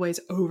lot of ways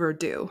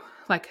overdue.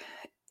 Like,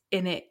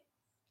 in it,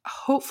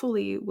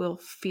 hopefully will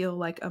feel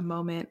like a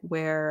moment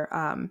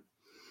where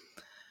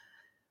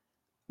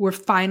we're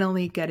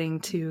finally getting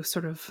to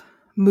sort of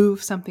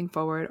move something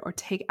forward or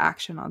take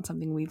action on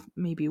something we've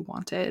maybe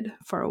wanted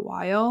for a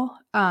while.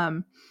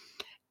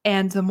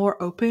 And the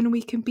more open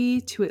we can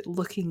be to it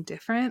looking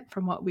different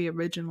from what we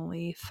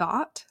originally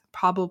thought,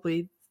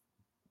 probably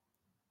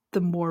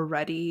the more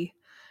ready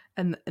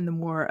and the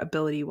more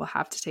ability we'll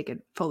have to take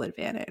full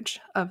advantage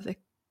of the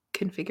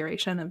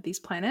configuration of these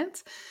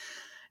planets.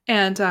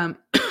 And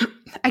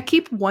I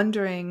keep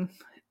wondering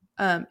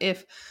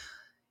if,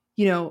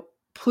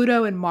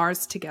 Pluto and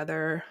Mars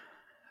together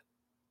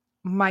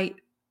might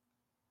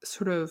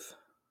sort of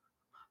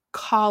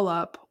call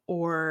up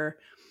or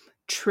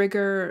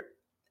trigger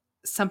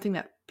something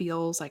that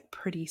feels like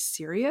pretty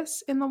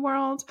serious in the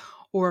world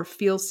or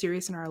feels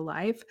serious in our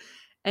life,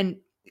 and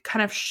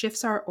kind of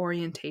shifts our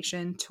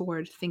orientation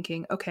toward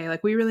thinking, okay,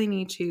 like we really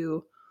need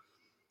to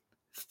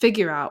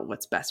figure out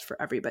what's best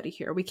for everybody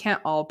here. We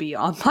can't all be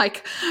on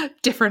like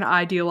different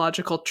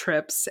ideological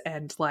trips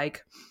and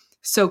like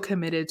so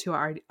committed to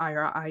our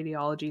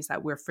ideologies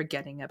that we're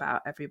forgetting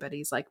about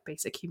everybody's like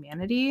basic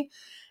humanity.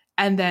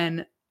 And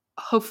then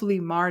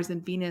hopefully Mars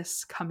and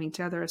Venus coming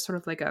together is sort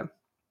of like a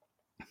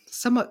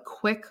somewhat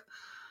quick,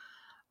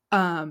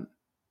 not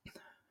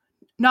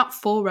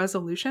full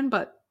resolution,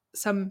 but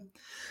some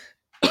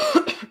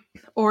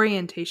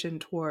orientation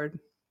toward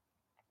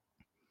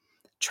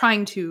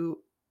trying to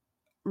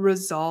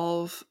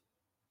resolve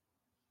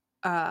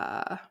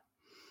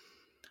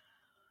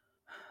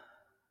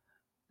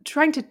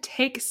trying to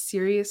take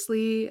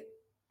seriously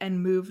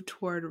and move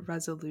toward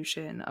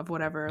resolution of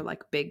whatever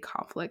like big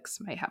conflicts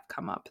might have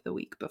come up the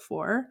week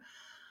before.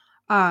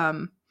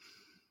 So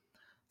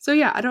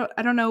yeah, I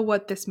don't know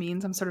what this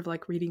means. I'm sort of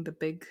like reading the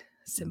big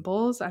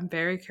symbols. I'm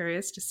very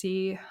curious to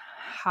see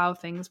how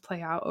things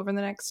play out over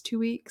the next 2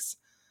 weeks.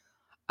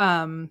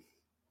 But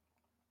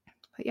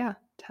yeah,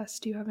 Tess,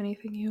 do you have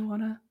anything you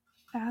want to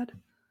add?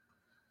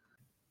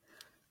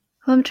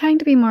 Well, I'm trying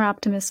to be more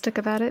optimistic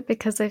about it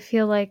because I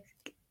feel like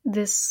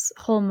this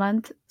whole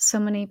month, so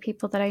many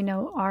people that I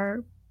know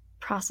are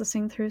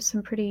processing through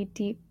some pretty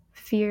deep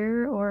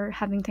fear or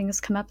having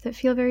things come up that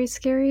feel very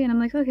scary. And I'm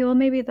like, okay, well,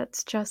 maybe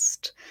that's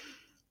just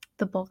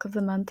the bulk of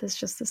the month is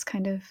just this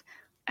kind of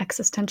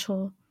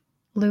existential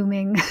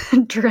looming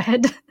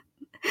dread.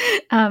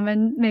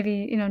 And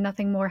maybe,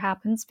 nothing more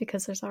happens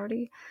because there's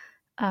already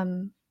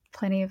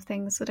plenty of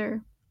things that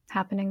are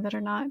happening that are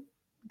not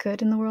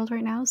good in the world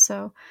right now.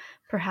 So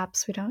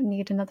perhaps we don't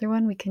need another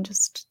one. We can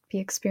just be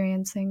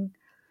experiencing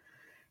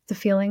the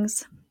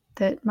feelings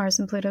that Mars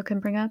and Pluto can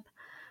bring up.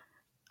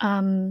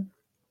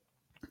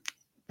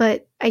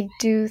 But I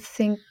do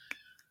think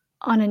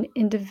on an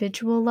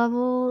individual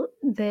level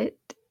that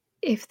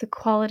if the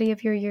quality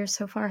of your year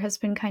so far has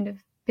been kind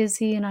of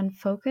busy and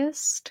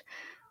unfocused,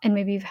 and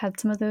maybe you've had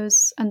some of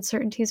those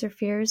uncertainties or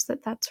fears,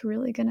 that's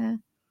really going to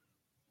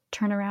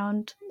turn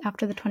around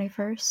after the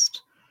 21st.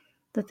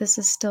 That this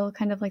is still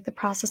kind of like the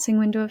processing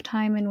window of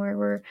time, and where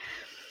we're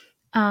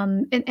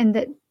and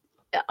that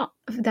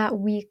that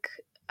week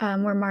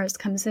where Mars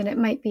comes in, it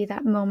might be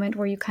that moment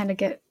where you kind of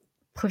get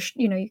pushed,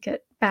 you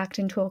get backed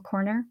into a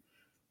corner,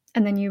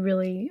 and then you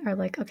really are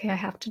like, okay, I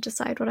have to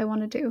decide what I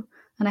want to do,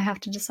 and I have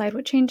to decide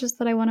what changes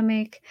that I want to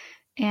make,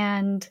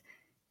 and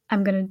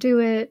I'm going to do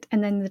it.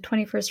 And then the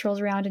 21st rolls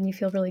around and you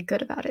feel really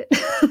good about it.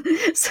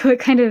 So it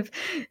kind of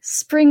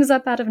springs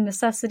up out of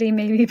necessity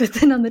maybe, but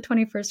then on the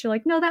 21st, you're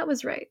like, no, that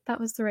was right. That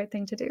was the right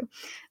thing to do.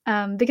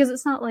 Because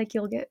it's not like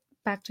you'll get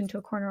backed into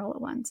a corner all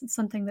at once. It's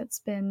something that's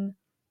been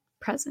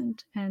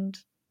present and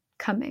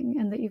coming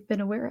and that you've been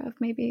aware of,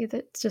 maybe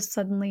that just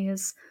suddenly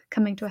is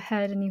coming to a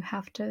head and you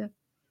have to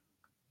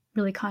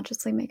really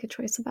consciously make a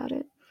choice about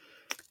it.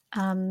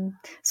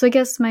 So I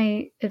guess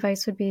my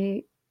advice would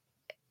be,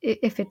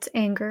 if it's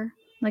anger,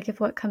 like if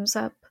what comes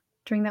up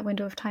during that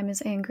window of time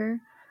is anger,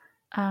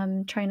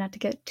 try not to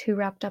get too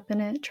wrapped up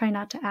in it. Try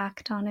not to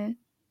act on it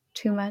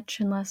too much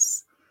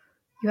unless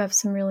you have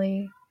some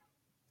really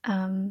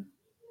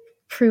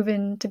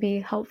proven to be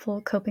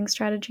helpful coping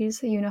strategies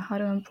that you know how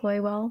to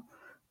employ well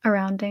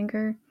around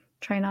anger.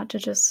 Try not to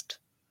just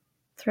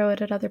throw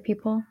it at other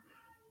people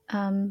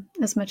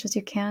as much as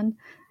you can.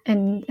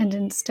 and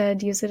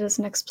instead use it as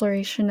an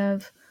exploration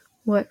of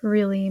what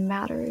really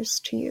matters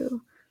to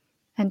you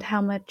and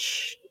how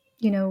much,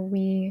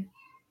 we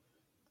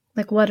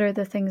like what are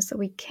the things that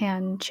we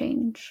can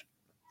change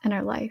in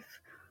our life,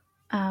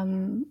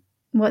 um,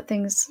 what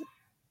things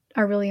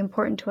are really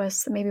important to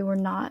us that maybe we're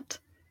not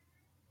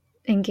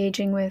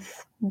engaging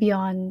with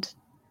beyond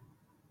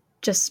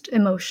just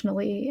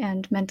emotionally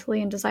and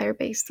mentally and desire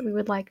based that we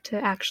would like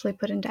to actually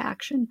put into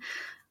action.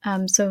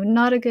 So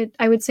not a good,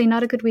 I would say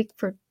not a good week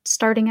for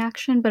starting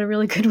action, but a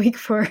really good week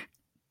for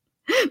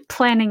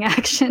planning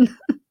action.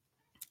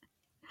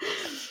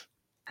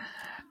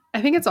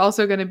 I think it's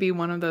also going to be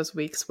one of those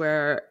weeks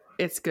where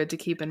it's good to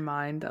keep in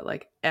mind that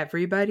like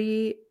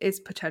everybody is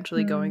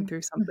potentially going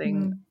through something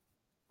Mm-hmm.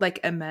 like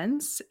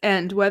immense,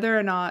 and whether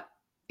or not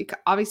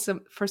obviously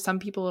for some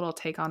people it'll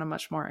take on a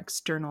much more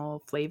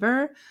external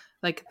flavor,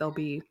 like there'll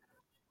be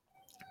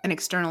an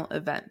external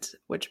event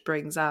which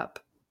brings up,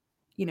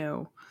 you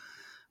know,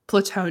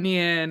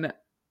 Platonian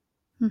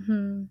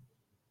Mm-hmm.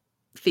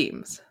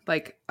 themes.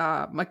 Like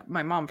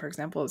my mom, for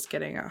example, is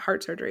getting a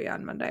heart surgery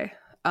on Monday.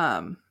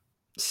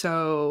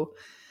 So,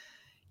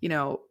 you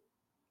know,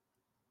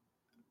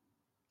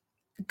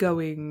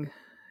 going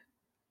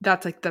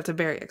that's a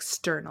very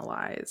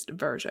externalized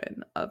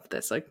version of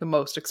this, like the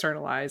most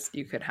externalized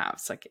you could have.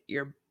 It's like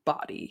your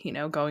body,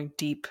 going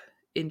deep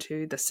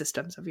into the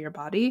systems of your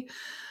body.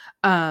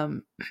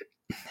 Um,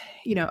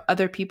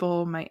 other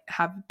people might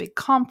have big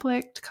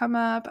conflict come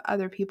up.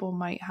 Other people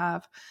might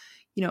have,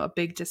 a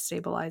big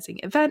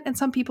destabilizing event. And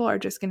some people are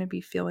just going to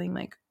be feeling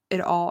like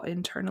it all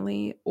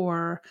internally,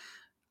 or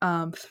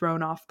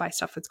thrown off by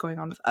stuff that's going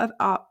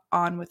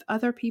on with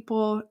other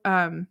people.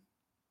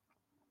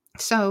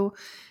 So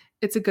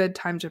it's a good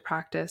time to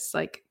practice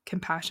like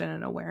compassion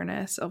and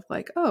awareness of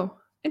like, oh,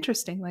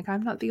 interesting. Like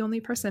I'm not the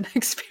only person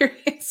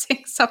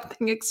experiencing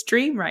something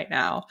extreme right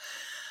now.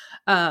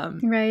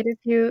 Right. If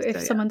So yeah.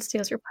 someone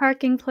steals your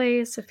parking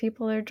place, if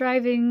people are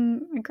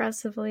driving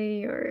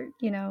aggressively or,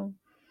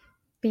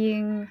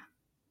 being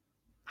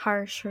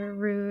harsh or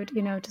rude,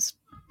 just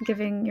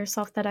giving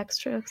yourself that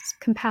extra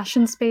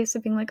compassion space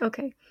of being like,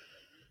 okay,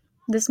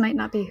 this might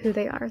not be who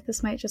they are.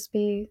 This might just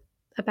be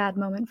a bad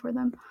moment for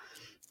them.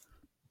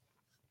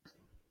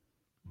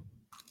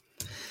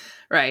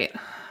 Right.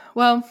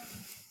 Well,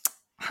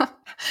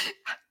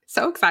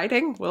 so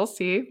exciting. We'll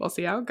see. We'll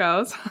see how it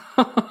goes.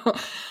 I'm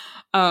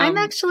um,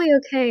 actually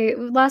okay.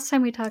 Last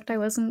time we talked, I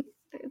wasn't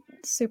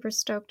super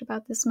stoked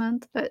about this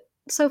month, but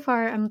so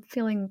far I'm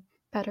feeling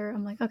better.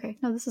 I'm like, okay,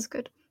 no, this is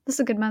good. This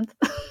is a good month.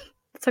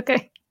 It's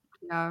okay.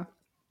 yeah.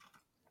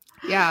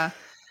 Yeah.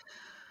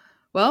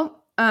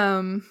 Well,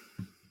 yeah,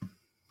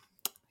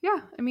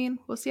 I mean,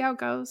 we'll see how it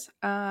goes.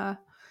 I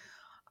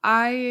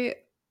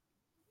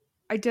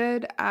I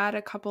did add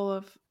a couple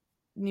of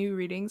new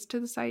readings to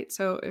the site.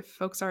 So if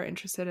folks are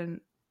interested in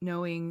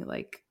knowing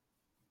like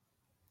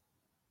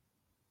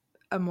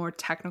a more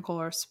technical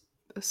or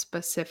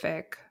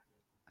specific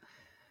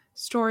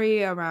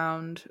story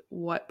around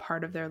what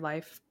part of their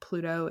life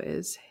Pluto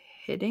is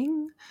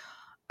hitting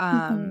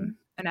Mm-hmm.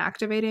 and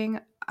activating,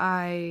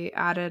 I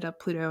added a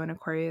Pluto and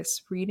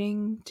Aquarius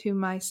reading to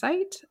my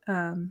site.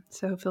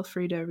 So feel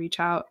free to reach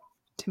out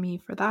to me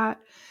for that.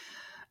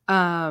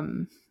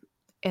 Um,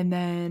 and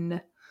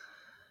then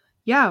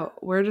yeah,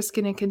 we're just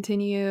going to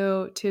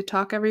continue to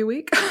talk every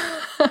week.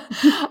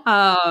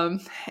 um,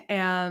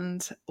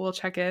 and we'll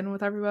check in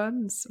with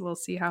everyone. We'll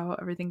see how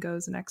everything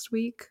goes next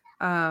week.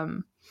 I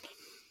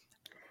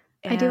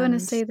do want to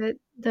And say that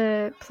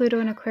the Pluto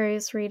and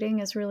Aquarius reading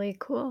is really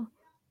cool.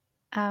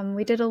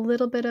 We did a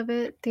little bit of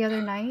it the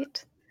other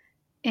night,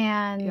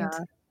 and yeah,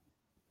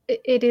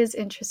 it is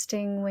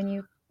interesting when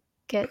you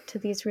get to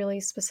these really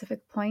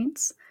specific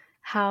points,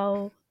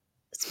 how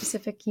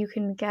specific you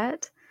can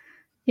get.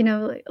 We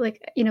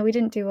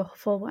didn't do a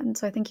full one,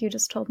 so I think you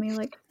just told me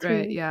like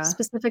right. three Yeah.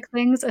 specific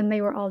things, and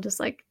they were all just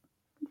like,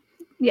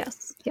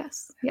 yes,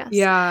 yes, yes.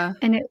 Yeah.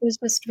 And it was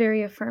just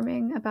very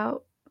affirming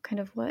about kind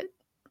of what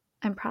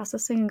I'm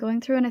processing and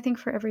going through. And I think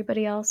for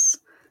everybody else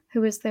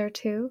who is there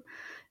too.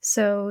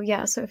 So,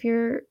 yeah, so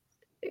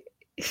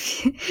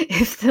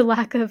if the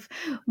lack of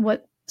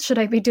what should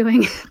I be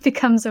doing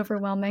becomes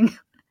overwhelming,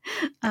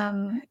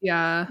 um,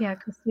 Yeah. yeah,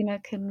 Christina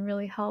can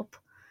really help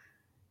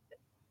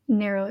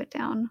narrow it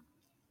down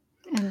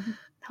and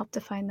help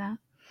define that.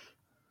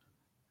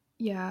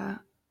 Yeah.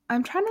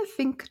 I'm trying to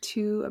think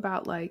too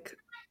about like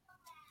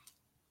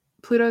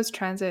Pluto's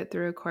transit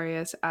through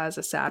Aquarius as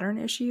a Saturn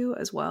issue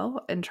as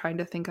well, and trying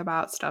to think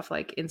about stuff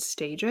like in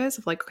stages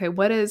of like, okay,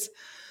 what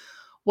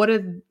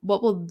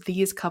will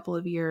these couple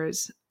of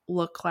years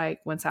look like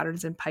when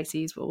Saturn's in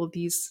Pisces? What will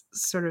these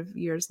sort of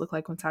years look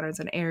like when Saturn's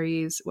in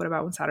Aries? What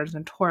about when Saturn's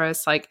in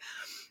Taurus? Like,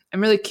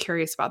 I'm really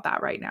curious about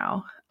that right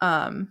now.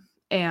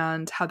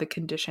 And how the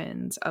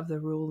conditions of the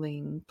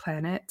ruling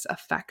planets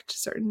affect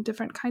certain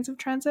different kinds of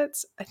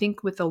transits. I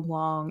think with the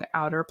long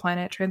outer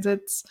planet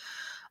transits,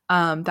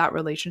 that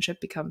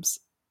relationship becomes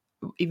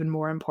even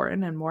more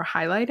important and more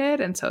highlighted.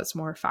 And so it's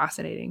more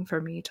fascinating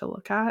for me to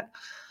look at.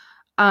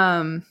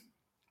 Um,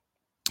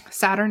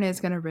 Saturn is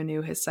going to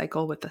renew his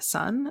cycle with the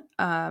sun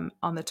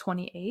on the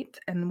 28th,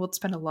 and we'll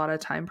spend a lot of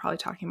time probably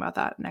talking about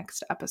that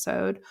next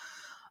episode.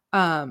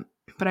 Um,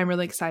 but I'm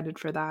really excited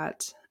for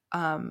that.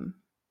 I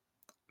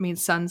mean,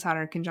 Sun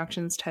Saturn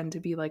conjunctions tend to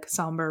be like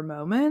somber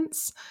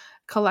moments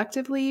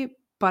collectively,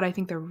 but I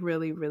think they're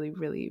really, really,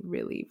 really,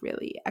 really,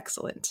 really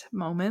excellent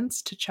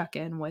moments to check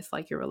in with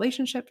like your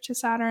relationship to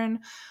Saturn,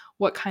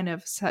 what kind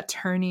of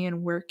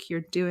Saturnian work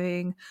you're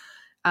doing,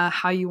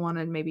 how you want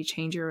to maybe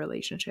change your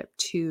relationship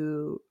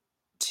to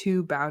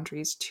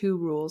boundaries, to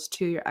rules,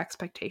 to your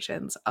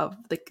expectations of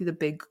the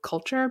big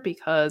culture,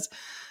 because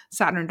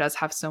Saturn does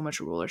have so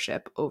much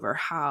rulership over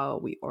how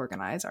we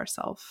organize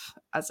ourselves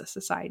as a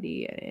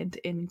society and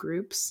in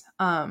groups.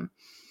 And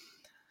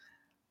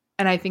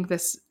I think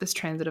this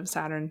transit of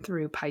Saturn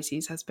through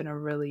Pisces has been a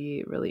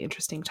really, really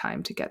interesting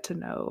time to get to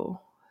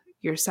know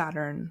your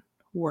Saturn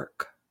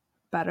work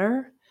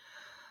better.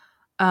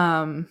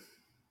 Um,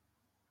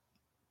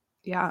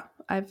 yeah,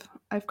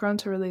 I've grown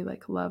to really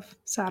like love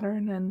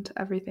Saturn and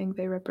everything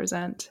they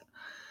represent.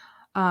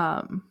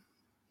 Um,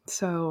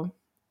 so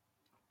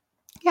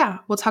yeah,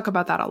 we'll talk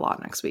about that a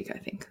lot next week, I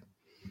think.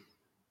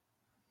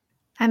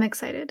 I'm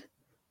excited.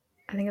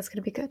 I think it's going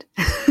to be good.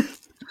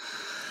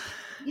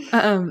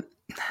 um,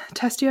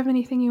 Tess, do you have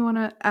anything you want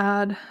to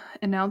add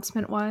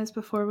announcement wise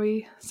before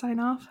we sign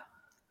off?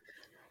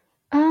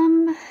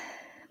 Um,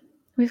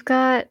 we've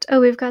got the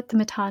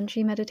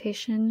Matangi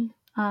meditation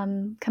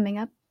coming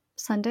up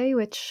Sunday,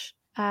 which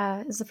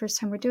is the first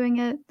time we're doing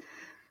it.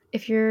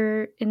 If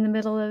you're in the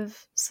middle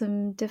of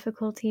some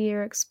difficulty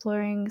or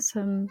exploring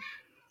some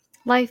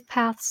life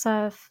path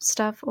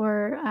stuff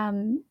or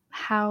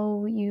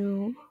how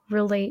you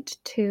relate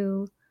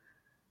to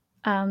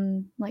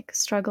like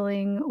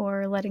struggling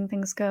or letting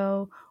things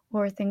go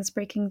or things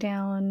breaking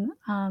down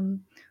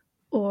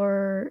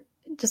or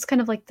just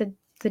kind of like the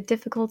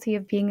difficulty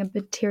of being a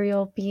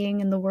material being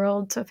in the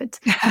world. So if it's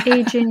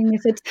aging,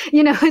 if it's,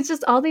 it's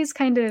just all these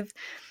kind of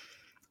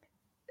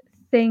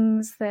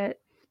things that,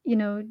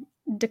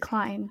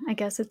 decline. I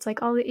guess it's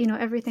like all,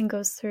 everything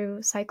goes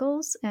through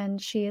cycles,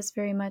 and she is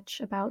very much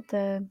about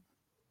the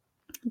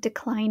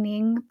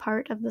declining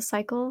part of the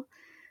cycle,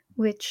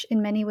 which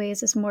in many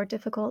ways is more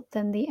difficult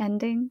than the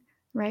ending,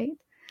 right? Right.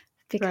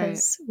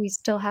 Because we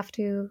still have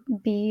to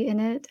be in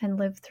it and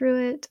live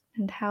through it.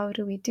 And how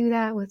do we do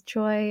that with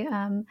joy?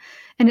 And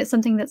it's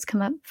something that's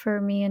come up for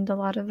me and a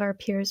lot of our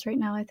peers right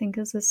now, I think,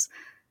 is this,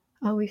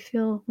 oh, we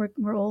feel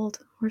we're old.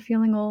 We're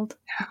feeling old.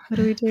 What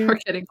do we We're do?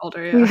 getting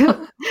older, We,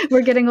 yeah.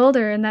 we're getting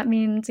older. And that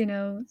means,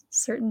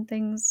 certain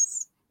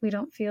things we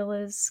don't feel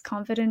as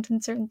confident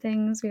in certain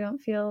things. We don't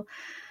feel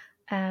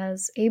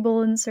as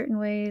able in certain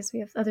ways. We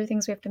have other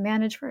things we have to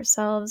manage for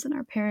ourselves and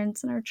our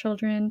parents and our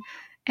children.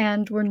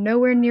 And we're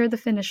nowhere near the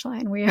finish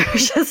line. We are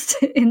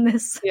just in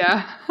this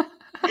Yeah.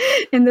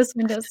 in this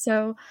window.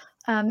 So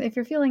if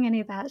you're feeling any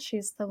of that,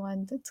 she's the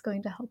one that's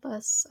going to help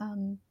us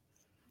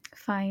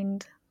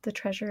find the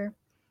treasure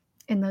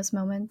in those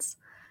moments.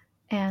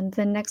 And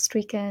then next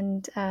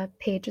weekend,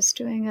 Paige is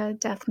doing a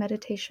death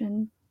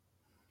meditation,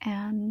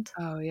 and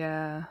Oh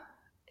yeah.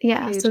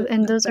 yeah, Pages so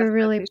and of those death are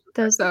really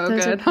meditations are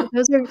so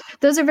good.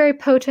 those are very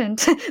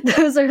potent.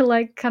 Those are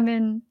like come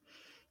in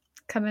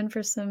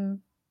for some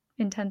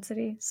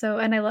intensity. So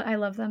and I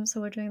love them. So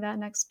we're doing that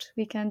next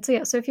weekend. So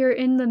yeah, so if you're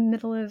in the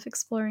middle of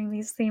exploring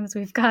these themes,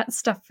 we've got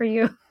stuff for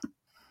you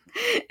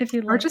if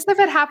you'd Or like. just if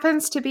it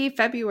happens to be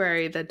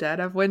February, the dead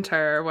of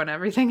winter, when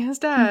everything is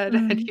dead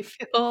and Mm-hmm. you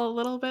feel a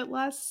little bit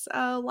less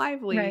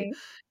lively. Right.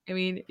 I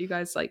mean, you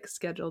guys like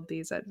scheduled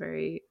these at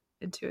very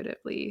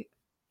intuitively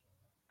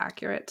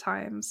accurate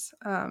times.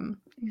 Yeah.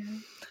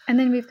 And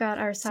then we've got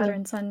our So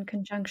Saturn Sun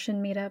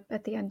conjunction meetup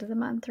at the end of the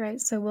month, right?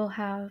 So we'll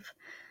have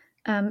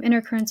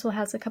Inner Currents will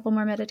has a couple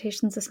more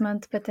meditations this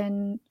month, but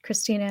then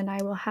Christina and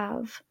I will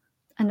have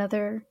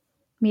another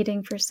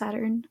meeting for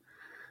Saturn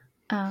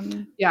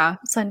yeah,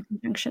 Sun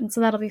conjunction.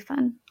 So that'll be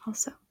fun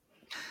also.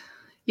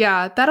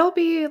 yeah, that'll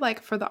be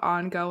like for the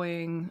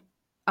ongoing.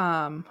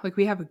 Like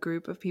we have a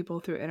group of people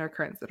through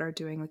Intercurrents that are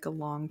doing like a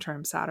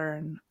long-term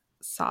Saturn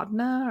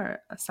sadhana or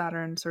a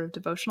Saturn sort of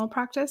devotional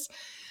practice.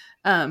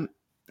 Um,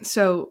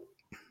 so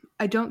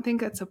I don't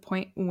think it's a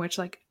point in which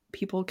like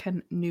people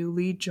can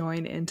newly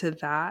join into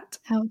that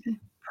Oh, okay.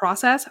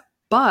 process,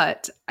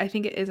 but I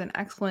think it is an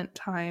excellent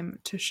time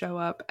to show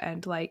up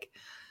and like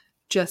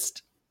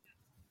just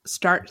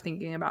start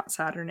thinking about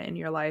Saturn in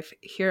your life,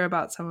 hear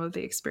about some of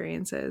the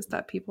experiences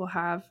that people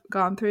have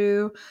gone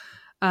through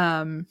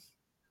um,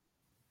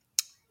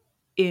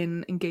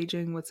 in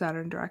engaging with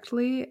Saturn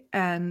directly,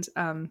 and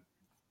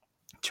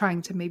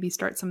trying to maybe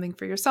start something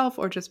for yourself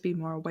or just be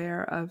more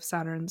aware of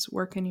Saturn's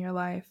work in your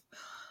life.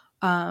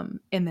 And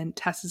then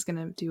Tess is going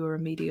to do a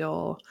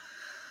remedial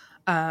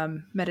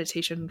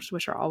meditations,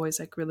 which are always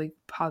like really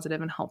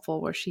positive and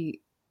helpful, where she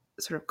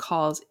sort of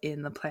calls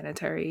in the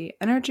planetary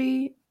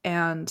energy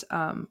and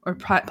or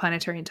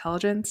planetary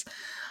intelligence,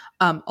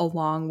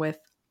 along with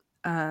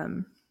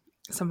um,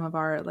 some of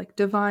our like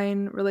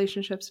divine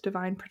relationships,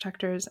 divine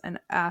protectors, and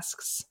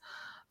asks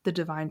the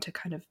divine to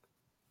kind of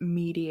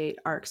mediate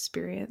our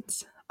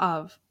experience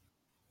of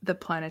the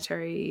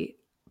planetary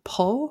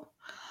pull,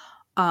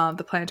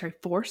 the planetary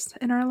force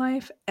in our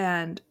life,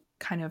 and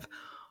kind of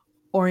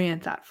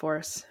orient that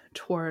force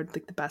toward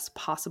like the best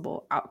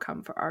possible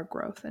outcome for our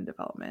growth and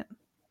development.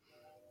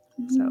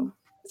 Mhm. So,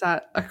 is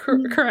that a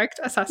Yeah. correct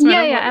assessment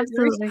Yeah, of yeah, what you're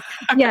doing? absolutely.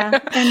 Yeah,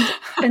 Okay.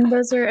 and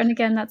those are, and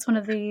again, that's one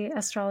of the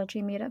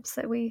astrology meetups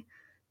that we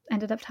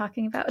ended up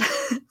talking about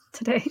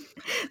today.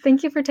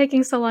 Thank you for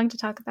taking so long to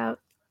talk about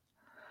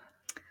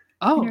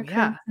Oh, inner yeah.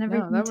 currents and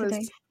No, everything that today.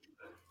 was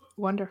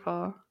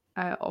wonderful.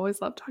 I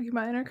always love talking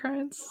about inner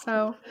currents.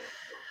 So,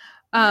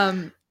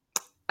 um,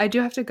 I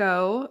do have to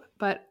go,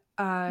 but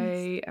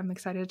Yes. I am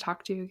excited to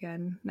talk to you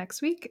again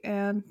next week.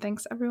 And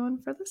thanks everyone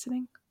for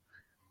listening.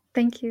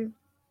 Thank you.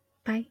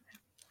 Bye.